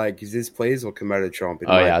to be like Ziz Please or Komodo Chomp.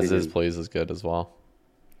 Oh yeah, Ziz Please is good as well.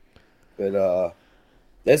 But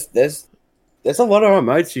there's a lot of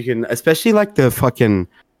emotes you can, especially like the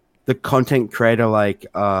content creator like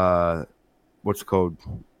what's it called,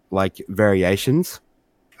 like variations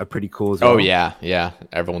are pretty cool as well. Oh yeah.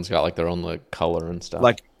 Everyone's got like their own like color and stuff.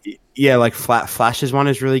 Like yeah, like Flash's one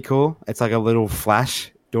is really cool. It's like a little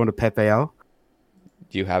Flash doing a Pepe L.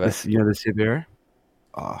 Do you have it? You know the superhero?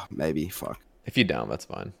 Oh, maybe. Fuck. If you don't, that's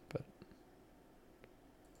fine.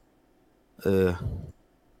 But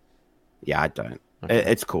yeah, I don't. Okay.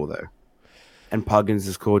 It's cool though. And Puggins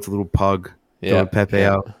is cool. It's a little pug doing Pepe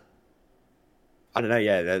L. I don't know.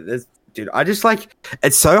 Yeah, dude. I just like.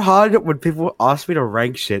 It's so hard when people ask me to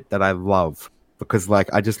rank shit that I love because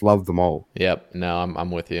like I just love them all. Yep. No,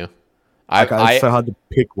 I'm with you. It's so hard to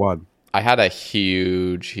pick one. I had a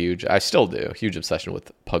huge. I still do. Huge obsession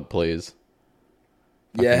with Pug Please.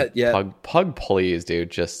 Yeah. Pug Please,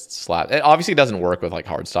 dude, just slap. It obviously doesn't work with like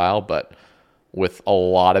hardstyle, but with a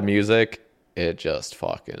lot of music, it just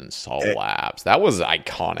fucking slaps. That was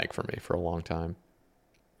iconic for me for a long time.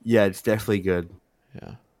 Yeah, it's definitely good.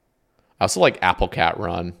 Yeah. I also like Apple Cat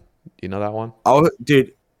Run. Do you know that one? Oh,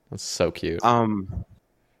 dude. That's so cute.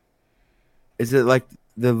 Is it like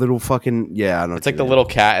the little fucking... Yeah, I don't know. It's like the little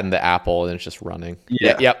cat and the apple, and it's just running.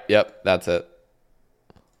 Yeah. Yep. That's it.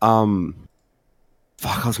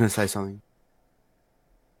 Fuck, I was going to say something.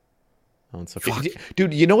 Oh, it's okay.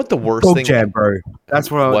 Dude, you know what the worst Dog thing... Jam, bro. That's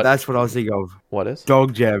what I was thinking of. What is?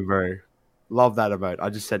 Dog Jam, bro. Love that emote. I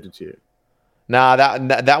just sent it to you. Nah,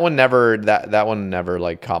 that one never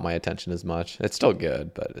like caught my attention as much. It's still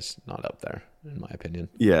good, but it's not up there in my opinion.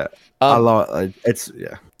 Yeah, I love it. It's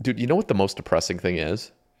dude. You know what the most depressing thing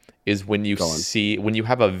is when you when you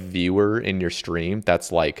have a viewer in your stream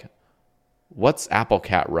that's like, what's Apple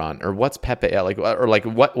Cat Run or what's Pepe or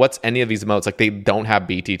what's any of these emotes? Like they don't have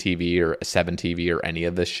BTTV or 7TV or any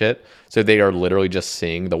of this shit, so they are literally just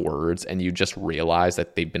seeing the words, and you just realize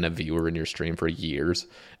that they've been a viewer in your stream for years.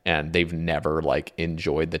 And they've never like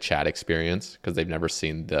enjoyed the chat experience because they've never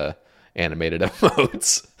seen the animated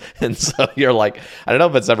emotes. And so you're like, I don't know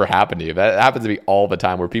if it's ever happened to you, but it happens to me all the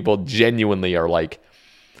time where people genuinely are like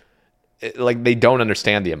they don't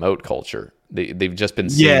understand the emote culture. They've just been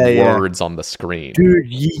seeing words on the screen. Dude,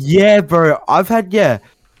 yeah, bro. I've had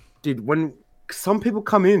dude, when some people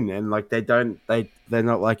come in and like they're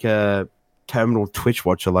not like a terminal Twitch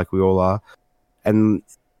watcher like we all are, and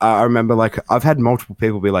I remember, like, I've had multiple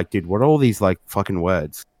people be like, dude, what are all these, like, fucking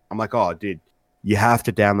words? I'm like, oh, dude, you have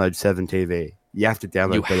to download 7TV. You have to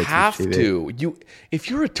download You have to. If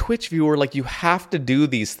you're a Twitch viewer, like, you have to do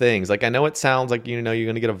these things. Like, I know it sounds like, you're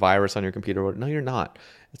going to get a virus on your computer. No, you're not.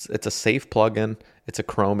 It's a safe plugin. It's a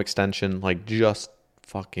Chrome extension. Like, just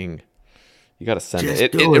fucking... You got to send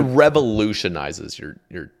it. It revolutionizes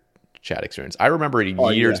your chat experience. I remember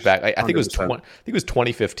years back. I think it was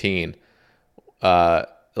 2015.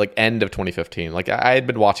 Like end of 2015. Like I had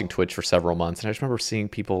been watching Twitch for several months, and I just remember seeing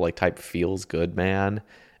people like type "feels good, man,"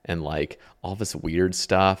 and like all this weird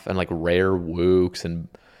stuff, and like rare wooks, and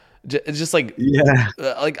just like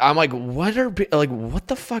like I'm like, what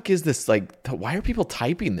the fuck is this? Like, why are people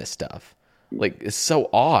typing this stuff? Like, it's so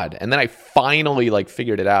odd. And then I finally like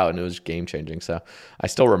figured it out, and it was game changing. So I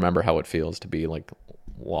still remember how it feels to be like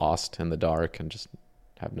lost in the dark and just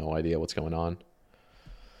have no idea what's going on.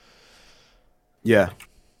 Yeah.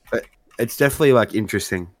 It's definitely like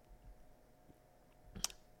interesting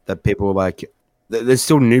that people like there's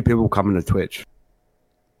still new people coming to Twitch.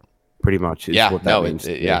 Pretty much, means.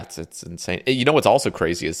 It's insane. You know what's also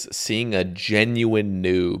crazy is seeing a genuine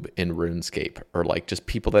noob in RuneScape, or like just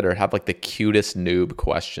people that have like the cutest noob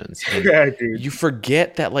questions. And dude. You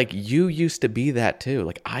forget that like you used to be that too.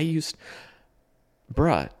 Like I used.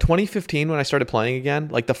 2015 when I started playing again,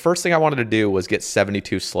 like the first thing I wanted to do was get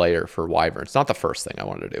 72 Slayer for Wyverns. Not the first thing I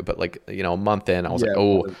wanted to do, but like, a month in, I was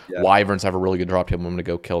Wyverns have a really good drop table. I'm going to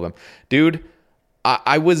go kill them. Dude,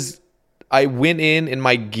 I went in and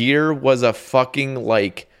my gear was a fucking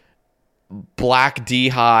like black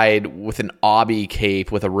D-hide with an obby cape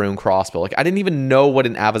with a rune crossbow. Like I didn't even know what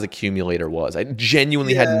an Ava's accumulator was. I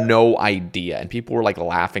genuinely had no idea. And people were like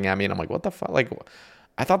laughing at me, and I'm like, what the fuck? Like,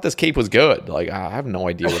 I thought this cape was good. Like, I have no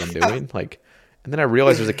idea what I'm doing. Like, and then I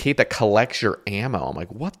realized there's a cape that collects your ammo. I'm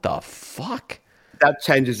like, what the fuck? That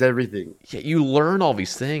changes everything. Yeah, you learn all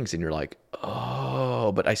these things, and you're like,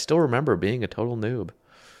 oh. But I still remember being a total noob.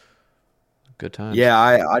 Good times. Yeah,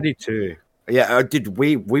 I did too. Yeah,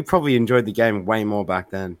 we probably enjoyed the game way more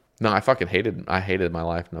back then. No, I fucking hated my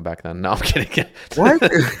life back then. No, I'm kidding. What?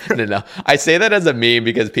 No. I say that as a meme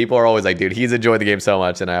because people are always like, dude, he's enjoyed the game so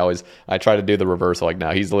much. And I try to do the reversal. Like,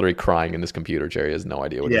 now he's literally crying in his computer chair. He has no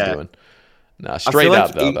idea what he's doing. No, straight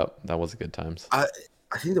up, though. That was a good times. I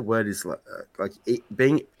think the word is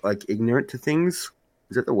being like ignorant to things.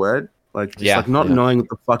 Is that the word? Like, just like not knowing what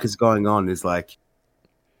the fuck is going on is like,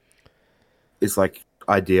 it's like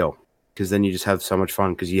ideal. Because then you just have so much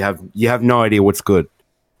fun because you have no idea what's good.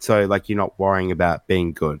 So like you're not worrying about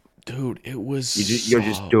being good, dude. It was you're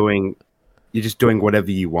just doing whatever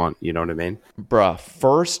you want. You know what I mean, bruh?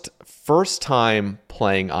 First time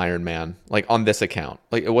playing Iron Man, like on this account.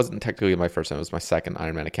 Like it wasn't technically my first time; it was my second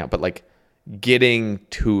Iron Man account. But like getting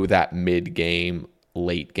to that mid game,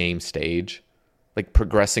 late game stage, like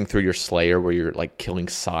progressing through your Slayer, where you're like killing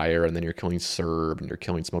Sire, and then you're killing Serb, and you're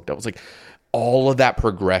killing Smoke Devils, like. All of that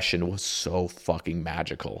progression was so fucking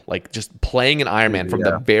magical. Like just playing an Iron Man from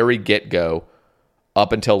the very get-go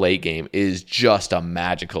up until late game is just a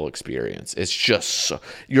magical experience. It's just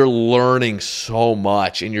you're learning so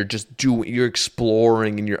much and you're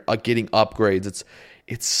exploring and you're getting upgrades.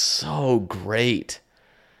 It's so great.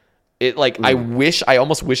 It like I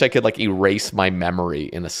almost wish I could like erase my memory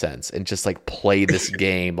in a sense and just like play this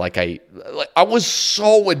game like I was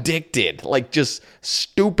so addicted, like just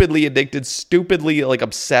stupidly addicted, stupidly like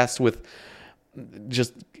obsessed with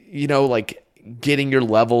just like getting your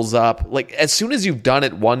levels up. Like as soon as you've done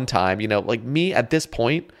it one time, like me at this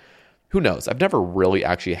point, who knows? I've never really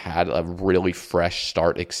actually had a really fresh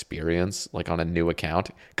start experience like on a new account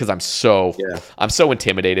because I'm so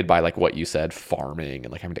intimidated by like what you said, farming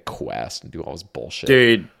and like having to quest and do all this bullshit.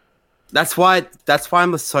 Dude, that's why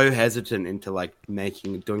I'm so hesitant into like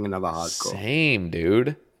doing another hardcore. Same,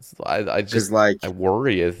 dude. I just like I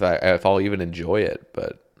worry if I'll even enjoy it,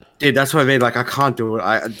 but dude, that's what I mean. Like I can't do it.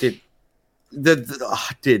 I did.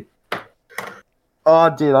 Dude, I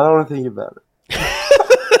don't want to think about it.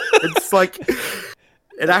 It's like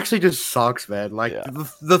it actually just sucks, man. Like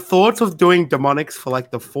the thoughts of doing demonics for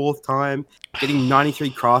like the 4th time, getting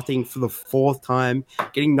 93 crafting for the 4th time,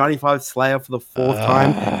 getting 95 Slayer for the 4th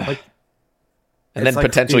time, like, and then like,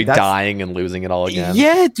 potentially dying and losing it all again.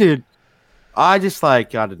 Yeah, dude. I just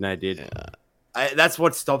like I don't know, dude. Yeah. That's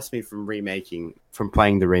what stops me from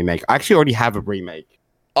playing the remake. I actually already have a remake.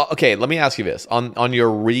 Okay, let me ask you this: on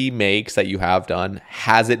your remakes that you have done,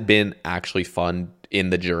 has it been actually fun? In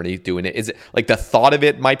the journey doing it, is it like the thought of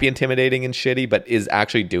it might be intimidating and shitty, but is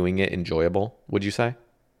actually doing it enjoyable, would you say?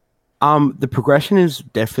 The progression is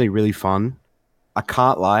definitely really fun. I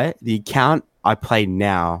can't lie, the account I play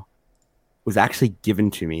now was actually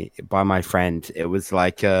given to me by my friend. It was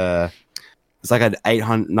like an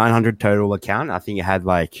 900 total account. I think it had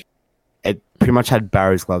like it pretty much had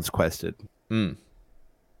Barrow's Gloves quested. And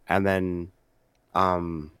then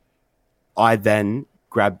I then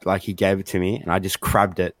grabbed, like, he gave it to me and I just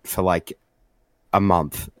crabbed it for like a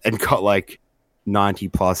month and got like 90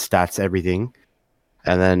 plus stats, everything.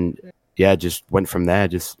 And then just went from there,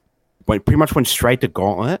 pretty much went straight to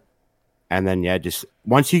Gauntlet. And then just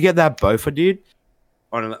once you get that Bofa, dude,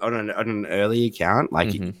 on an early account,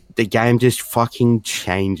 like the game just fucking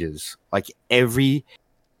changes. Like every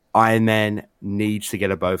Iron Man needs to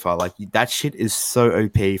get a Bofa. Like that shit is so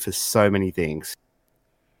OP for so many things.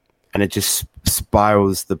 And it just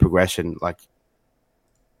spirals the progression like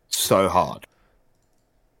so hard.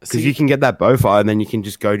 Because you can get that Bofa and then you can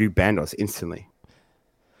just go do Bandos instantly.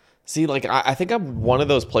 See, like, I think I'm one of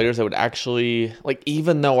those players that would actually, like,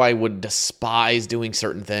 even though I would despise doing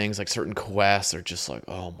certain things, like certain quests are just like,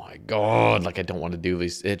 oh my God, like, I don't want to do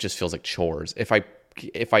these. It just feels like chores. If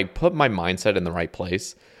I put my mindset in the right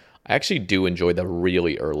place, I actually do enjoy the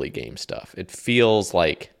really early game stuff. It feels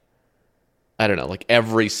like, I don't know, like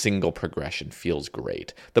every single progression feels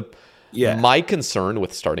great. My concern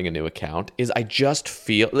with starting a new account is I just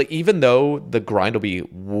feel like even though the grind will be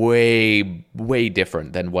way, way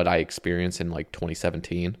different than what I experienced in like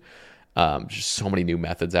 2017, just so many new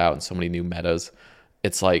methods out and so many new metas,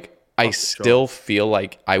 it's like I still feel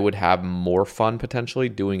like I would have more fun potentially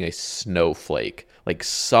doing a snowflake, like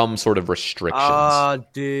some sort of restrictions. Oh,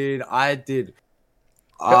 dude, I did.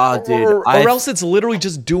 Or else it's literally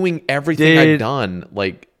just doing everything I've done,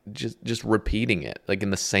 like just repeating it, like in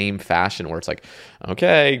the same fashion where it's like,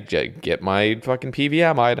 okay, get my fucking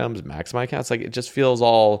PvM items, max my accounts. Like it just feels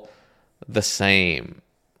all the same.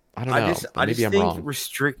 I don't know. Maybe I'm wrong.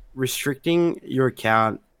 Restricting your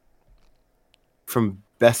account from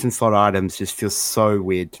best in slot items just feels so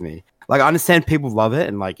weird to me. Like I understand people love it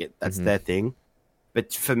and like it, that's their thing,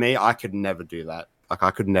 but for me, I could never do that. Like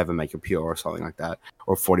I could never make a pure or something like that,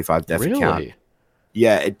 or 45 death account.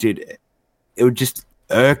 Yeah, it would just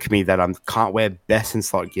irk me that I can't wear best in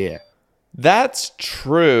slot gear. That's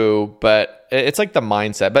true, but it's like the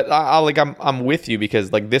mindset. But I'm with you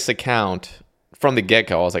because like this account from the get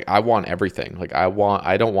go, I was like, I want everything. Like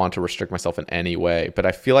I don't want to restrict myself in any way. But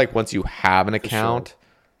I feel like once you have an account,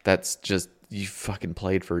 that's just you fucking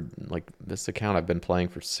played for like this account I've been playing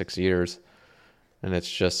for 6 years, and it's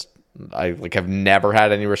just I've never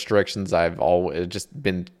had any restrictions. I've always just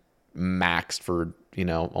been maxed for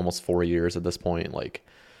almost 4 years at this point. Like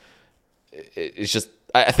it's just.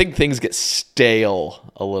 I think things get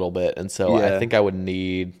stale a little bit, and so I think I would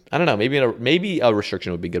need. I don't know. Maybe a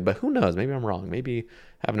restriction would be good, but who knows? Maybe I'm wrong. Maybe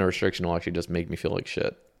having a restriction will actually just make me feel like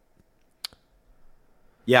shit.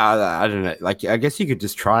 Yeah, I don't know. Like, I guess you could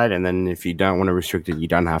just try it, and then if you don't want to restrict it, you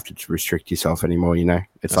don't have to restrict yourself anymore.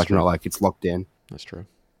 It's like not like it's locked in. That's true.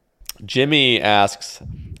 Jimmy asks,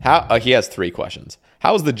 "How?" He has 3 questions.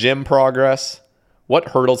 How's the gym progress? What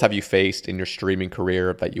hurdles have you faced in your streaming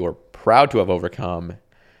career that you are proud to have overcome?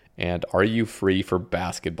 And are you free for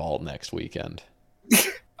basketball next weekend?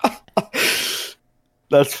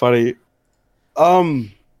 That's funny.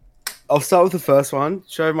 I'll start with the first one.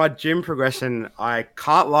 So my gym progression, I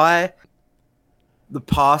can't lie. The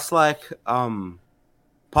past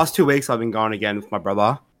 2 weeks I've been going again with my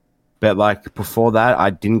brother. But like before that,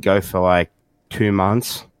 I didn't go for like 2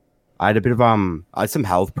 months. I had a bit of I had some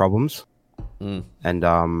health problems. And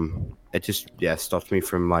it just stopped me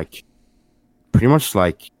from like pretty much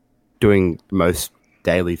like doing most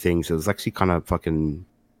daily things. It was actually kind of fucking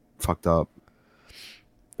fucked up.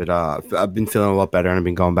 But I've been feeling a lot better, and I've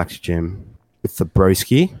been going back to gym with the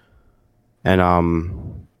broski. And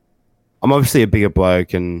I'm obviously a bigger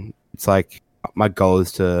bloke, and it's like my goal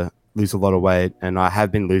is to lose a lot of weight, and I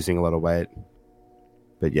have been losing a lot of weight.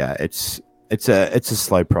 But yeah, it's a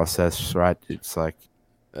slow process, right? It's like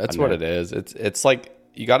that's what it is. It's like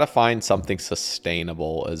you got to find something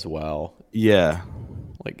sustainable as well. Yeah.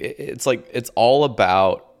 Like it's all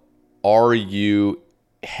about, are you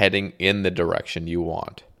heading in the direction you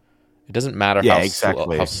want? It doesn't matter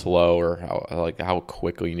how slow or how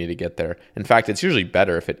quickly you need to get there. In fact, it's usually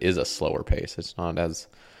better if it is a slower pace. It's not as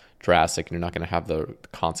drastic, and you're not going to have the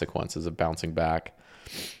consequences of bouncing back.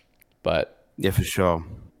 But yeah, for sure.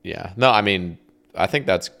 Yeah. No, I mean, I think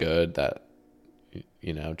that's good that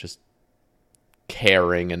just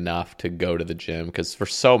caring enough to go to the gym, because for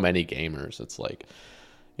so many gamers it's like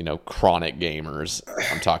chronic gamers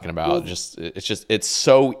I'm talking about, it's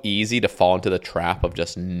so easy to fall into the trap of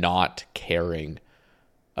just not caring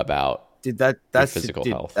about physical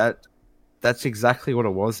health. That's exactly what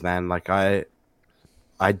it was, man. Like I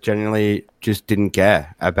genuinely just didn't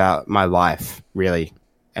care about my life really,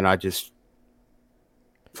 and I just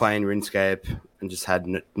playing RuneScape and just had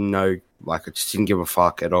no I just didn't give a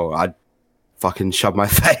fuck at all. I'd fucking shove my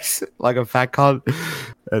face like a fat cunt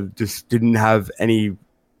and just didn't have any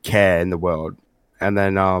care in the world. And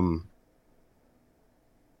then a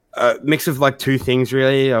mix of like 2 things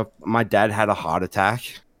really. My dad had a heart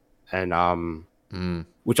attack, and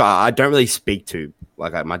which I don't really speak to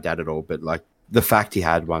like my dad at all, but like the fact he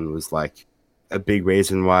had one was like a big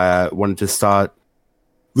reason why I wanted to start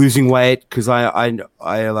losing weight, because I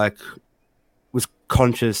like was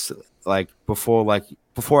conscious like before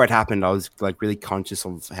it happened. I was like really conscious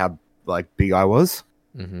of how like big I was.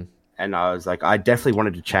 Mm-hmm. And I was like, I definitely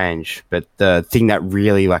wanted to change, but the thing that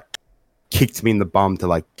really like kicked me in the bum to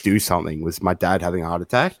like do something was my dad having a heart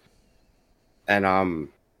attack. And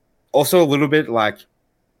also a little bit like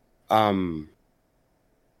I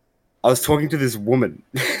was talking to this woman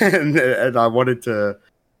and I wanted to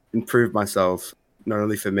improve myself, not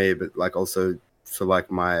only for me but like also for like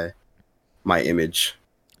my image.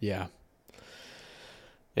 Yeah,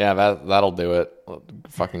 that'll do it.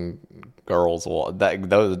 Fucking girls will.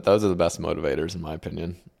 Those are the best motivators, in my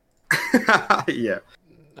opinion. Yeah.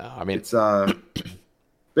 No, I mean, it's but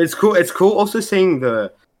it's cool. It's cool also seeing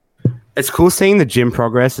the gym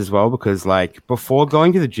progress as well, because like before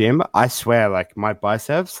going to the gym, I swear like my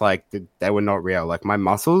biceps like they were not real. Like my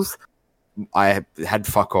muscles, I had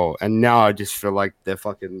fuck all, and now I just feel like they're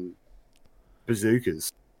fucking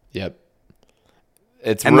bazookas. Yep.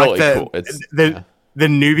 It's and really like cool. The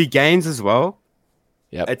newbie gains as well.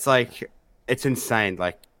 Yep. It's like it's insane.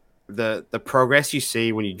 Like the progress you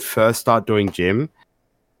see when you first start doing gym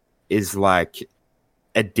is like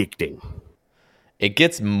addicting. It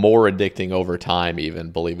gets more addicting over time,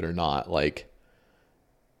 even, believe it or not. Like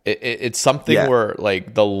it's something where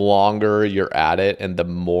like the longer you're at it and the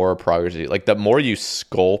more progress, like the more you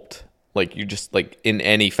sculpt, like you just like in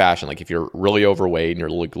any fashion, like if you're really overweight and you're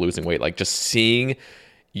like losing weight, like just seeing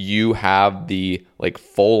you have the like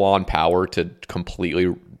full on power to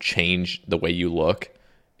completely change the way you look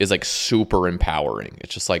is like super empowering.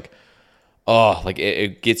 It's just like, oh, like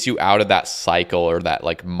it gets you out of that cycle or that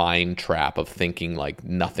like mind trap of thinking like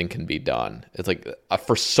nothing can be done. It's like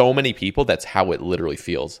for so many people, that's how it literally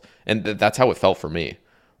feels. And that's how it felt for me.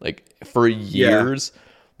 Like for years,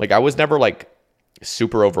 like I was never like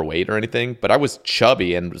super overweight or anything, but I was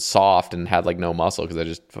chubby and soft and had like no muscle because I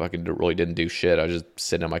just fucking really didn't do shit. I was just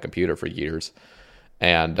sitting on my computer for years.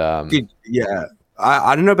 And Dude,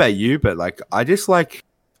 I don't know about you, but like I just like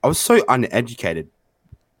I was so uneducated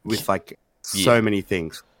with like so many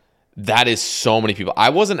things. That is so many people. I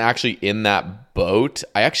wasn't actually in that boat.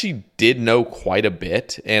 I actually did know quite a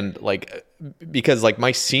bit. And like, because like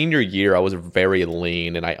my senior year, I was very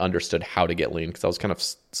lean and I understood how to get lean because I was kind of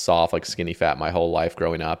soft, like skinny fat my whole life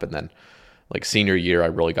growing up. And then like senior year, I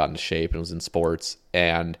really got into shape and was in sports.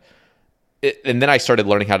 And then I started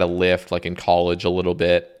learning how to lift like in college a little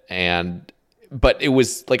bit. But it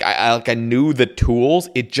was like, I knew the tools.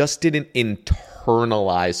 It just didn't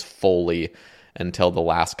internalize fully until the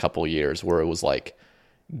last couple years where it was like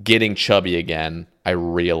getting chubby again. I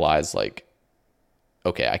realized like,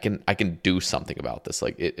 okay, I can do something about this.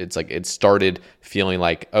 Like it's like it started feeling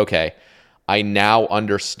like, okay, I now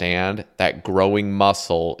understand that growing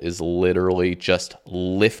muscle is literally just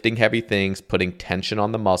lifting heavy things, putting tension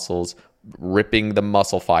on the muscles, ripping the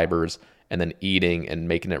muscle fibers, and then eating and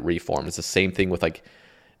making it reform. It's the same thing with like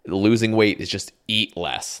losing weight is just eat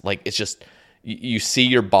less. Like it's just, you see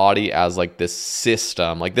your body as like this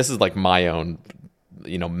system. Like this is like my own,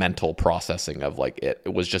 mental processing of like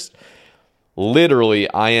it was just literally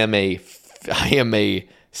I am a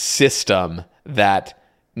system that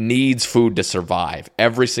needs food to survive.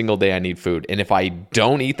 Every single day I need food. And if I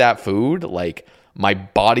don't eat that food, like my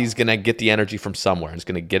body's going to get the energy from somewhere. It's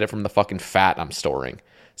going to get it from the fucking fat I'm storing.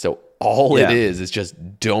 So all it is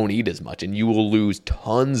just don't eat as much and you will lose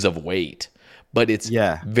tons of weight. But it's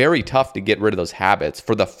very tough to get rid of those habits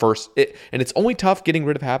for the and it's only tough getting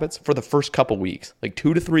rid of habits for the first couple weeks, like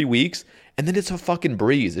 2 to 3 weeks. And then it's a fucking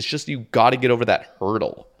breeze. It's just, you got to get over that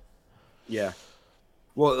hurdle. Yeah.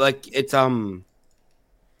 Well, like it's, for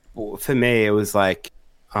me, it was like,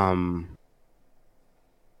 I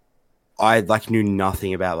like knew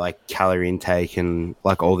nothing about like calorie intake and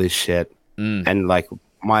like all this shit. And like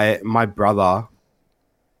my brother,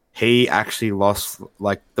 he actually lost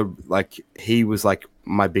he was like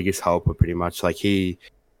my biggest helper pretty much. Like he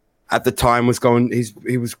at the time was going,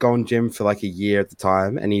 he was going gym for like a year at the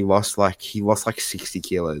time and he lost like 60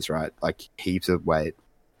 kilos, right? Like heaps of weight.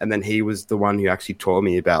 And then he was the one who actually taught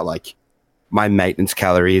me about like my maintenance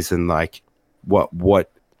calories and like what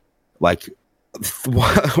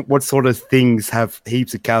sort of things have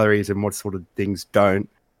heaps of calories and what sort of things don't.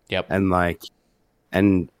 Yep.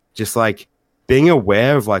 And just like being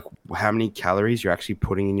aware of like how many calories you're actually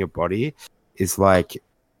putting in your body is like,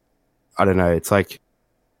 I don't know. It's like,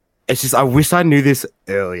 it's just, I wish I knew this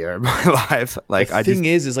earlier in my life. Like the thing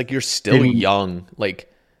is like, you're still young. Like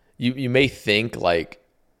you may think like,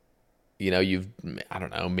 I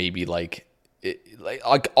don't know, maybe like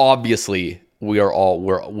obviously we'll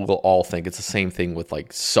all think it's the same thing with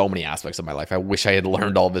like so many aspects of my life. I wish I had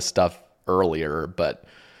learned all this stuff earlier, but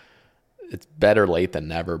it's better late than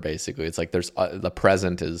never. Basically, it's like there's the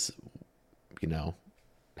present is,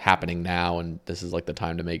 happening now, and this is like the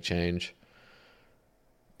time to make change.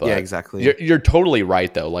 But yeah, exactly. You're totally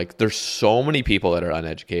right though. Like there's so many people that are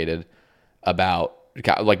uneducated about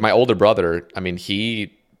like my older brother. I mean, he's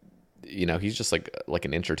just like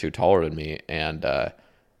an inch or two taller than me, and I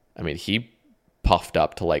mean he puffed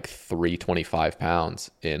up to like 325 pounds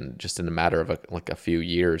in a matter of a few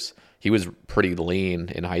years. He was pretty lean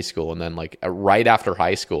in high school, and then like right after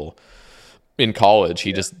high school in college,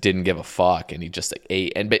 he just didn't give a fuck, and he just like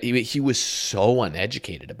ate. But he was so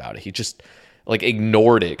uneducated about it. He just like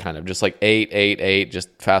ignored it, kind of just like ate, just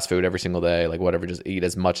fast food every single day, like whatever, just eat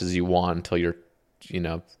as much as you want until you're,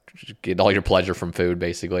 get all your pleasure from food,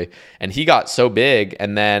 basically. And he got so big,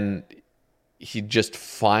 and then he just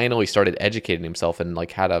finally started educating himself and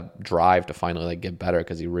like had a drive to finally like get better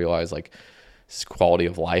because he realized like his quality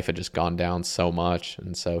of life had just gone down so much.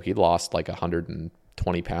 And so he lost like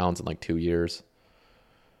 120 pounds in like 2 years.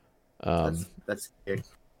 That's big.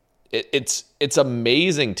 It's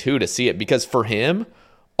amazing too to see it, because for him,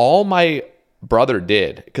 all my brother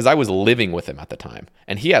did, because I was living with him at the time,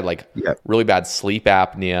 and he had like really bad sleep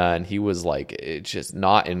apnea, and he was like, it's just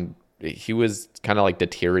not in, he was kind of like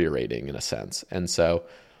deteriorating in a sense. And so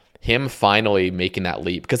him finally making that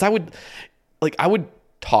leap, because I would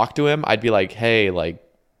talk to him, I'd be like, hey, like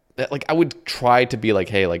I would try to be like,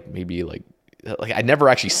 hey, like maybe like I never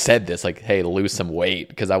actually said this, like, hey, lose some weight,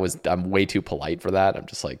 because I'm way too polite for that. I'm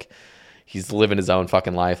just like, he's living his own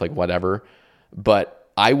fucking life, like whatever. But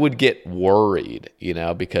I would get worried, you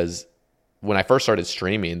know, because when I first started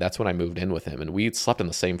streaming, that's when I moved in with him, and we slept in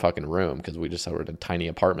the same fucking room because we just were in a tiny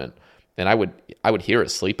apartment. And I would hear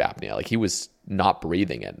his sleep apnea, like he was not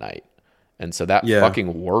breathing at night, and so that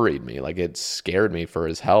fucking worried me. Like it scared me for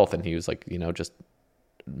his health, and he was like, you know, just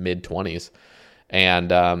mid-20s,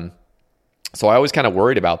 and so I always kind of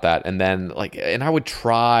worried about that. And then like, and I would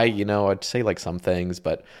try, you know, I'd say like some things,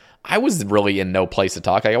 but I was really in no place to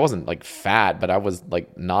talk. Like, I wasn't like fat, but I was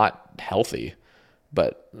like not healthy.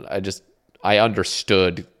 But I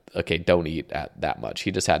understood, okay, don't eat at that much.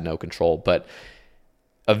 He just had no control. But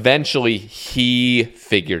eventually he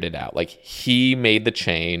figured it out. Like he made the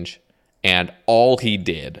change, and all he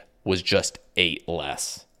did was just ate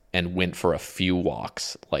less and went for a few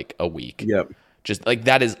walks like a week. Yep. Just like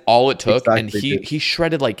that is all it took. Exactly. And he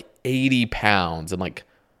shredded like 80 pounds in like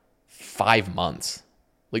 5 months.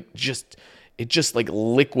 Like it just like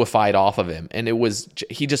liquefied off of him. And it was,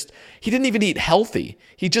 he didn't even eat healthy.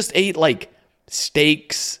 He just ate like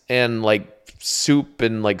steaks and like soup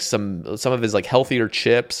and like some of his like healthier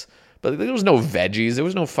chips. But there was no veggies. There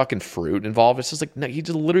was no fucking fruit involved. It's just like, no, he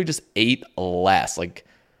just literally just ate less. Like,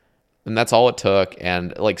 and that's all it took.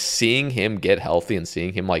 And like seeing him get healthy and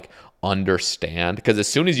seeing him like understand, because as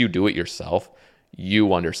soon as you do it yourself,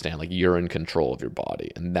 you understand like you're in control of your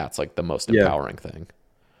body, and that's like the most empowering thing.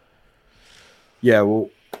 Yeah, well,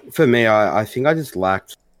 for me, I think I just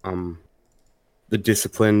lacked the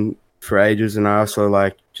discipline for ages, and I also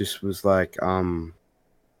like just was like I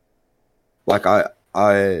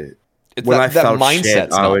it's when that, I felt mindset's shit,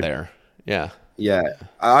 not there. Yeah.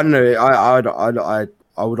 I don't know.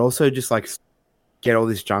 I would also just like get all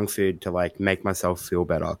this junk food to like make myself feel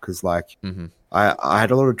better, because like I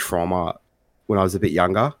had a lot of trauma when I was a bit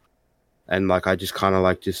younger, and like I just kind of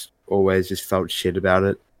like just always just felt shit about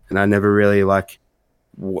it, and I never really like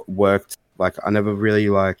worked, like I never really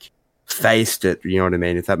like faced it, you know what I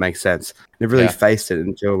mean, if that makes sense. Never really faced it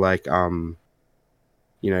until like 2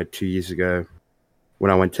 years ago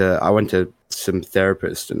when I went to some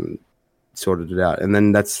therapist and sorted it out, and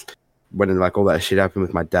then that's when like all that shit happened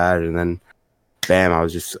with my dad, and then bam, I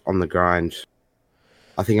was just on the grind.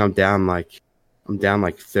 I think I'm down like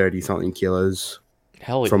 30 something kilos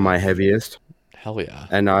from my heaviest. Hell yeah.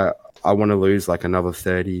 And I want to lose like another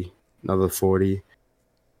 30, another 40.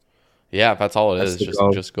 Yeah, that's all it is.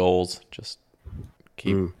 Goal. Just goals. Just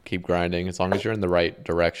keep grinding as long as you're in the right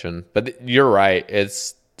direction. But you're right.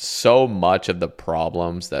 It's so much of the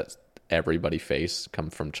problems that everybody face come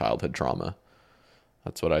from childhood trauma.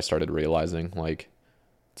 That's what I started realizing. Like,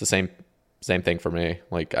 it's the same thing for me.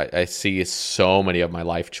 Like, I see so many of my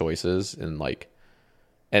life choices and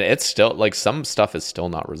it's still like some stuff is still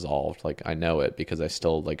not resolved. Like, I know it because I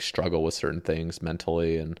still like struggle with certain things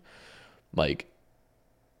mentally, and like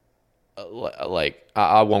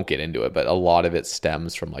I won't get into it, but a lot of it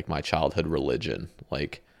stems from like my childhood religion.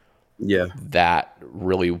 Like, that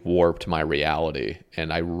really warped my reality,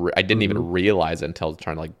 and I didn't even realize it until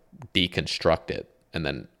trying to like deconstruct it, and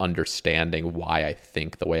then understanding why I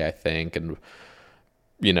think the way I think, and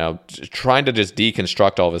you know, trying to just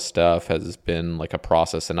deconstruct all this stuff has been like a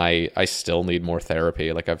process, and I still need more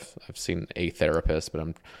therapy. Like I've seen a therapist, but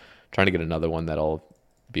I'm trying to get another one that'll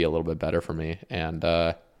be a little bit better for me. And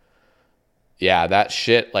that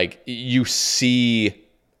shit, like you see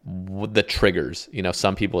the triggers, you know,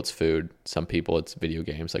 some people it's food, some people it's video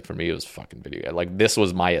games. Like for me, it was fucking video game. Like this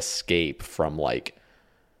was my escape from like,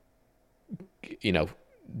 you know,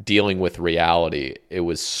 dealing with reality. It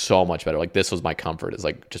was so much better. Like this was my comfort, is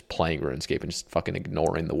like just playing RuneScape and just fucking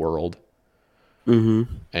ignoring the world. And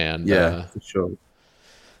for sure.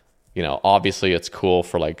 You know, obviously it's cool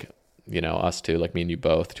for like, you know, us two, like me and you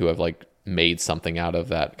both, to have like made something out of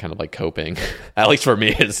that kind of like coping. At least for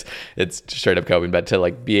me, it's straight up coping, but to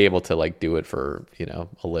like be able to like do it for, you know,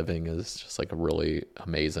 a living is just like really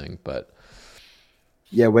amazing. But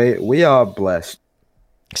yeah, we are blessed.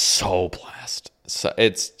 So blessed. So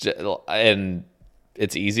it's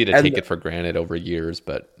easy to take it for granted over years,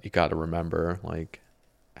 but you got to remember like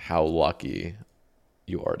how lucky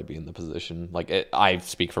you are to be in the position. Like I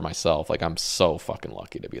speak for myself. Like I'm so fucking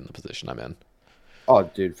lucky to be in the position I'm in. Oh,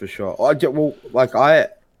 dude, for sure.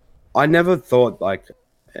 I never thought like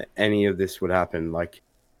any of this would happen. Like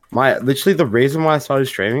literally the reason why I started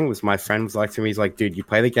streaming was my friend was like to me, he's like, dude, you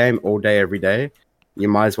play the game all day, every day. You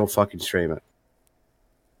might as well fucking stream it.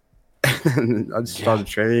 And I just started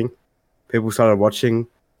streaming. People started watching.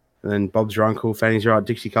 And then Bob's your uncle, Fang's your aunt,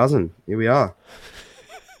 Dixie cousin. Here we are.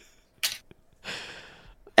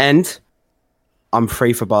 And I'm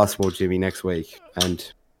free for basketball, Jimmy, next week.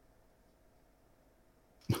 And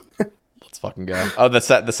fucking go. Oh, the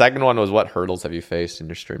second one was, what hurdles have you faced in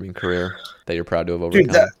your streaming career that you're proud to have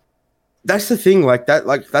overcome? Dude, that's the thing. Like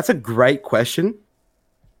that's a great question.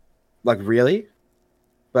 Like, really?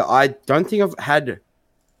 But I don't think I've had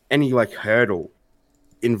any like hurdle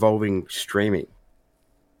involving streaming.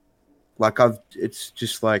 Like it's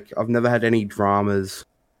just like I've never had any dramas,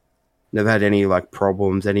 never had any like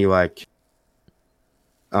problems, any like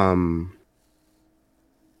I don't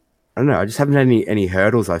know. I just haven't had any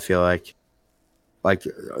hurdles. I feel like I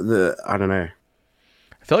don't know.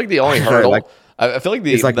 I feel like the only hurdle, I feel like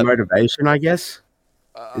it's like motivation, I guess.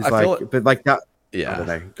 But like that. Yeah. I don't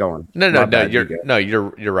know. Go on. No,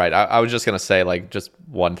 you're right. I was just gonna say, like, just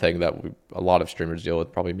one thing that a lot of streamers deal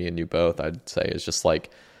with, probably me and you both, I'd say, is just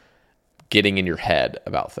like getting in your head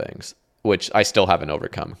about things, which I still haven't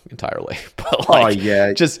overcome entirely. But like,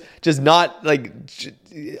 just not like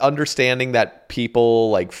understanding that people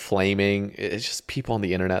like flaming. It's just people on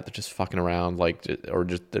the internet. They're just fucking around, like, or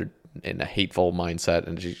just they're in a hateful mindset,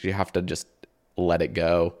 and you have to just let it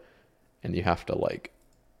go, and you have to like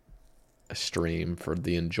stream for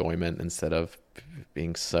the enjoyment instead of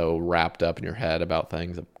being so wrapped up in your head about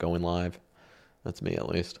things going live. That's me, at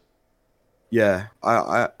least. Yeah,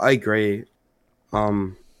 I agree.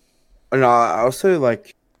 And I also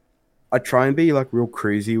like, I try and be like real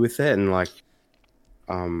cruisy with it, and like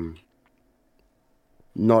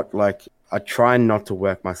not like, I try not to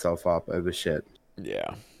work myself up over shit.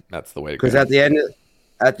 Yeah, that's the way to go. Because at the end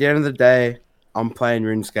of the day, I'm playing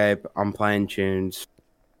RuneScape, I'm playing tunes.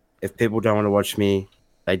 If people don't want to watch me,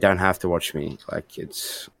 they don't have to watch me. Like,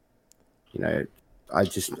 it's, I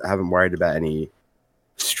just haven't worried about any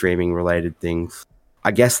streaming related things.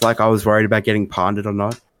 I guess like I was worried about getting ponded or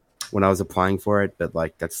not when I was applying for it, but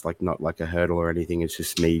like that's like not like a hurdle or anything. It's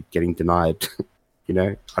just me getting denied. I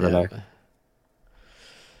don't know.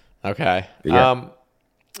 Okay. Yeah.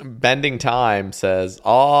 Bending Time says,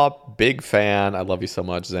 "Aw, big fan. I love you so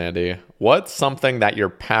much, Zandie. What's something that you're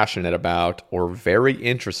passionate about or very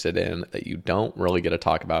interested in that you don't really get to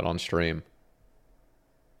talk about on stream?"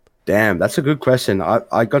 Damn, that's a good question.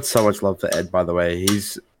 I got so much love for Ed, by the way.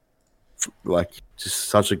 He's like just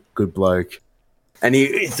such a good bloke, and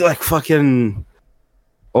he's like fucking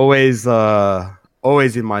always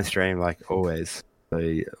in my stream, like always. So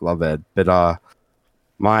I love Ed, but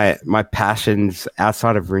my passions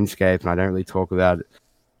outside of RuneScape, and I don't really talk about it.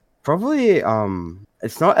 Probably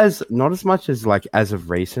it's not as much as like as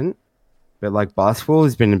of recent, but like basketball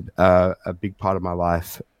has been a big part of my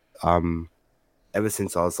life ever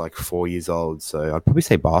since I was like 4 years old. So I'd probably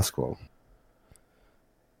say basketball.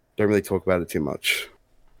 Don't really talk about it too much,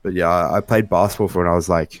 but yeah, I played basketball from when I was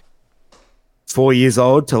like 4 years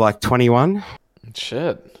old to like 21.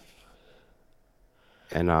 Shit.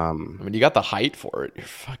 And I mean, you got the height for it.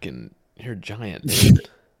 You're a giant, dude.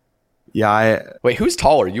 Yeah. Wait, who's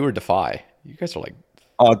taller? You or Defy? You guys are like...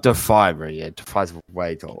 Oh, Defy, bro. Yeah, Defy's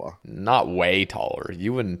way taller. Not way taller.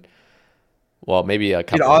 You and... Well, maybe a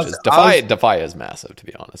couple inches. Defy is massive, to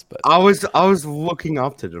be honest. But I was looking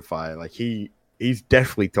up to Defy. Like, he's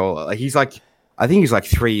definitely taller. Like, he's like... I think he's like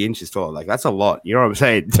 3 inches taller. Like, that's a lot. You know what I'm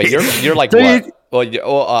saying? But you're like what?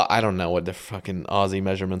 Well, I don't know what the fucking Aussie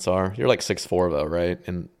measurements are. You're like 6'4", though, right?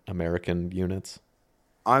 In American units.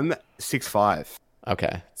 I'm 6'5".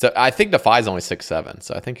 Okay, so I think Defy's only 6'7",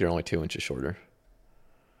 so I think you're only 2 inches shorter.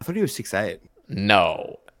 I thought he was 6'8".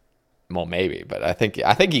 No, well, maybe, but I think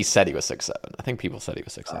he said he was 6'7". I think people said he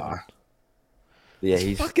was 6'7". Yeah,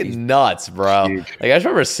 he's fucking nuts, bro. Huge. Like, I just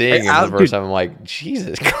remember seeing him the first time. I'm like,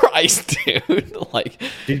 Jesus Christ, dude. Like,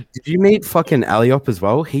 did you meet fucking Aliop as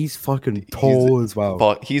well? He's fucking tall as well.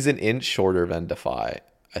 But he's an inch shorter than Defy,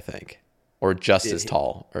 I think, or just as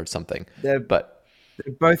tall or something. They're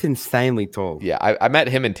both insanely tall. Yeah, I met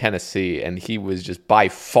him in Tennessee, and he was just by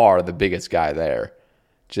far the biggest guy there.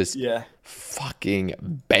 Just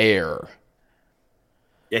fucking bear.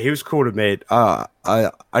 Yeah, he was cool to meet. I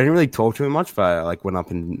didn't really talk to him much, but I like went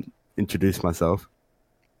up and introduced myself.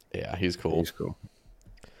 Yeah, he's cool. He's cool.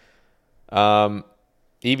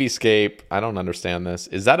 EVscape, I don't understand this.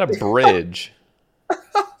 Is that a bridge?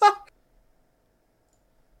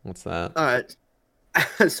 What's that? All right.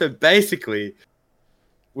 So basically,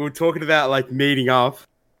 we were talking about like meeting up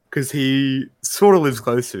because he sort of lives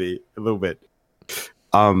close to me a little bit.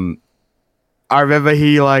 I remember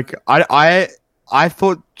he like I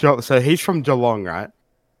thought so. He's from Geelong, right?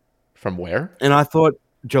 From where? And I thought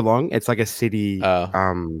Geelong. It's like a city.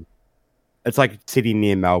 It's like a city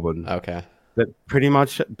near Melbourne. Okay. But pretty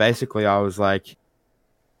much, basically, I was like,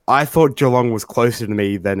 I thought Geelong was closer to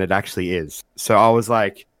me than it actually is. So I was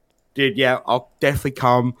like, dude, yeah, I'll definitely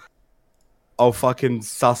come. I'll fucking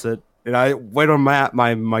suss it. And I went on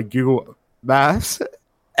my Google maps,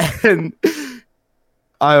 and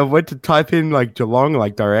I went to type in like Geelong,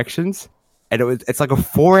 like directions, and it's like a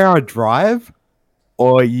 4-hour drive,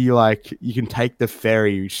 or you can take the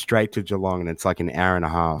ferry straight to Geelong, and it's like an hour and a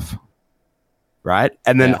half, right?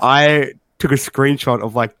 And then I took a screenshot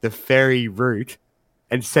of like the ferry route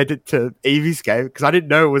and sent it to Eviescape because I didn't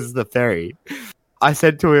know it was the ferry. I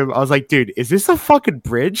said to him, I was like, dude, is this a fucking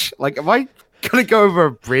bridge? Like, am I gonna go over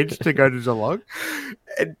a bridge to go to Geelong?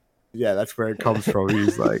 And yeah, that's where it comes from.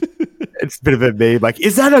 He's like, it's a bit of a meme. Like,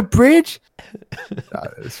 is that a bridge? Nah,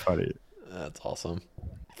 it's funny. That's awesome.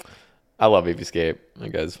 I love Eviescape.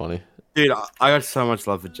 That guy's funny. Dude, I got so much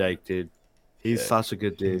love for Jake, dude. He's such a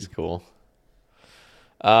good dude. He's cool.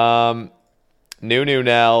 New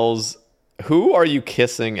Nels, who are you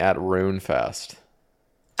kissing at RuneFest?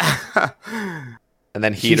 And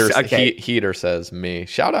then Heater says me.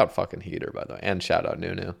 Shout out fucking Heater, by the way, and shout out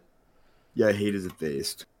Nunu. Yeah, Heater's a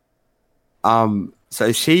beast.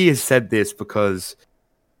 So she has said this because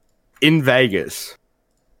in Vegas,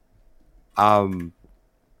 I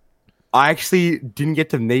actually didn't get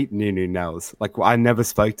to meet Nunu Nels. Like, I never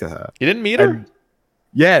spoke to her. You didn't meet her?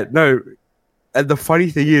 Yeah, no. And the funny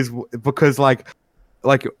thing is, because I'd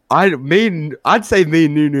say me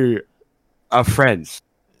and Nunu are friends.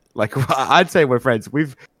 Like, I'd say we're friends.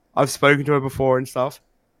 I've spoken to her before and stuff.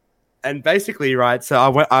 And basically, right, so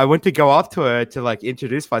I went to go up to her to like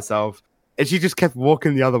introduce myself, and she just kept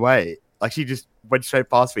walking the other way. Like, she just went straight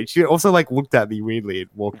past me. She also like looked at me weirdly and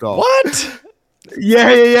walked off. What?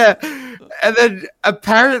 Yeah. And then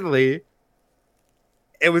apparently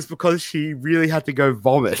it was because she really had to go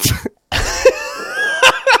vomit.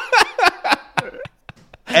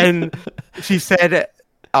 And she said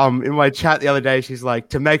in my chat the other day, she's like,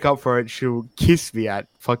 to make up for it, she'll kiss me at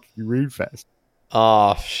fucking RuneFest.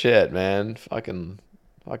 Oh shit, man. Fucking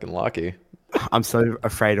lucky. I'm so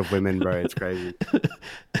afraid of women, bro. It's crazy.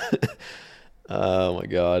 Oh my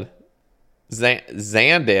god.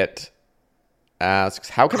 Zandit asks,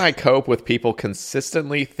 how can I cope with people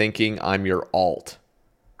consistently thinking I'm your alt?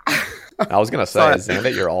 I was gonna say, is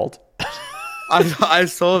Zandit your alt? I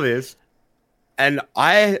saw this, and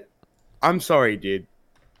I'm sorry, dude.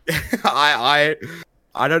 I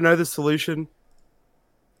don't know the solution.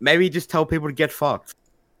 Maybe just tell people to get fucked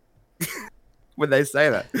when they say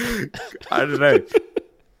that. I don't know.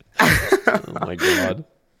 Oh my god.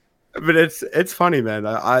 But it's funny, man.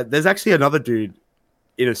 There's actually another dude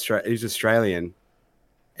in Australia. He's Australian,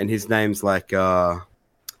 and his name's like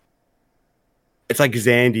it's like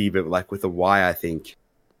Zandie, but like with a Y, I think.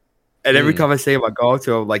 And every time I see him, I go up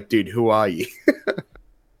to him, I'm like, dude, who are you?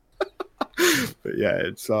 But yeah,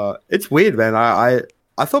 it's weird, man.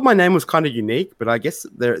 I thought my name was kind of unique, but I guess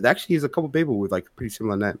there actually is a couple people with like a pretty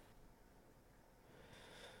similar name.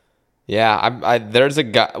 Yeah, there's a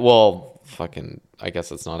guy. Well, fucking, I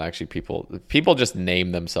guess it's not actually people. People just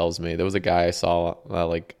name themselves me. There was a guy I saw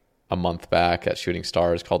like a month back at Shooting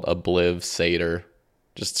Stars called Obliv Satyr.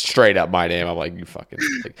 Just straight up my name. I'm like, you fucking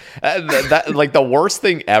that. Like the worst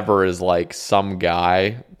thing ever is like some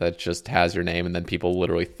guy that just has your name, and then people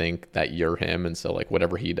literally think that you're him, and so like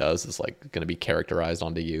whatever he does is like going to be characterized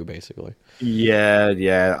onto you, basically.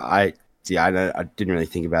 Yeah. I didn't really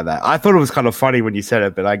think about that. I thought it was kind of funny when you said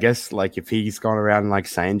it, but I guess like if he's gone around like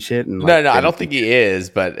saying shit and like, no, I don't think he is,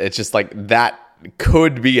 but it's just like that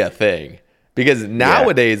could be a thing. Because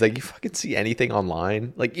nowadays, like, you fucking see anything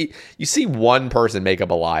online. Like, you see one person make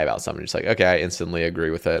up a lie about something. It's like, okay, I instantly agree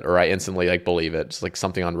with it. Or I instantly, like, believe it. Just, like,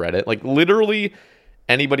 something on Reddit. Like, literally,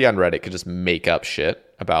 anybody on Reddit could just make up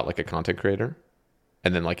shit about, like, a content creator.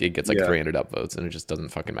 And then, like, it gets, like, 300 upvotes. And it just doesn't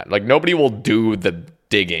fucking matter. Like, nobody will do the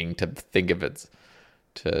digging to think if it's...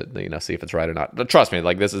 to, you know, see if it's right or not. But trust me,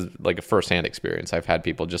 like, this is, like, a first-hand experience. I've had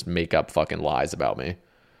people just make up fucking lies about me.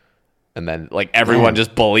 And then, like, everyone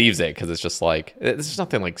just believes it because it's just, like, it's just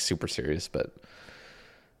nothing, like, super serious, but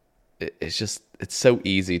it's just, it's so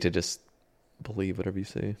easy to just believe whatever you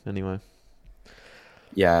see anyway.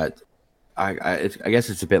 Yeah, I guess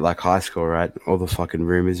it's a bit like high school, right? All the fucking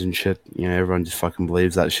rumors and shit. You know, everyone just fucking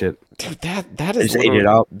believes that shit. Dude, that is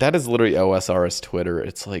literally OSR's Twitter.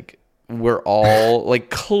 It's like, we're all like,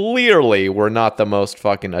 clearly we're not the most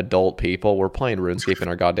fucking adult people. We're playing RuneScape in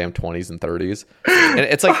our goddamn 20s and 30s. And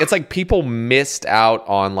it's like people missed out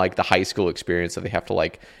on like the high school experience, so they have to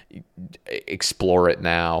like explore it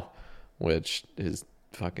now, which is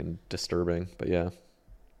fucking disturbing. But yeah.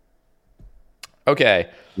 Okay.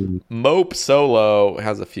 Mope Solo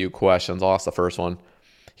has a few questions. I'll ask the first one.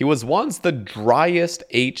 He was once the driest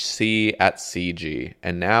HC at CG,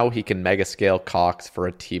 and now he can mega scale CoX for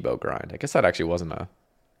a Tebow grind. I guess that actually wasn't a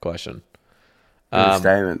question.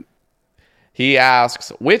 Statement. He asks,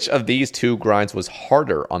 which of these two grinds was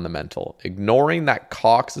harder on the mental? Ignoring that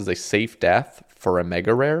CoX is a safe death for a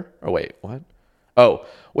mega rare? Oh, wait, what? Oh,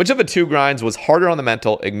 which of the two grinds was harder on the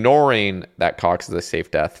mental, ignoring that CoX is a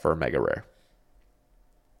safe death for a mega rare?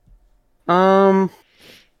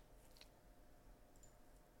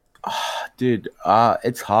 Dude,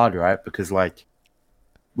 it's hard, right? Because like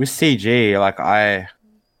with CG, like I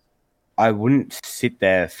wouldn't sit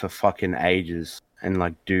there for fucking ages and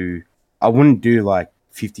like I wouldn't do like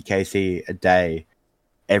 50 KC a day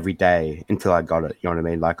every day until I got it. You know what I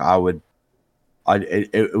mean? Like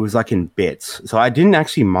it was like in bits. So I didn't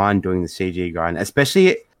actually mind doing the CG grind,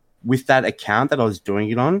 especially with that account that I was doing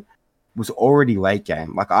it on was already late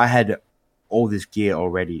game. Like I had all this gear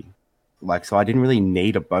already. Like, so I didn't really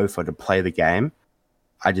need a Bofa to play the game.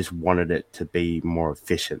 I just wanted it to be more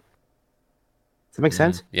efficient. Does that make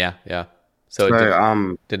sense? Yeah. So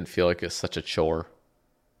it didn't feel like it's such a chore.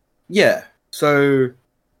 Yeah. So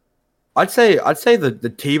I'd say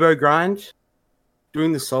the Tebow grind,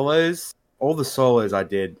 doing the solos, all the solos I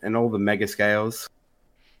did, and all the mega scales.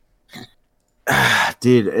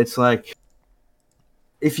 Dude, it's like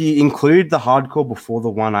if you include the hardcore before the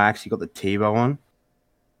one I actually got the Tebow on,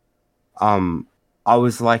 I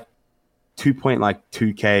was like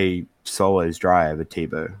 2.2k solos dry over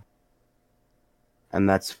Tebow. And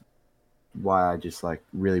that's why I just like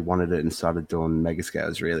really wanted it and started doing mega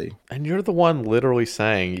scales really. And you're the one literally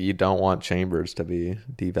saying you don't want Chambers to be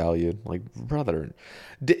devalued. Like, brother,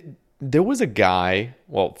 there was a guy,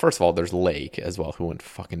 well, first of all, there's Lake as well, who went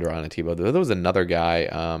fucking dry on a Tebow. There was another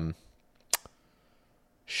guy,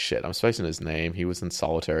 shit, I'm spacing his name. He was in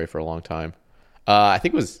solitary for a long time. I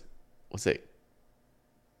think it was it?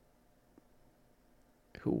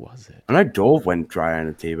 Who was it? I know Dove went dry on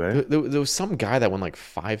a Tebow. There was some guy that went like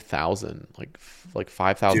 5,000, like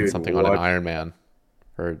 5,000 something on an Ironman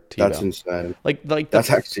for Tebow. That's insane. Like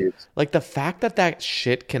that's actually like the fact that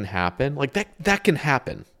shit can happen, like that can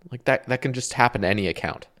happen, like that can just happen to any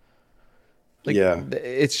account. Like, yeah,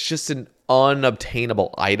 it's just an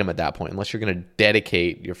unobtainable item at that point, unless you're gonna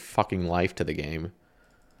dedicate your fucking life to the game.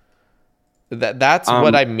 That's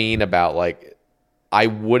what I mean about like, I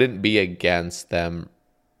wouldn't be against them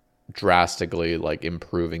drastically like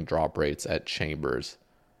improving drop rates at Chambers.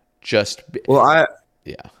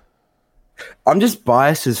 I'm just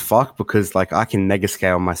biased as fuck because like I can mega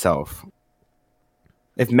scale myself.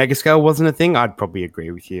 If mega scale wasn't a thing, I'd probably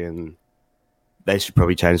agree with you and they should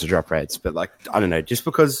probably change the drop rates. But like, I don't know, just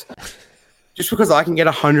because I can get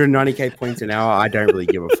 190k points an hour, I don't really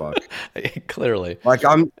give a fuck. Clearly. Like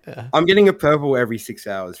I'm getting a purple every 6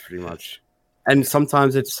 hours pretty much. And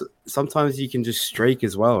sometimes you can just streak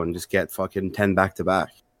as well and just get fucking 10 back to back.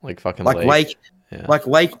 Like fucking Lake. Yeah. Like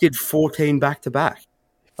Lake did 14 back to back.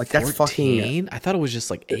 Like 14? That's fucking. I thought it was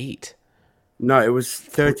just like 8. No, it was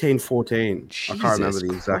 13, 14. I can't remember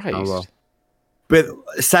the exact number. But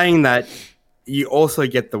saying that, you also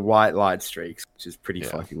get the white light streaks, which is pretty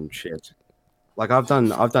fucking shit. Like I've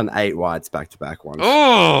done 8 whites back to back once.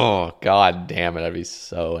 Oh god damn it! I'd be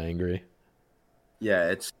so angry. Yeah,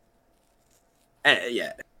 it's.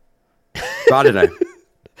 Yeah. But I don't know.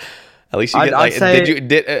 At least you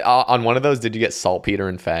get on one of those? Did you get saltpeter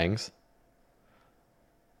and fangs?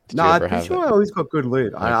 No, I'm pretty sure I always got good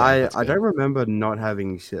loot. Okay, I don't remember not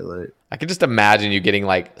having shit loot. I could just imagine you getting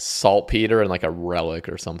like saltpeter and like a relic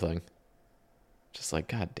or something. Just like,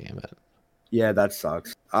 god damn it. Yeah, that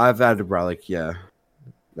sucks. I've had a relic, yeah.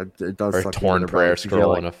 It does or a torn prayer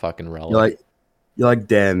scroll and a fucking relic. You're like,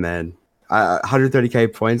 damn, man.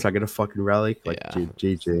 130k points, I get a fucking relic. Like, yeah.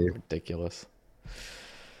 GG. Ridiculous.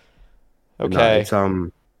 Okay.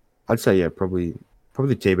 No, I'd say, yeah, probably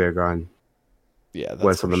T-Bear grind. Yeah, that's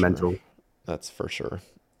worse on the mental. That's for sure.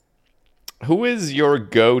 Who is your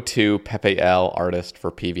go-to Pepe L artist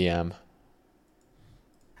for PVM?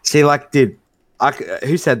 See, like,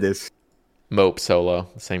 who said this? Mope Solo,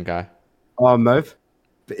 the same guy. Oh, Mope.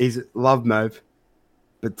 Love Mope.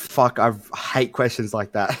 But fuck, I hate questions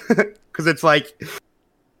like that. Because it's like,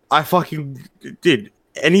 I fucking did.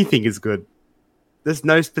 Anything is good. There's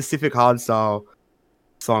no specific hardstyle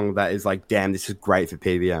song that is like, damn, this is great for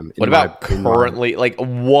PVM. What about currently, like,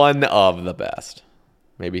 one of the best?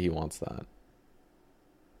 Maybe he wants that.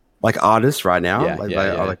 Like artists right now? Yeah,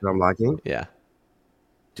 like I'm liking? Yeah.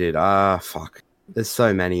 Dude, fuck. There's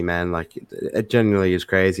so many, man. Like, it genuinely is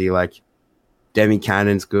crazy. Like, Demi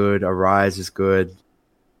Cannon's good. Arise is good.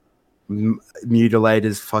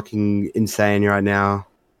 Mutilator's fucking insane right now.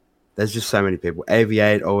 There's just so many people.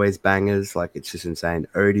 Aviate, always bangers. Like, it's just insane.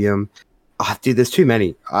 Odium. Oh, dude, there's too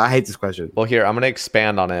many. I hate this question. Well, here, I'm going to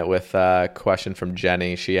expand on it with a question from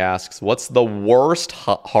Jenny. She asks, what's the worst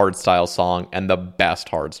hardstyle song and the best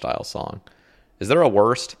hardstyle song? Is there a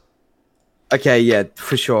worst? Okay, yeah,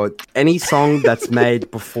 for sure. Any song that's made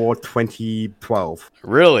before 2012.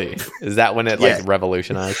 Really? Is that when it like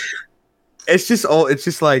revolutionized? It's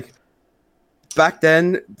just like back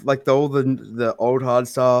then, like the old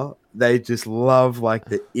hardstyle, they just love like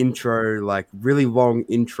the intro, like really long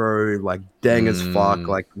intro, like dang as fuck,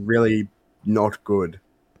 like really not good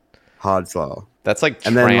hardstyle. That's like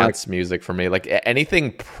trance music for me. Like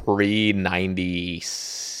anything pre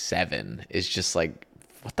 97 is just like,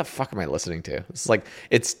 what the fuck am I listening to? It's like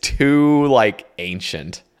it's too like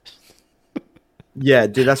ancient. Yeah,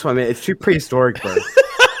 dude, that's what I mean. It's too prehistoric, bro.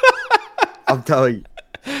 I'm telling you.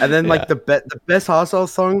 And then like the best hardstyle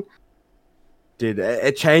song, dude,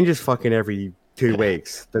 it changes fucking every 2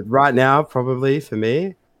 weeks. But right now, probably for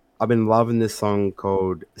me, I've been loving this song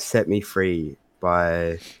called "Set Me Free"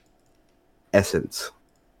 by Essence.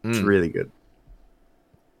 It's really good,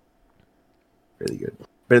 really good.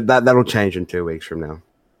 But that'll change in 2 weeks from now.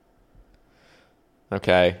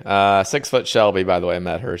 Okay. 6 Foot Shelby, by the way, I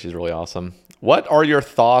met her. She's really awesome. What are your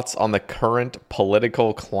thoughts on the current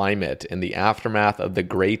political climate in the aftermath of the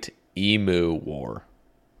Great Emu War?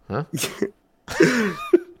 Huh?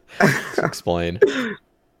 Explain.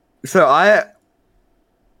 So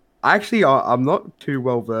I'm not too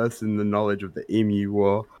well versed in the knowledge of the Emu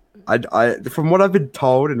War. I from what I've been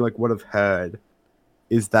told and like what I've heard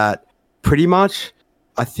is that pretty much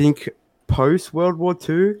I think post World War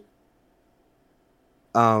II,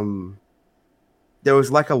 there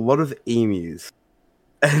was like a lot of emus,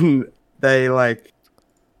 and they like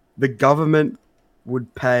the government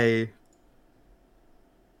would pay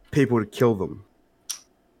people to kill them.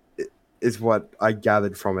 Is what I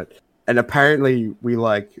gathered from it, and apparently we'd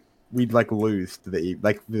lose to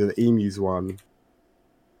the emus won.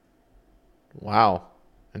 Wow,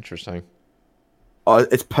 interesting.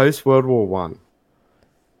 It's post World War One,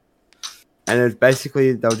 and it's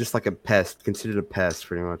basically they were just like a pest, considered a pest,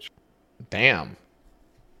 pretty much. Damn,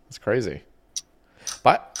 that's crazy.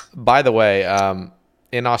 But by the way,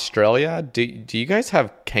 in Australia, do you guys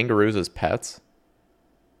have kangaroos as pets?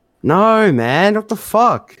 No, man. What the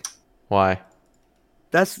fuck? Why?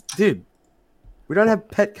 Dude. We don't have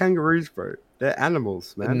pet kangaroos, bro. They're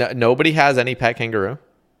animals, man. No, nobody has any pet kangaroo.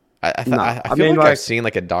 I feel like I've seen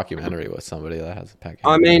like a documentary with somebody that has a pet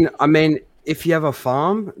kangaroo. I mean, if you have a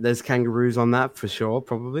farm, there's kangaroos on that for sure,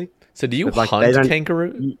 probably. So do you hunt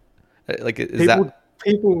kangaroo? Like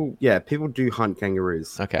people do hunt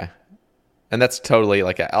kangaroos. Okay, and that's totally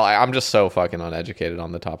like I'm just so fucking uneducated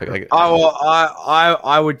on the topic. Like,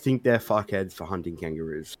 I would think they're fuckheads for hunting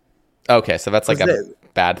kangaroos. Okay, so that's like a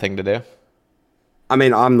bad thing to do. I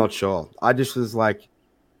mean, I'm not sure. I just was like,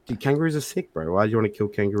 dude, kangaroos are sick, bro. Why do you want to kill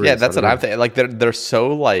kangaroos? Yeah, that's what I'm thinking. Like they're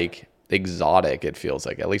so like exotic. It feels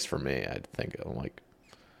like, at least for me, I think I'm like.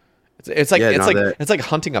 It's like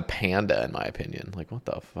hunting a panda, in my opinion. Like, what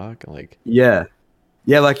the fuck? Like, yeah,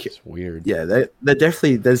 like it's weird. Yeah, they're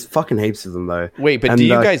definitely there's fucking heaps of them though. Wait, but do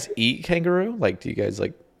you guys eat kangaroo? Like, do you guys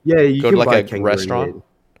like? Yeah, you go can to buy like a restaurant. Meat.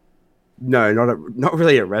 No, not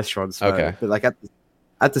really at restaurants. No. Okay, but like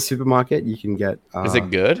at the supermarket, you can get. Is it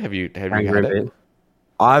good? Have you had it? Meat.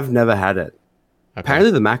 I've never had it. Okay.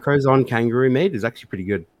 Apparently, the macros on kangaroo meat is actually pretty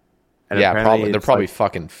good. And yeah, probably they're probably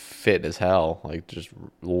fucking fit as hell, like just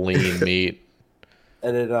lean meat.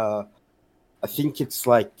 And it, I think it's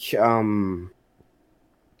like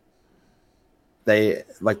they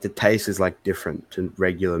like the taste is like different to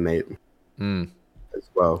regular meat as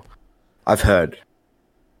well. I've heard.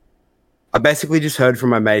 I basically just heard from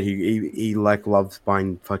my mate he like loves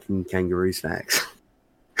buying fucking kangaroo snacks,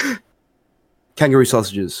 kangaroo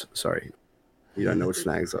sausages. Sorry, you don't know what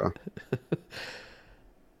snacks are.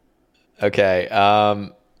 Okay.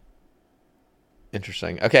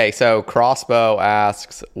 Interesting. Okay, so Crossbow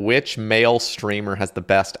asks, which male streamer has the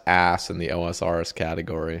best ass in the OSRS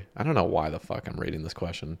category? I don't know why the fuck I'm reading this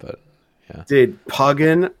question, but yeah. Dude,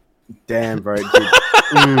 Puggin, damn, bro.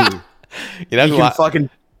 Dude. You know, you can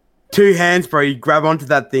fucking 2 hands, bro. You grab onto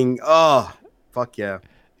that thing. Oh, fuck yeah.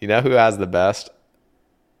 You know who has the best?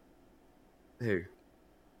 Who?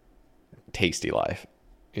 Tasty Life.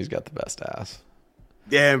 He's got the best ass.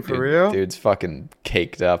 Damn, for real? Dude's fucking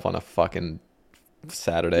caked up on a fucking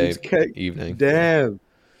Saturday evening. Damn.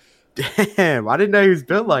 I didn't know he was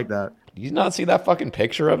built like that. Did you not see that fucking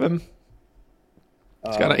picture of him?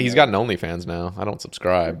 He's got an OnlyFans now. I don't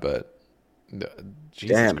subscribe, but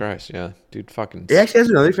Jesus Christ, yeah, dude, fucking. He actually has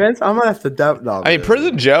an OnlyFans. I might have to doubt. No, I mean,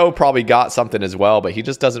 Prison Joe probably got something as well, but he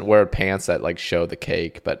just doesn't wear pants that like show the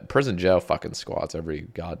cake. But Prison Joe fucking squats every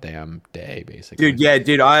goddamn day, basically.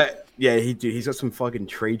 Dude, he's got some fucking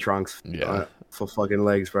tree trunks. For fucking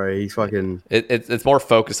legs, bro. He's fucking. It's more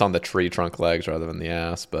focused on the tree trunk legs rather than the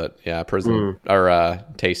ass, but yeah, Prison or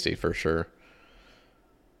Tasty for sure.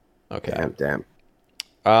 Okay. Damn.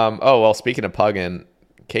 Oh well, speaking of Puggin,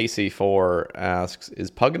 KC4 asks, "Is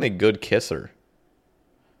Puggin a good kisser?"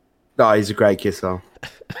 No, he's a great kisser.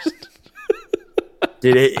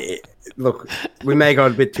 Dude, look, we may have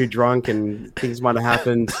got a bit too drunk and things might have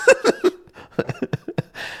happened.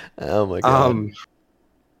 Oh my god.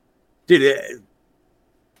 Dude,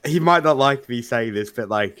 he might not like me saying this, but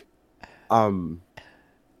like, I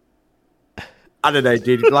don't know,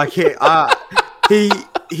 dude. Like he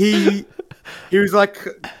was like,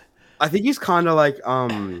 I think he's kind of like,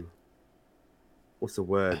 what's the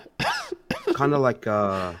word? Kind of like, he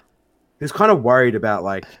was kind of worried about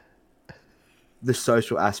like the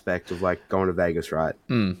social aspect of like going to Vegas, right?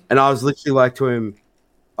 And I was literally like to him,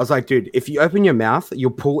 I was like, dude, if you open your mouth, you'll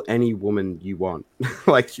pull any woman you want.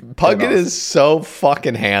 Like, Puggin is so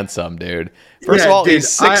fucking handsome, dude. First of all, dude, he's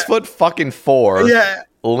 6'4", yeah,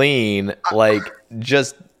 lean, like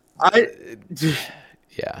just.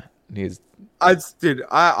 Yeah,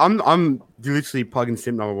 I'm literally Puggin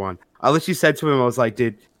simp number one. I literally said to him, I was like,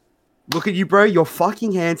 dude, look at you, bro. You're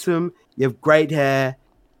fucking handsome. You have great hair.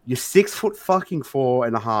 You're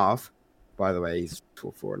 6'4.5". By the way, he's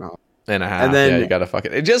 4.5. And a half. And then, yeah, you gotta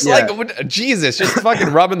fucking like Jesus, just fucking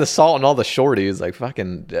rubbing the salt on all the shorties, like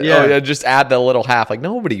fucking just add the little half. Like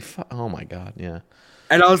nobody. Oh my god, yeah.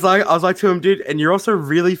 And I was like to him, dude. And you're also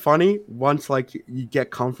really funny once like you get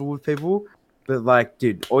comfortable with people. But like,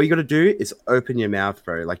 dude, all you gotta do is open your mouth,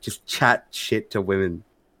 bro. Like just chat shit to women.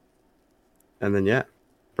 And then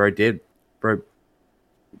bro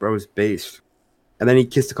was beast. And then he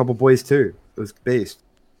kissed a couple boys too. It was beast.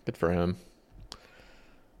 Good for him.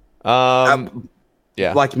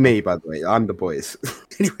 Yeah, like me, by the way. I'm the boys.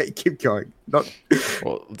 Anyway, keep going.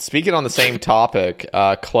 Well, speaking on the same topic,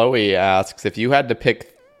 Chloe asks, if you had to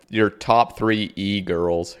pick your top 3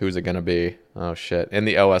 e-girls, who's it gonna be? Oh shit, in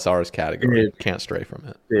the OSRs category. Dude. Can't stray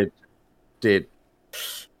from it. Dude,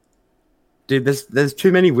 there's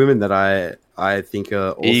too many women that I think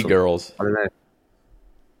are awesome. E-girls. I don't know.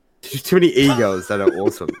 There's too many e-girls that are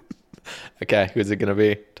awesome. Okay, who's it gonna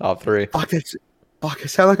be? Top 3. Fuck, I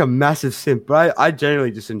sound like a massive simp, but I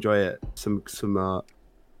generally just enjoy it. Some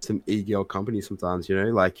e-girl company sometimes, you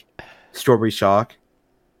know, like Strawberry Shark,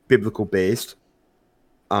 Biblical Beast.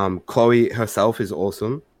 Chloe herself is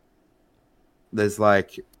awesome. There's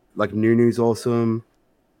like Nunu's awesome.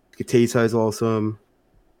 Katito's awesome.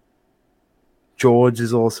 George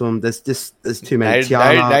is awesome. There's too many.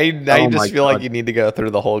 Now you just feel like you need to go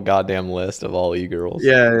through the whole goddamn list of all e-girls.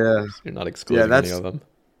 Yeah. You're not excluding any of them.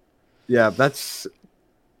 Yeah,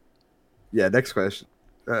 next question.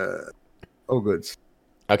 All good.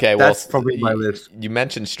 Okay, that's probably my list. You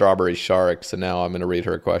mentioned Strawberry Shark, so now I'm going to read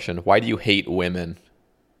her question. Why do you hate women?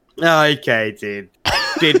 Okay, dude.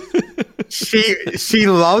 She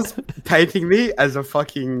loves painting me as a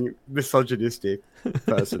fucking misogynistic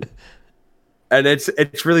person. And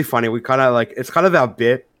it's really funny. We kind of like, it's kind of our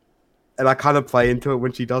bit, and I kind of play into it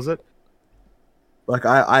when she does it. Like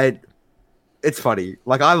it's funny.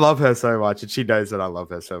 Like I love her so much, and she knows that I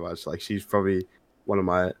love her so much. Like she's probably one of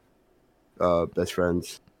my best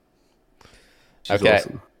friends. She's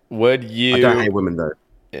awesome. Would you? I don't hate women though.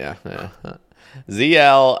 Yeah.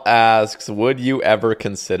 ZL asks, would you ever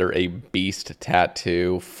consider a beast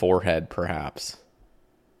tattoo? Forehead, perhaps.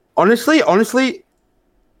 Honestly,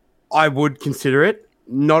 I would consider it.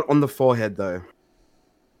 Not on the forehead though.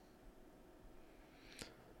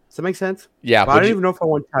 Does that make sense? Yeah, but I don't even know if I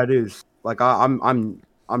want tattoos. Like I'm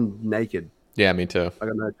naked. Yeah, me too. I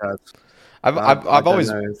got no tats. I've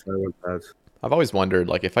always wondered,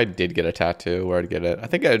 like, if I did get a tattoo, where I'd get it. I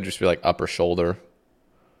think I'd just be like upper shoulder.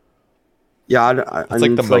 Yeah, it's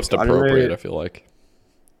like the most appropriate. I feel like.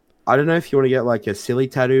 I don't know if you want to get like a silly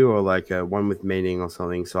tattoo or like a one with meaning or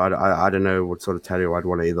something. So I don't know what sort of tattoo I'd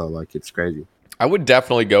want either. Like it's crazy. I would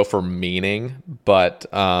definitely go for meaning, but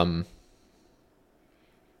yeah,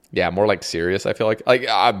 more like serious. I feel like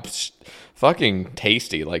I'm fucking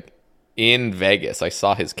Tasty. Like in Vegas, I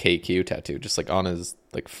saw his KQ tattoo just like on his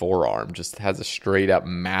like forearm. Just has a straight up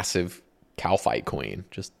massive cow fight queen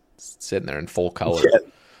just sitting there in full color. Yeah.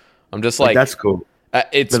 I'm just like that's cool.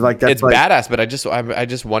 It's badass, but I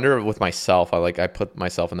just wonder with myself. I put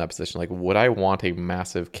myself in that position. Like, would I want a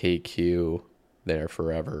massive KQ there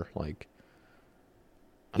forever? Like,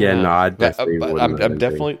 Yeah, no, I But definitely wouldn't. I'm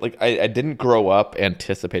definitely like I didn't grow up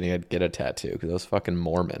anticipating I'd get a tattoo because I was fucking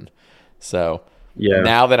Mormon. So Yeah.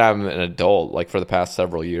 now that I'm an adult, like for the past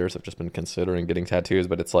several years, I've just been considering getting tattoos.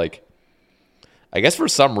 But it's like, I guess for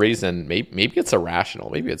some reason, maybe it's irrational.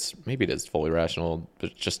 Maybe it is fully rational,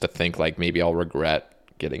 but just to think like maybe I'll regret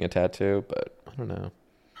getting a tattoo. But I don't know.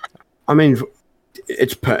 I mean,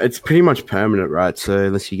 it's pretty much permanent, right? So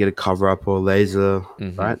unless you get a cover up or laser,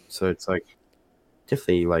 right? So it's like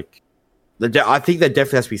definitely like I think there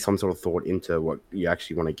definitely has to be some sort of thought into what you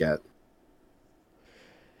actually want to get.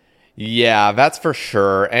 Yeah, that's for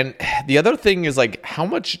sure. And the other thing is like, how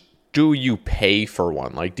much do you pay for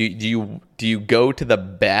one? Like, do you go to the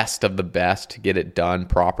best of the best to get it done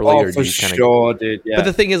properly? Oh, or for do you sure, dude. Yeah. But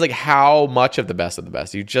the thing is, like, how much of the best of the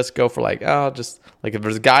best? You just go for like, just like if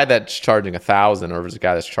there's a guy that's charging 1,000, or if there's a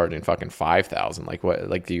guy that's charging fucking 5,000, like what?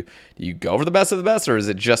 Like, do you go for the best of the best, or is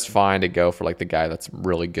it just fine to go for like the guy that's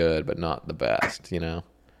really good but not the best? You know?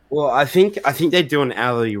 Well, I think they do an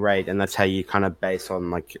hourly rate, and that's how you kind of base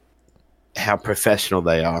on like how professional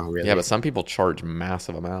they are. Really. Yeah, but some people charge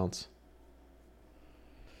massive amounts.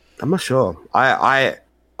 I'm not sure. I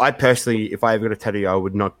personally, if I ever got a tattoo, I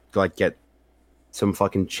would not like get some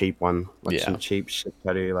fucking cheap one, like some cheap shit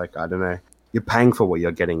tattoo. Like, I don't know. You're paying for what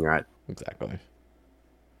you're getting, right? Exactly.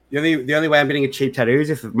 The only way I'm getting a cheap tattoo is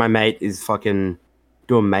if my mate is fucking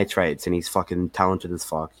doing mates rates and he's fucking talented as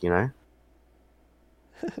fuck, you know?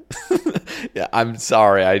 Yeah, I'm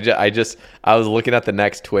sorry. I was looking at the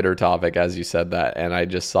next Twitter topic as you said that, and I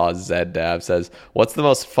just saw Zed Dab says, "What's the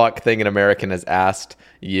most fuck thing an American has asked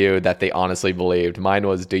you that they honestly believed?" Mine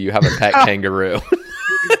was, "Do you have a pet kangaroo?"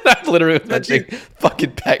 I literally was mentioning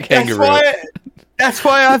fucking pet kangaroo. That's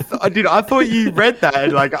why I thought you read that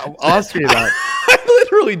and like asked me that. I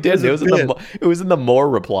literally did. It was in the more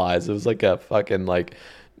replies. It was like a fucking like,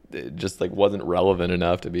 it just like wasn't relevant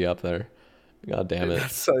enough to be up there. God damn it.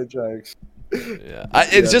 That's so jokes. Yeah.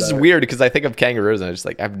 It's just weird because I think of kangaroos and I just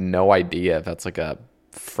like, I have no idea if that's like a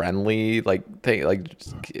friendly like thing. Like,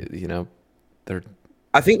 you know,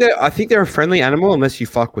 I think they're a friendly animal unless you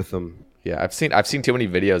fuck with them. Yeah. I've seen too many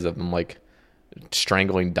videos of them like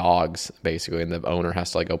strangling dogs basically, and the owner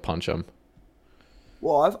has to like go punch them.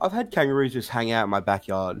 Well, I've had kangaroos just hang out in my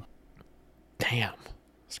backyard. Damn.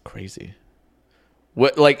 That's crazy.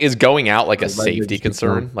 What, like, is going out like a safety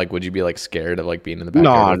concern? Like, would you be like scared of like being in the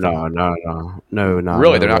backyard? No.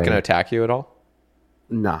 Really, they're not going to attack you at all?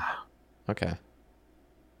 Nah. Okay.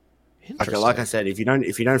 Like I said, if you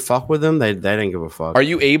don't fuck with them, they don't give a fuck. Are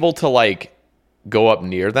you able to like go up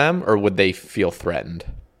near them, or would they feel threatened?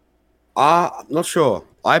 I'm not sure.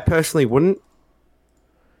 I personally wouldn't.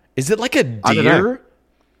 Is it like a deer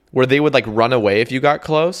where they would like run away if you got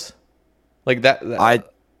close? Like that?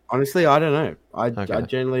 Honestly, I don't know.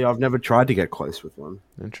 I've never tried to get close with one.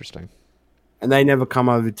 Interesting. And they never come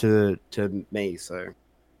over to me, so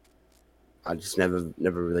I just never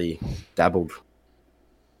really dabbled.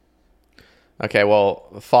 Okay, well,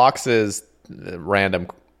 Fox is random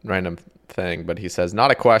thing, but he says,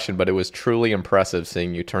 not a question, but it was truly impressive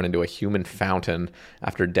seeing you turn into a human fountain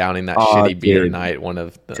after downing that shitty beer night, one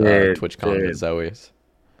of the TwitchCon with Zoe's.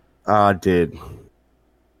 Dude.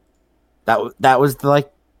 That was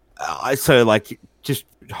like... so, like, just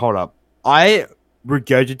hold up. I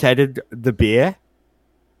regurgitated the beer,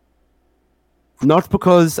 not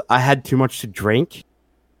because I had too much to drink.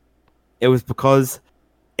 It was because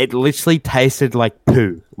it literally tasted like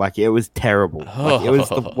poo. Like, it was terrible. Like, it was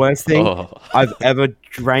the worst thing I've ever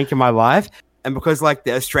drank in my life. And because, like,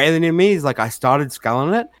 the Australian in me is like, I started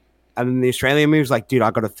sculling it, and then the Australian in me was like, dude,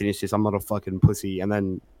 I gotta finish this. I'm not a fucking pussy. And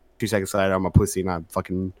then 2 seconds later, I'm a pussy, and I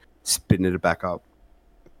fucking spitting it back up.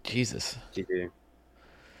 Jesus. GG.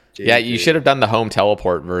 Yeah, you should have done the home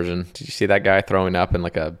teleport version. Did you see that guy throwing up in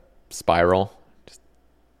like a spiral? Just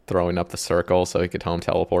throwing up the circle so he could home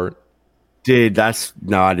teleport? Dude,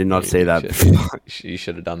 no, I did not see that. You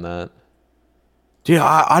should have done that. Dude,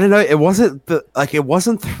 I don't know. It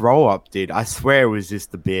wasn't throw up, dude. I swear it was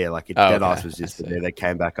just the beer. Like, dead ass was just the beer that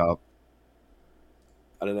came back up.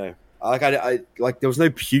 I don't know. I there was no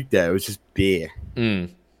puke there. It was just beer.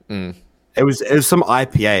 It was some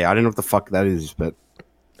IPA. I don't know what the fuck that is, but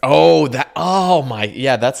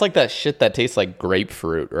that's like that shit that tastes like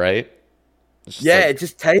grapefruit, right? It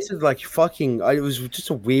just tasted like fucking. It was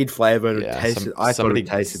just a weird flavor. I thought it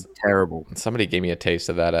tasted terrible. Somebody gave me a taste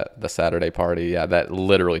of that at the Saturday party. Yeah, that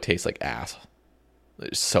literally tastes like ass.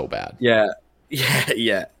 It's so bad. Yeah,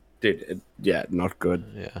 dude. Not good.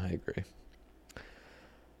 Yeah, I agree.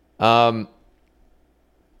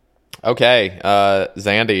 Okay,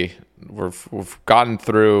 Zandie. We've gotten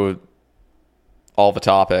through all the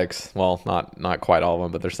topics. Well, not quite all of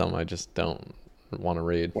them, but there's some I just don't want to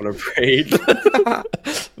read.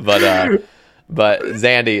 But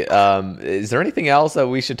Zandie, is there anything else that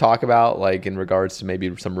we should talk about, like in regards to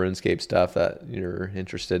maybe some RuneScape stuff that you're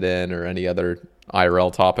interested in, or any other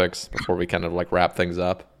IRL topics before we kind of like wrap things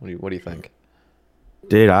up? What do you think?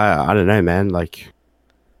 Dude, I don't know, man. Like,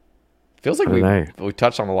 feels like we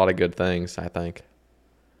touched on a lot of good things. I think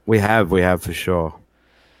we have for sure.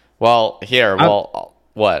 Well,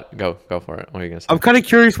 what? Go for it. What are you gonna say? I'm kind of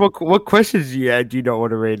curious. What questions do you not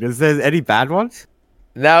want to read? Is there any bad ones?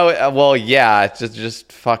 No, well, yeah, it's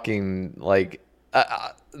just fucking like.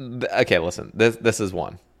 Okay, listen. This is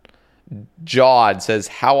one. Jod says,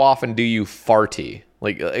 "How often do you farty?"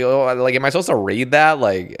 Like, am I supposed to read that?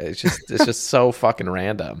 Like, it's just so fucking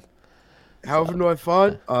random. How often do I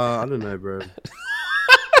fart? I don't know, bro.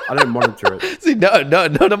 I don't monitor it. See, no,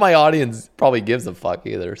 none of my audience probably gives a fuck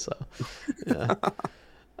either. So, yeah.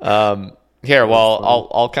 Here, well,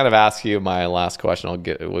 I'll kind of ask you my last question.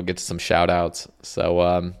 We'll get to some shout outs.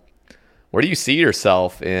 So, where do you see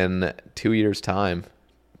yourself in 2 years' time?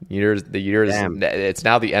 It's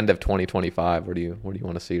now the end of 2025. Where do you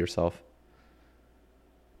want to see yourself?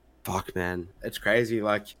 Fuck, man, it's crazy.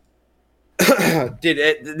 Like,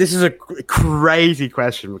 this is a crazy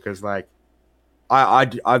question because, like,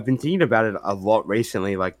 I've been thinking about it a lot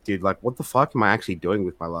recently. Like, dude, like, what the fuck am I actually doing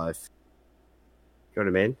with my life? You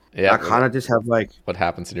know what I mean? Yeah. I kind of just have like, what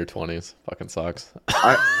happens in your 20s fucking sucks.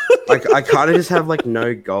 I kind of just have like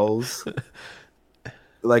no goals,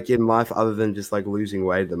 like in life other than just like losing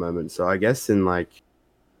weight at the moment. So I guess in like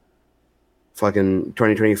fucking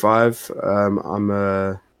 2025, I'm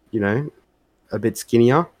a bit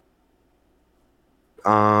skinnier.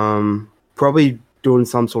 Probably doing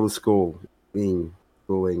some sort of schooling,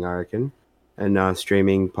 I reckon, and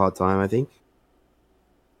streaming part time, I think.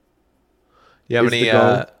 You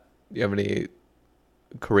have any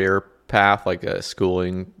career path, like a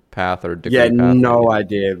schooling path or degree path? Yeah, no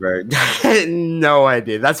idea, bro. No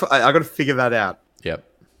idea. That's what I got to figure that out. Yep.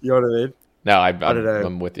 You know what I mean? No, I don't know.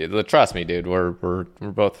 I'm with you. Trust me, dude. We're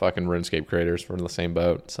both fucking RuneScape creators. We're in the same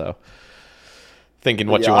boat. So thinking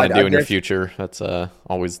what you want to do in your future, that's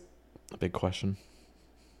always a big question.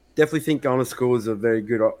 Definitely think going to school is a very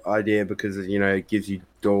good idea because, it gives you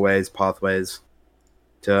doorways, pathways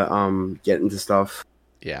to get into stuff.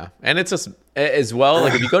 Yeah, and it's just as well,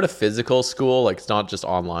 like if you go to physical school, like it's not just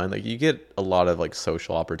online, like you get a lot of like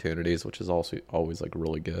social opportunities, which is also always like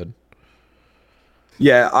really good.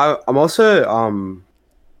 Yeah, I'm also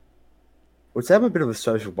would say I'm a bit of a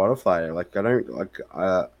social butterfly. Like I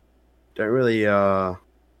don't really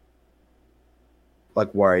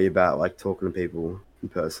like worry about like talking to people in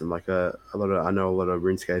person. Like I know a lot of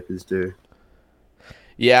RuneScapers do.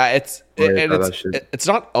 Yeah, it's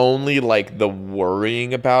not only like the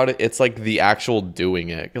worrying about it, it's like the actual doing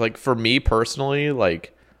it. Like for me personally,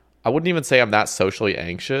 like I wouldn't even say I'm that socially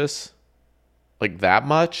anxious like that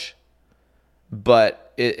much,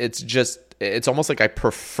 but it's almost like I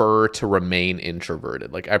prefer to remain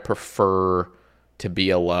introverted. Like I prefer to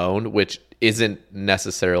be alone, which isn't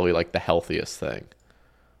necessarily like the healthiest thing.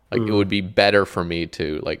 Like it would be better for me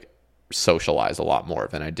to like socialize a lot more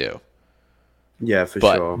than I do. Yeah,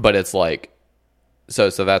 sure. But it's like, so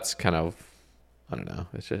that's kind of, I don't know.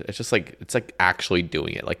 It's just like, it's like actually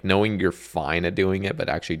doing it. Like knowing you're fine at doing it, but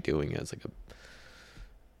actually doing it is like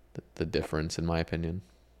the difference in my opinion.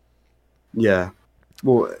 Yeah.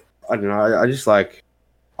 Well, I don't know. I just like,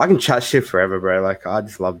 I can chat shit forever, bro. Like I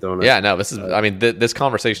just love doing it. Yeah, no, this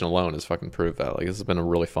conversation alone is fucking proof that like this has been a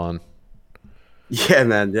really fun. Yeah,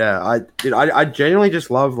 man. Yeah. I genuinely just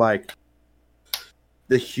love like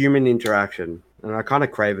the human interaction. And I kind of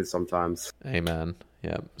crave it sometimes. Amen.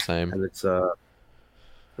 Yeah, same. And it's I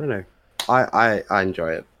don't know. I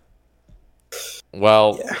enjoy it.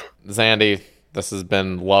 Well, yeah. Zandie, this has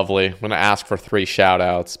been lovely. I'm going to ask for 3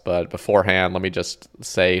 shout-outs, but beforehand, let me just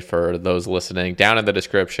say for those listening, down in the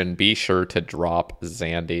description, be sure to drop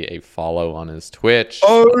Zandie a follow on his Twitch,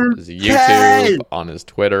 on his YouTube, on his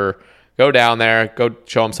Twitter. Go down there. Go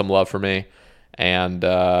show him some love for me. And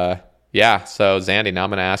yeah, so Zandie, now I'm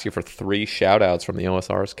going to ask you for 3 shout-outs from the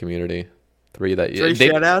OSR's community. 3 that you...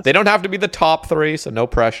 shout-outs? They don't have to be the top 3, so no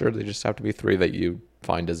pressure. They just have to be 3 that you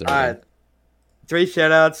find deserving. All right. 3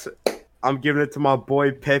 shout-outs. I'm giving it to my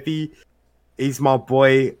boy, Peppy. He's my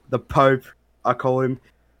boy, the Pope, I call him.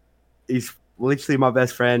 He's literally my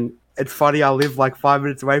best friend. It's funny, I live like 5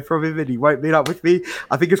 minutes away from him and he won't meet up with me.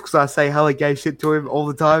 I think it's because I say hella gay shit to him all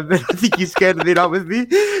the time, and I think he's scared to meet up with me.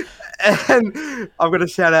 And I'm going to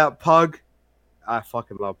shout out Pug. I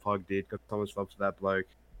fucking love Pug, dude. Got so much love for that bloke.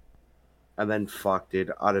 And then, fuck,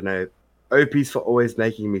 dude. I don't know. Opie's for always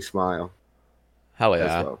making me smile. Hell yeah.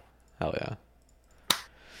 As well. Hell yeah.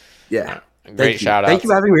 Yeah. Great shout out. Thank you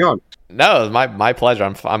for having me on. No, it was my pleasure.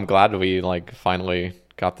 I'm glad we like finally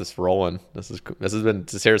got this rolling. This has been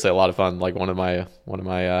seriously a lot of fun. Like one of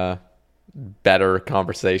my better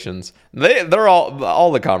conversations. They're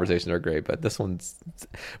all the conversations are great, but this one's,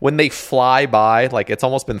 when they fly by, like it's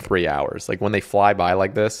almost been 3 hours. Like when they fly by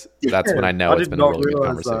like this, that's when I know it's been a really good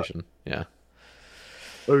conversation. Yeah.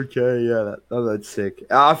 Okay, yeah, that's sick.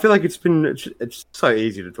 I feel like it's so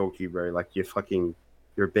easy to talk to you, bro. Like you're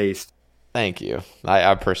a beast. Thank you. I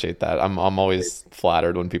appreciate that. I'm always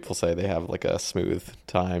flattered when people say they have like a smooth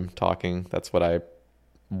time talking. That's what I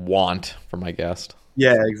want for my guest.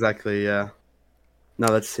 Yeah, exactly. Yeah. No,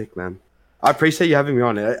 that's sick, man. I appreciate you having me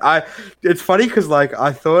on. It's funny because like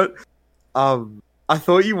I thought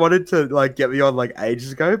you wanted to like get me on like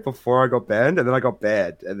ages ago before I got banned, and then I got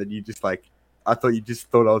banned, and then you just like. I thought you just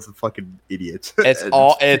thought I was a fucking idiot.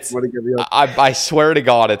 I swear to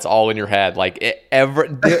God, it's all in your head. Like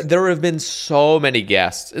there have been so many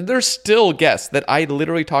guests. There's still guests that I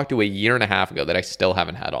literally talked to a year and a half ago that I still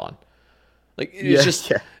haven't had on. Like it's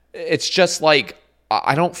just like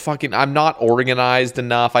I'm not organized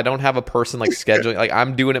enough. I don't have a person like scheduling. Like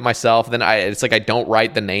I'm doing it myself. Then it's like I don't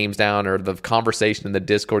write the names down, or the conversation in the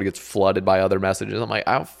Discord gets flooded by other messages. I'm like,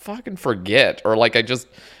 I'll fucking forget, or like I just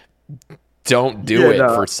don't do it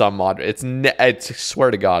for some odd. I swear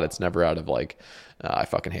to God, it's never out of like, I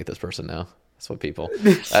fucking hate this person now. That's what people.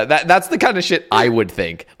 That's the kind of shit I would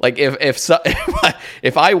think. Like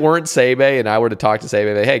if I weren't Sebe and I were to talk to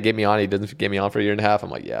Sebe, hey, get me on. He doesn't get me on for a year and a half. I'm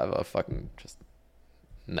like, yeah, fucking just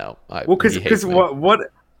no. Because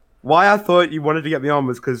why I thought you wanted to get me on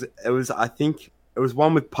was because I think it was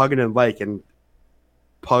one with Pug and Lake, and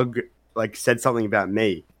Pug like said something about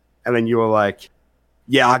me, and then you were like,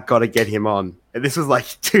 yeah, I gotta get him on. And this was like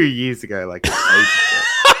 2 years ago, like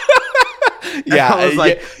yeah,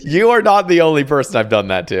 like, you are not the only person I've done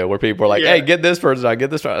that to, where people are like, hey, get this person on, get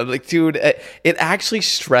this person. Like, dude, it actually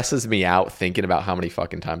stresses me out thinking about how many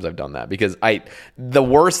fucking times I've done that, because the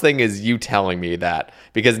worst thing is you telling me that,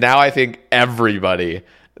 because now I think everybody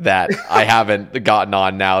that I haven't gotten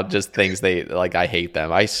on now just thinks I hate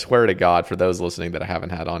them. I swear to God, for those listening that I haven't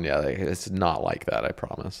had on yet, it's not like that, I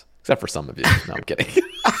promise. Except for some of you. No, I'm kidding.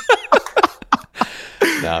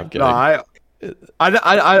 No, I'm kidding. No,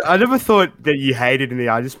 I never thought that you hated me.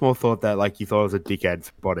 I just more thought that like you thought I was a dickhead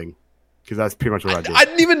for botting, because that's pretty much what I did. I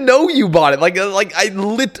didn't even know you bought it. Like I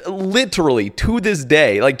literally to this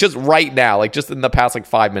day, like just right now, like just in the past like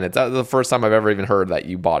 5 minutes, that was the first time I've ever even heard that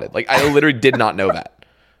you bought it. Like I literally did not know that.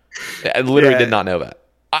 I literally did not know that.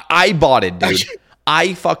 I bought it, dude.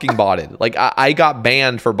 I fucking bought it. Like I got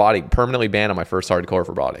banned for botting, permanently banned on my first hardcore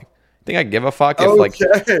for botting. Think I give a fuck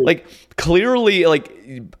if like clearly like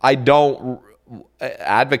I don't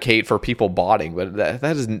advocate for people botting, but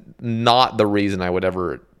that is not the reason I would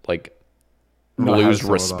ever like lose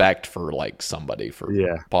respect for like somebody for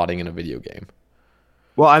botting in a video game.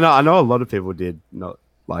 Well, I know a lot of people did not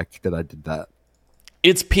like that I did that.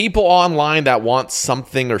 It's people online that want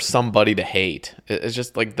something or somebody to hate. It's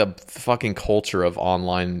just like the fucking culture of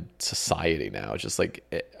online society now. It's just like,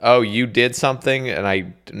 oh, you did something and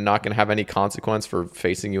I'm not going to have any consequence for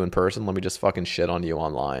facing you in person. Let me just fucking shit on you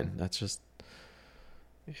online. That's just,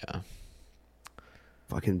 yeah.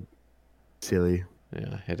 Fucking silly.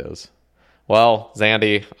 Yeah, it is. Well,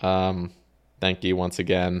 Zandie, thank you once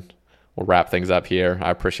again. We'll wrap things up here. I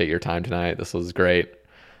appreciate your time tonight. This was great.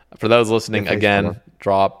 For those listening, again,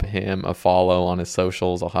 drop him a follow on his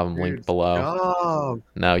socials. I'll have them linked below.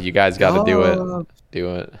 No, you guys got to do it.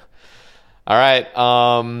 Do it. All right.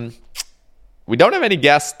 We don't have any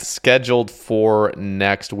guests scheduled for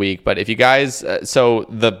next week, but if you guys... so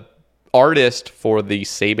the artist for the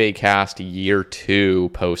Sabecast Year 2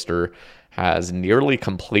 poster has nearly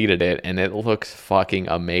completed it, and it looks fucking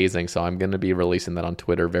amazing. So I'm going to be releasing that on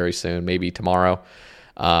Twitter very soon, maybe tomorrow.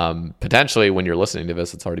 Potentially when you're listening to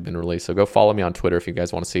this, it's already been released. So go follow me on Twitter if you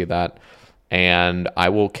guys want to see that. And I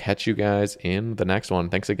will catch you guys in the next one.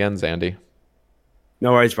 Thanks again, Zandie.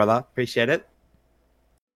 No worries, brother. Appreciate it.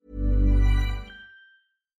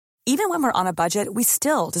 Even when we're on a budget, we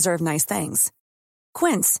still deserve nice things.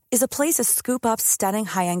 Quince is a place to scoop up stunning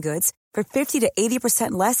high-end goods for 50 to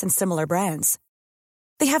 80% less than similar brands.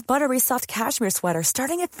 They have buttery soft cashmere sweaters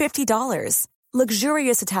starting at $50.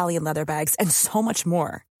 Luxurious Italian leather bags, and so much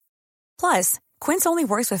more. Plus, Quince only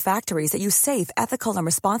works with factories that use safe, ethical, and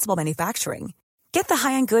responsible manufacturing. Get the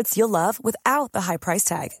high-end goods you'll love without the high price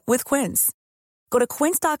tag with Quince. Go to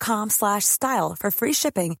quince.com/style for free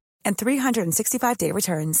shipping and 365-day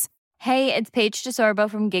returns. Hey, it's Paige DeSorbo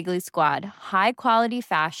from Giggly Squad. High quality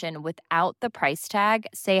fashion without the price tag.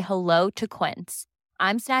 Say hello to Quince.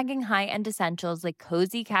 I'm snagging high-end essentials like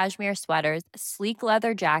cozy cashmere sweaters, sleek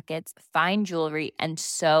leather jackets, fine jewelry, and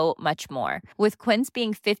so much more. With Quince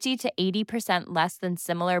being 50 to 80% less than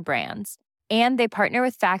similar brands. And they partner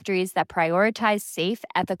with factories that prioritize safe,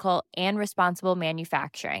 ethical, and responsible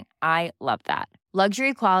manufacturing. I love that.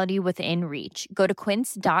 Luxury quality within reach. Go to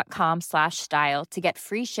quince.com/style to get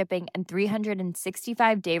free shipping and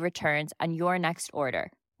 365-day returns on your next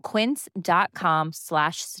order.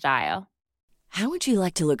 Quince.com/style. How would you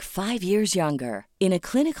like to look 5 years younger? In a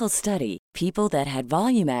clinical study, people that had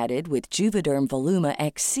volume added with Juvederm Voluma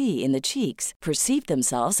XC in the cheeks perceived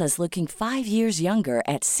themselves as looking 5 years younger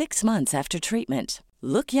at 6 months after treatment.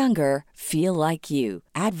 Look younger, feel like you.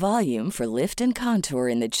 Add volume for lift and contour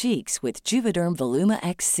in the cheeks with Juvederm Voluma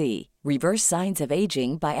XC. Reverse signs of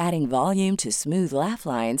aging by adding volume to smooth laugh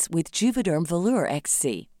lines with Juvederm Volure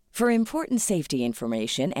XC. For important safety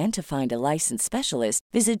information and to find a licensed specialist,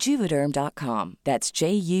 visit Juvederm.com. That's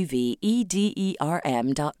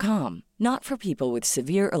JUVEDERM.com. Not for people with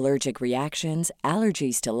severe allergic reactions,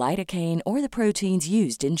 allergies to lidocaine, or the proteins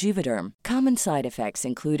used in Juvederm. Common side effects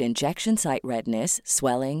include injection site redness,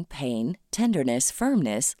 swelling, pain, tenderness,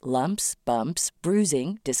 firmness, lumps, bumps,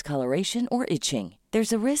 bruising, discoloration, or itching.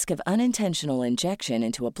 There's a risk of unintentional injection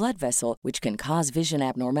into a blood vessel, which can cause vision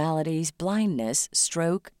abnormalities, blindness,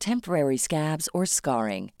 stroke, temporary scabs, or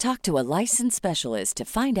scarring. Talk to a licensed specialist to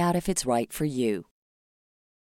find out if it's right for you.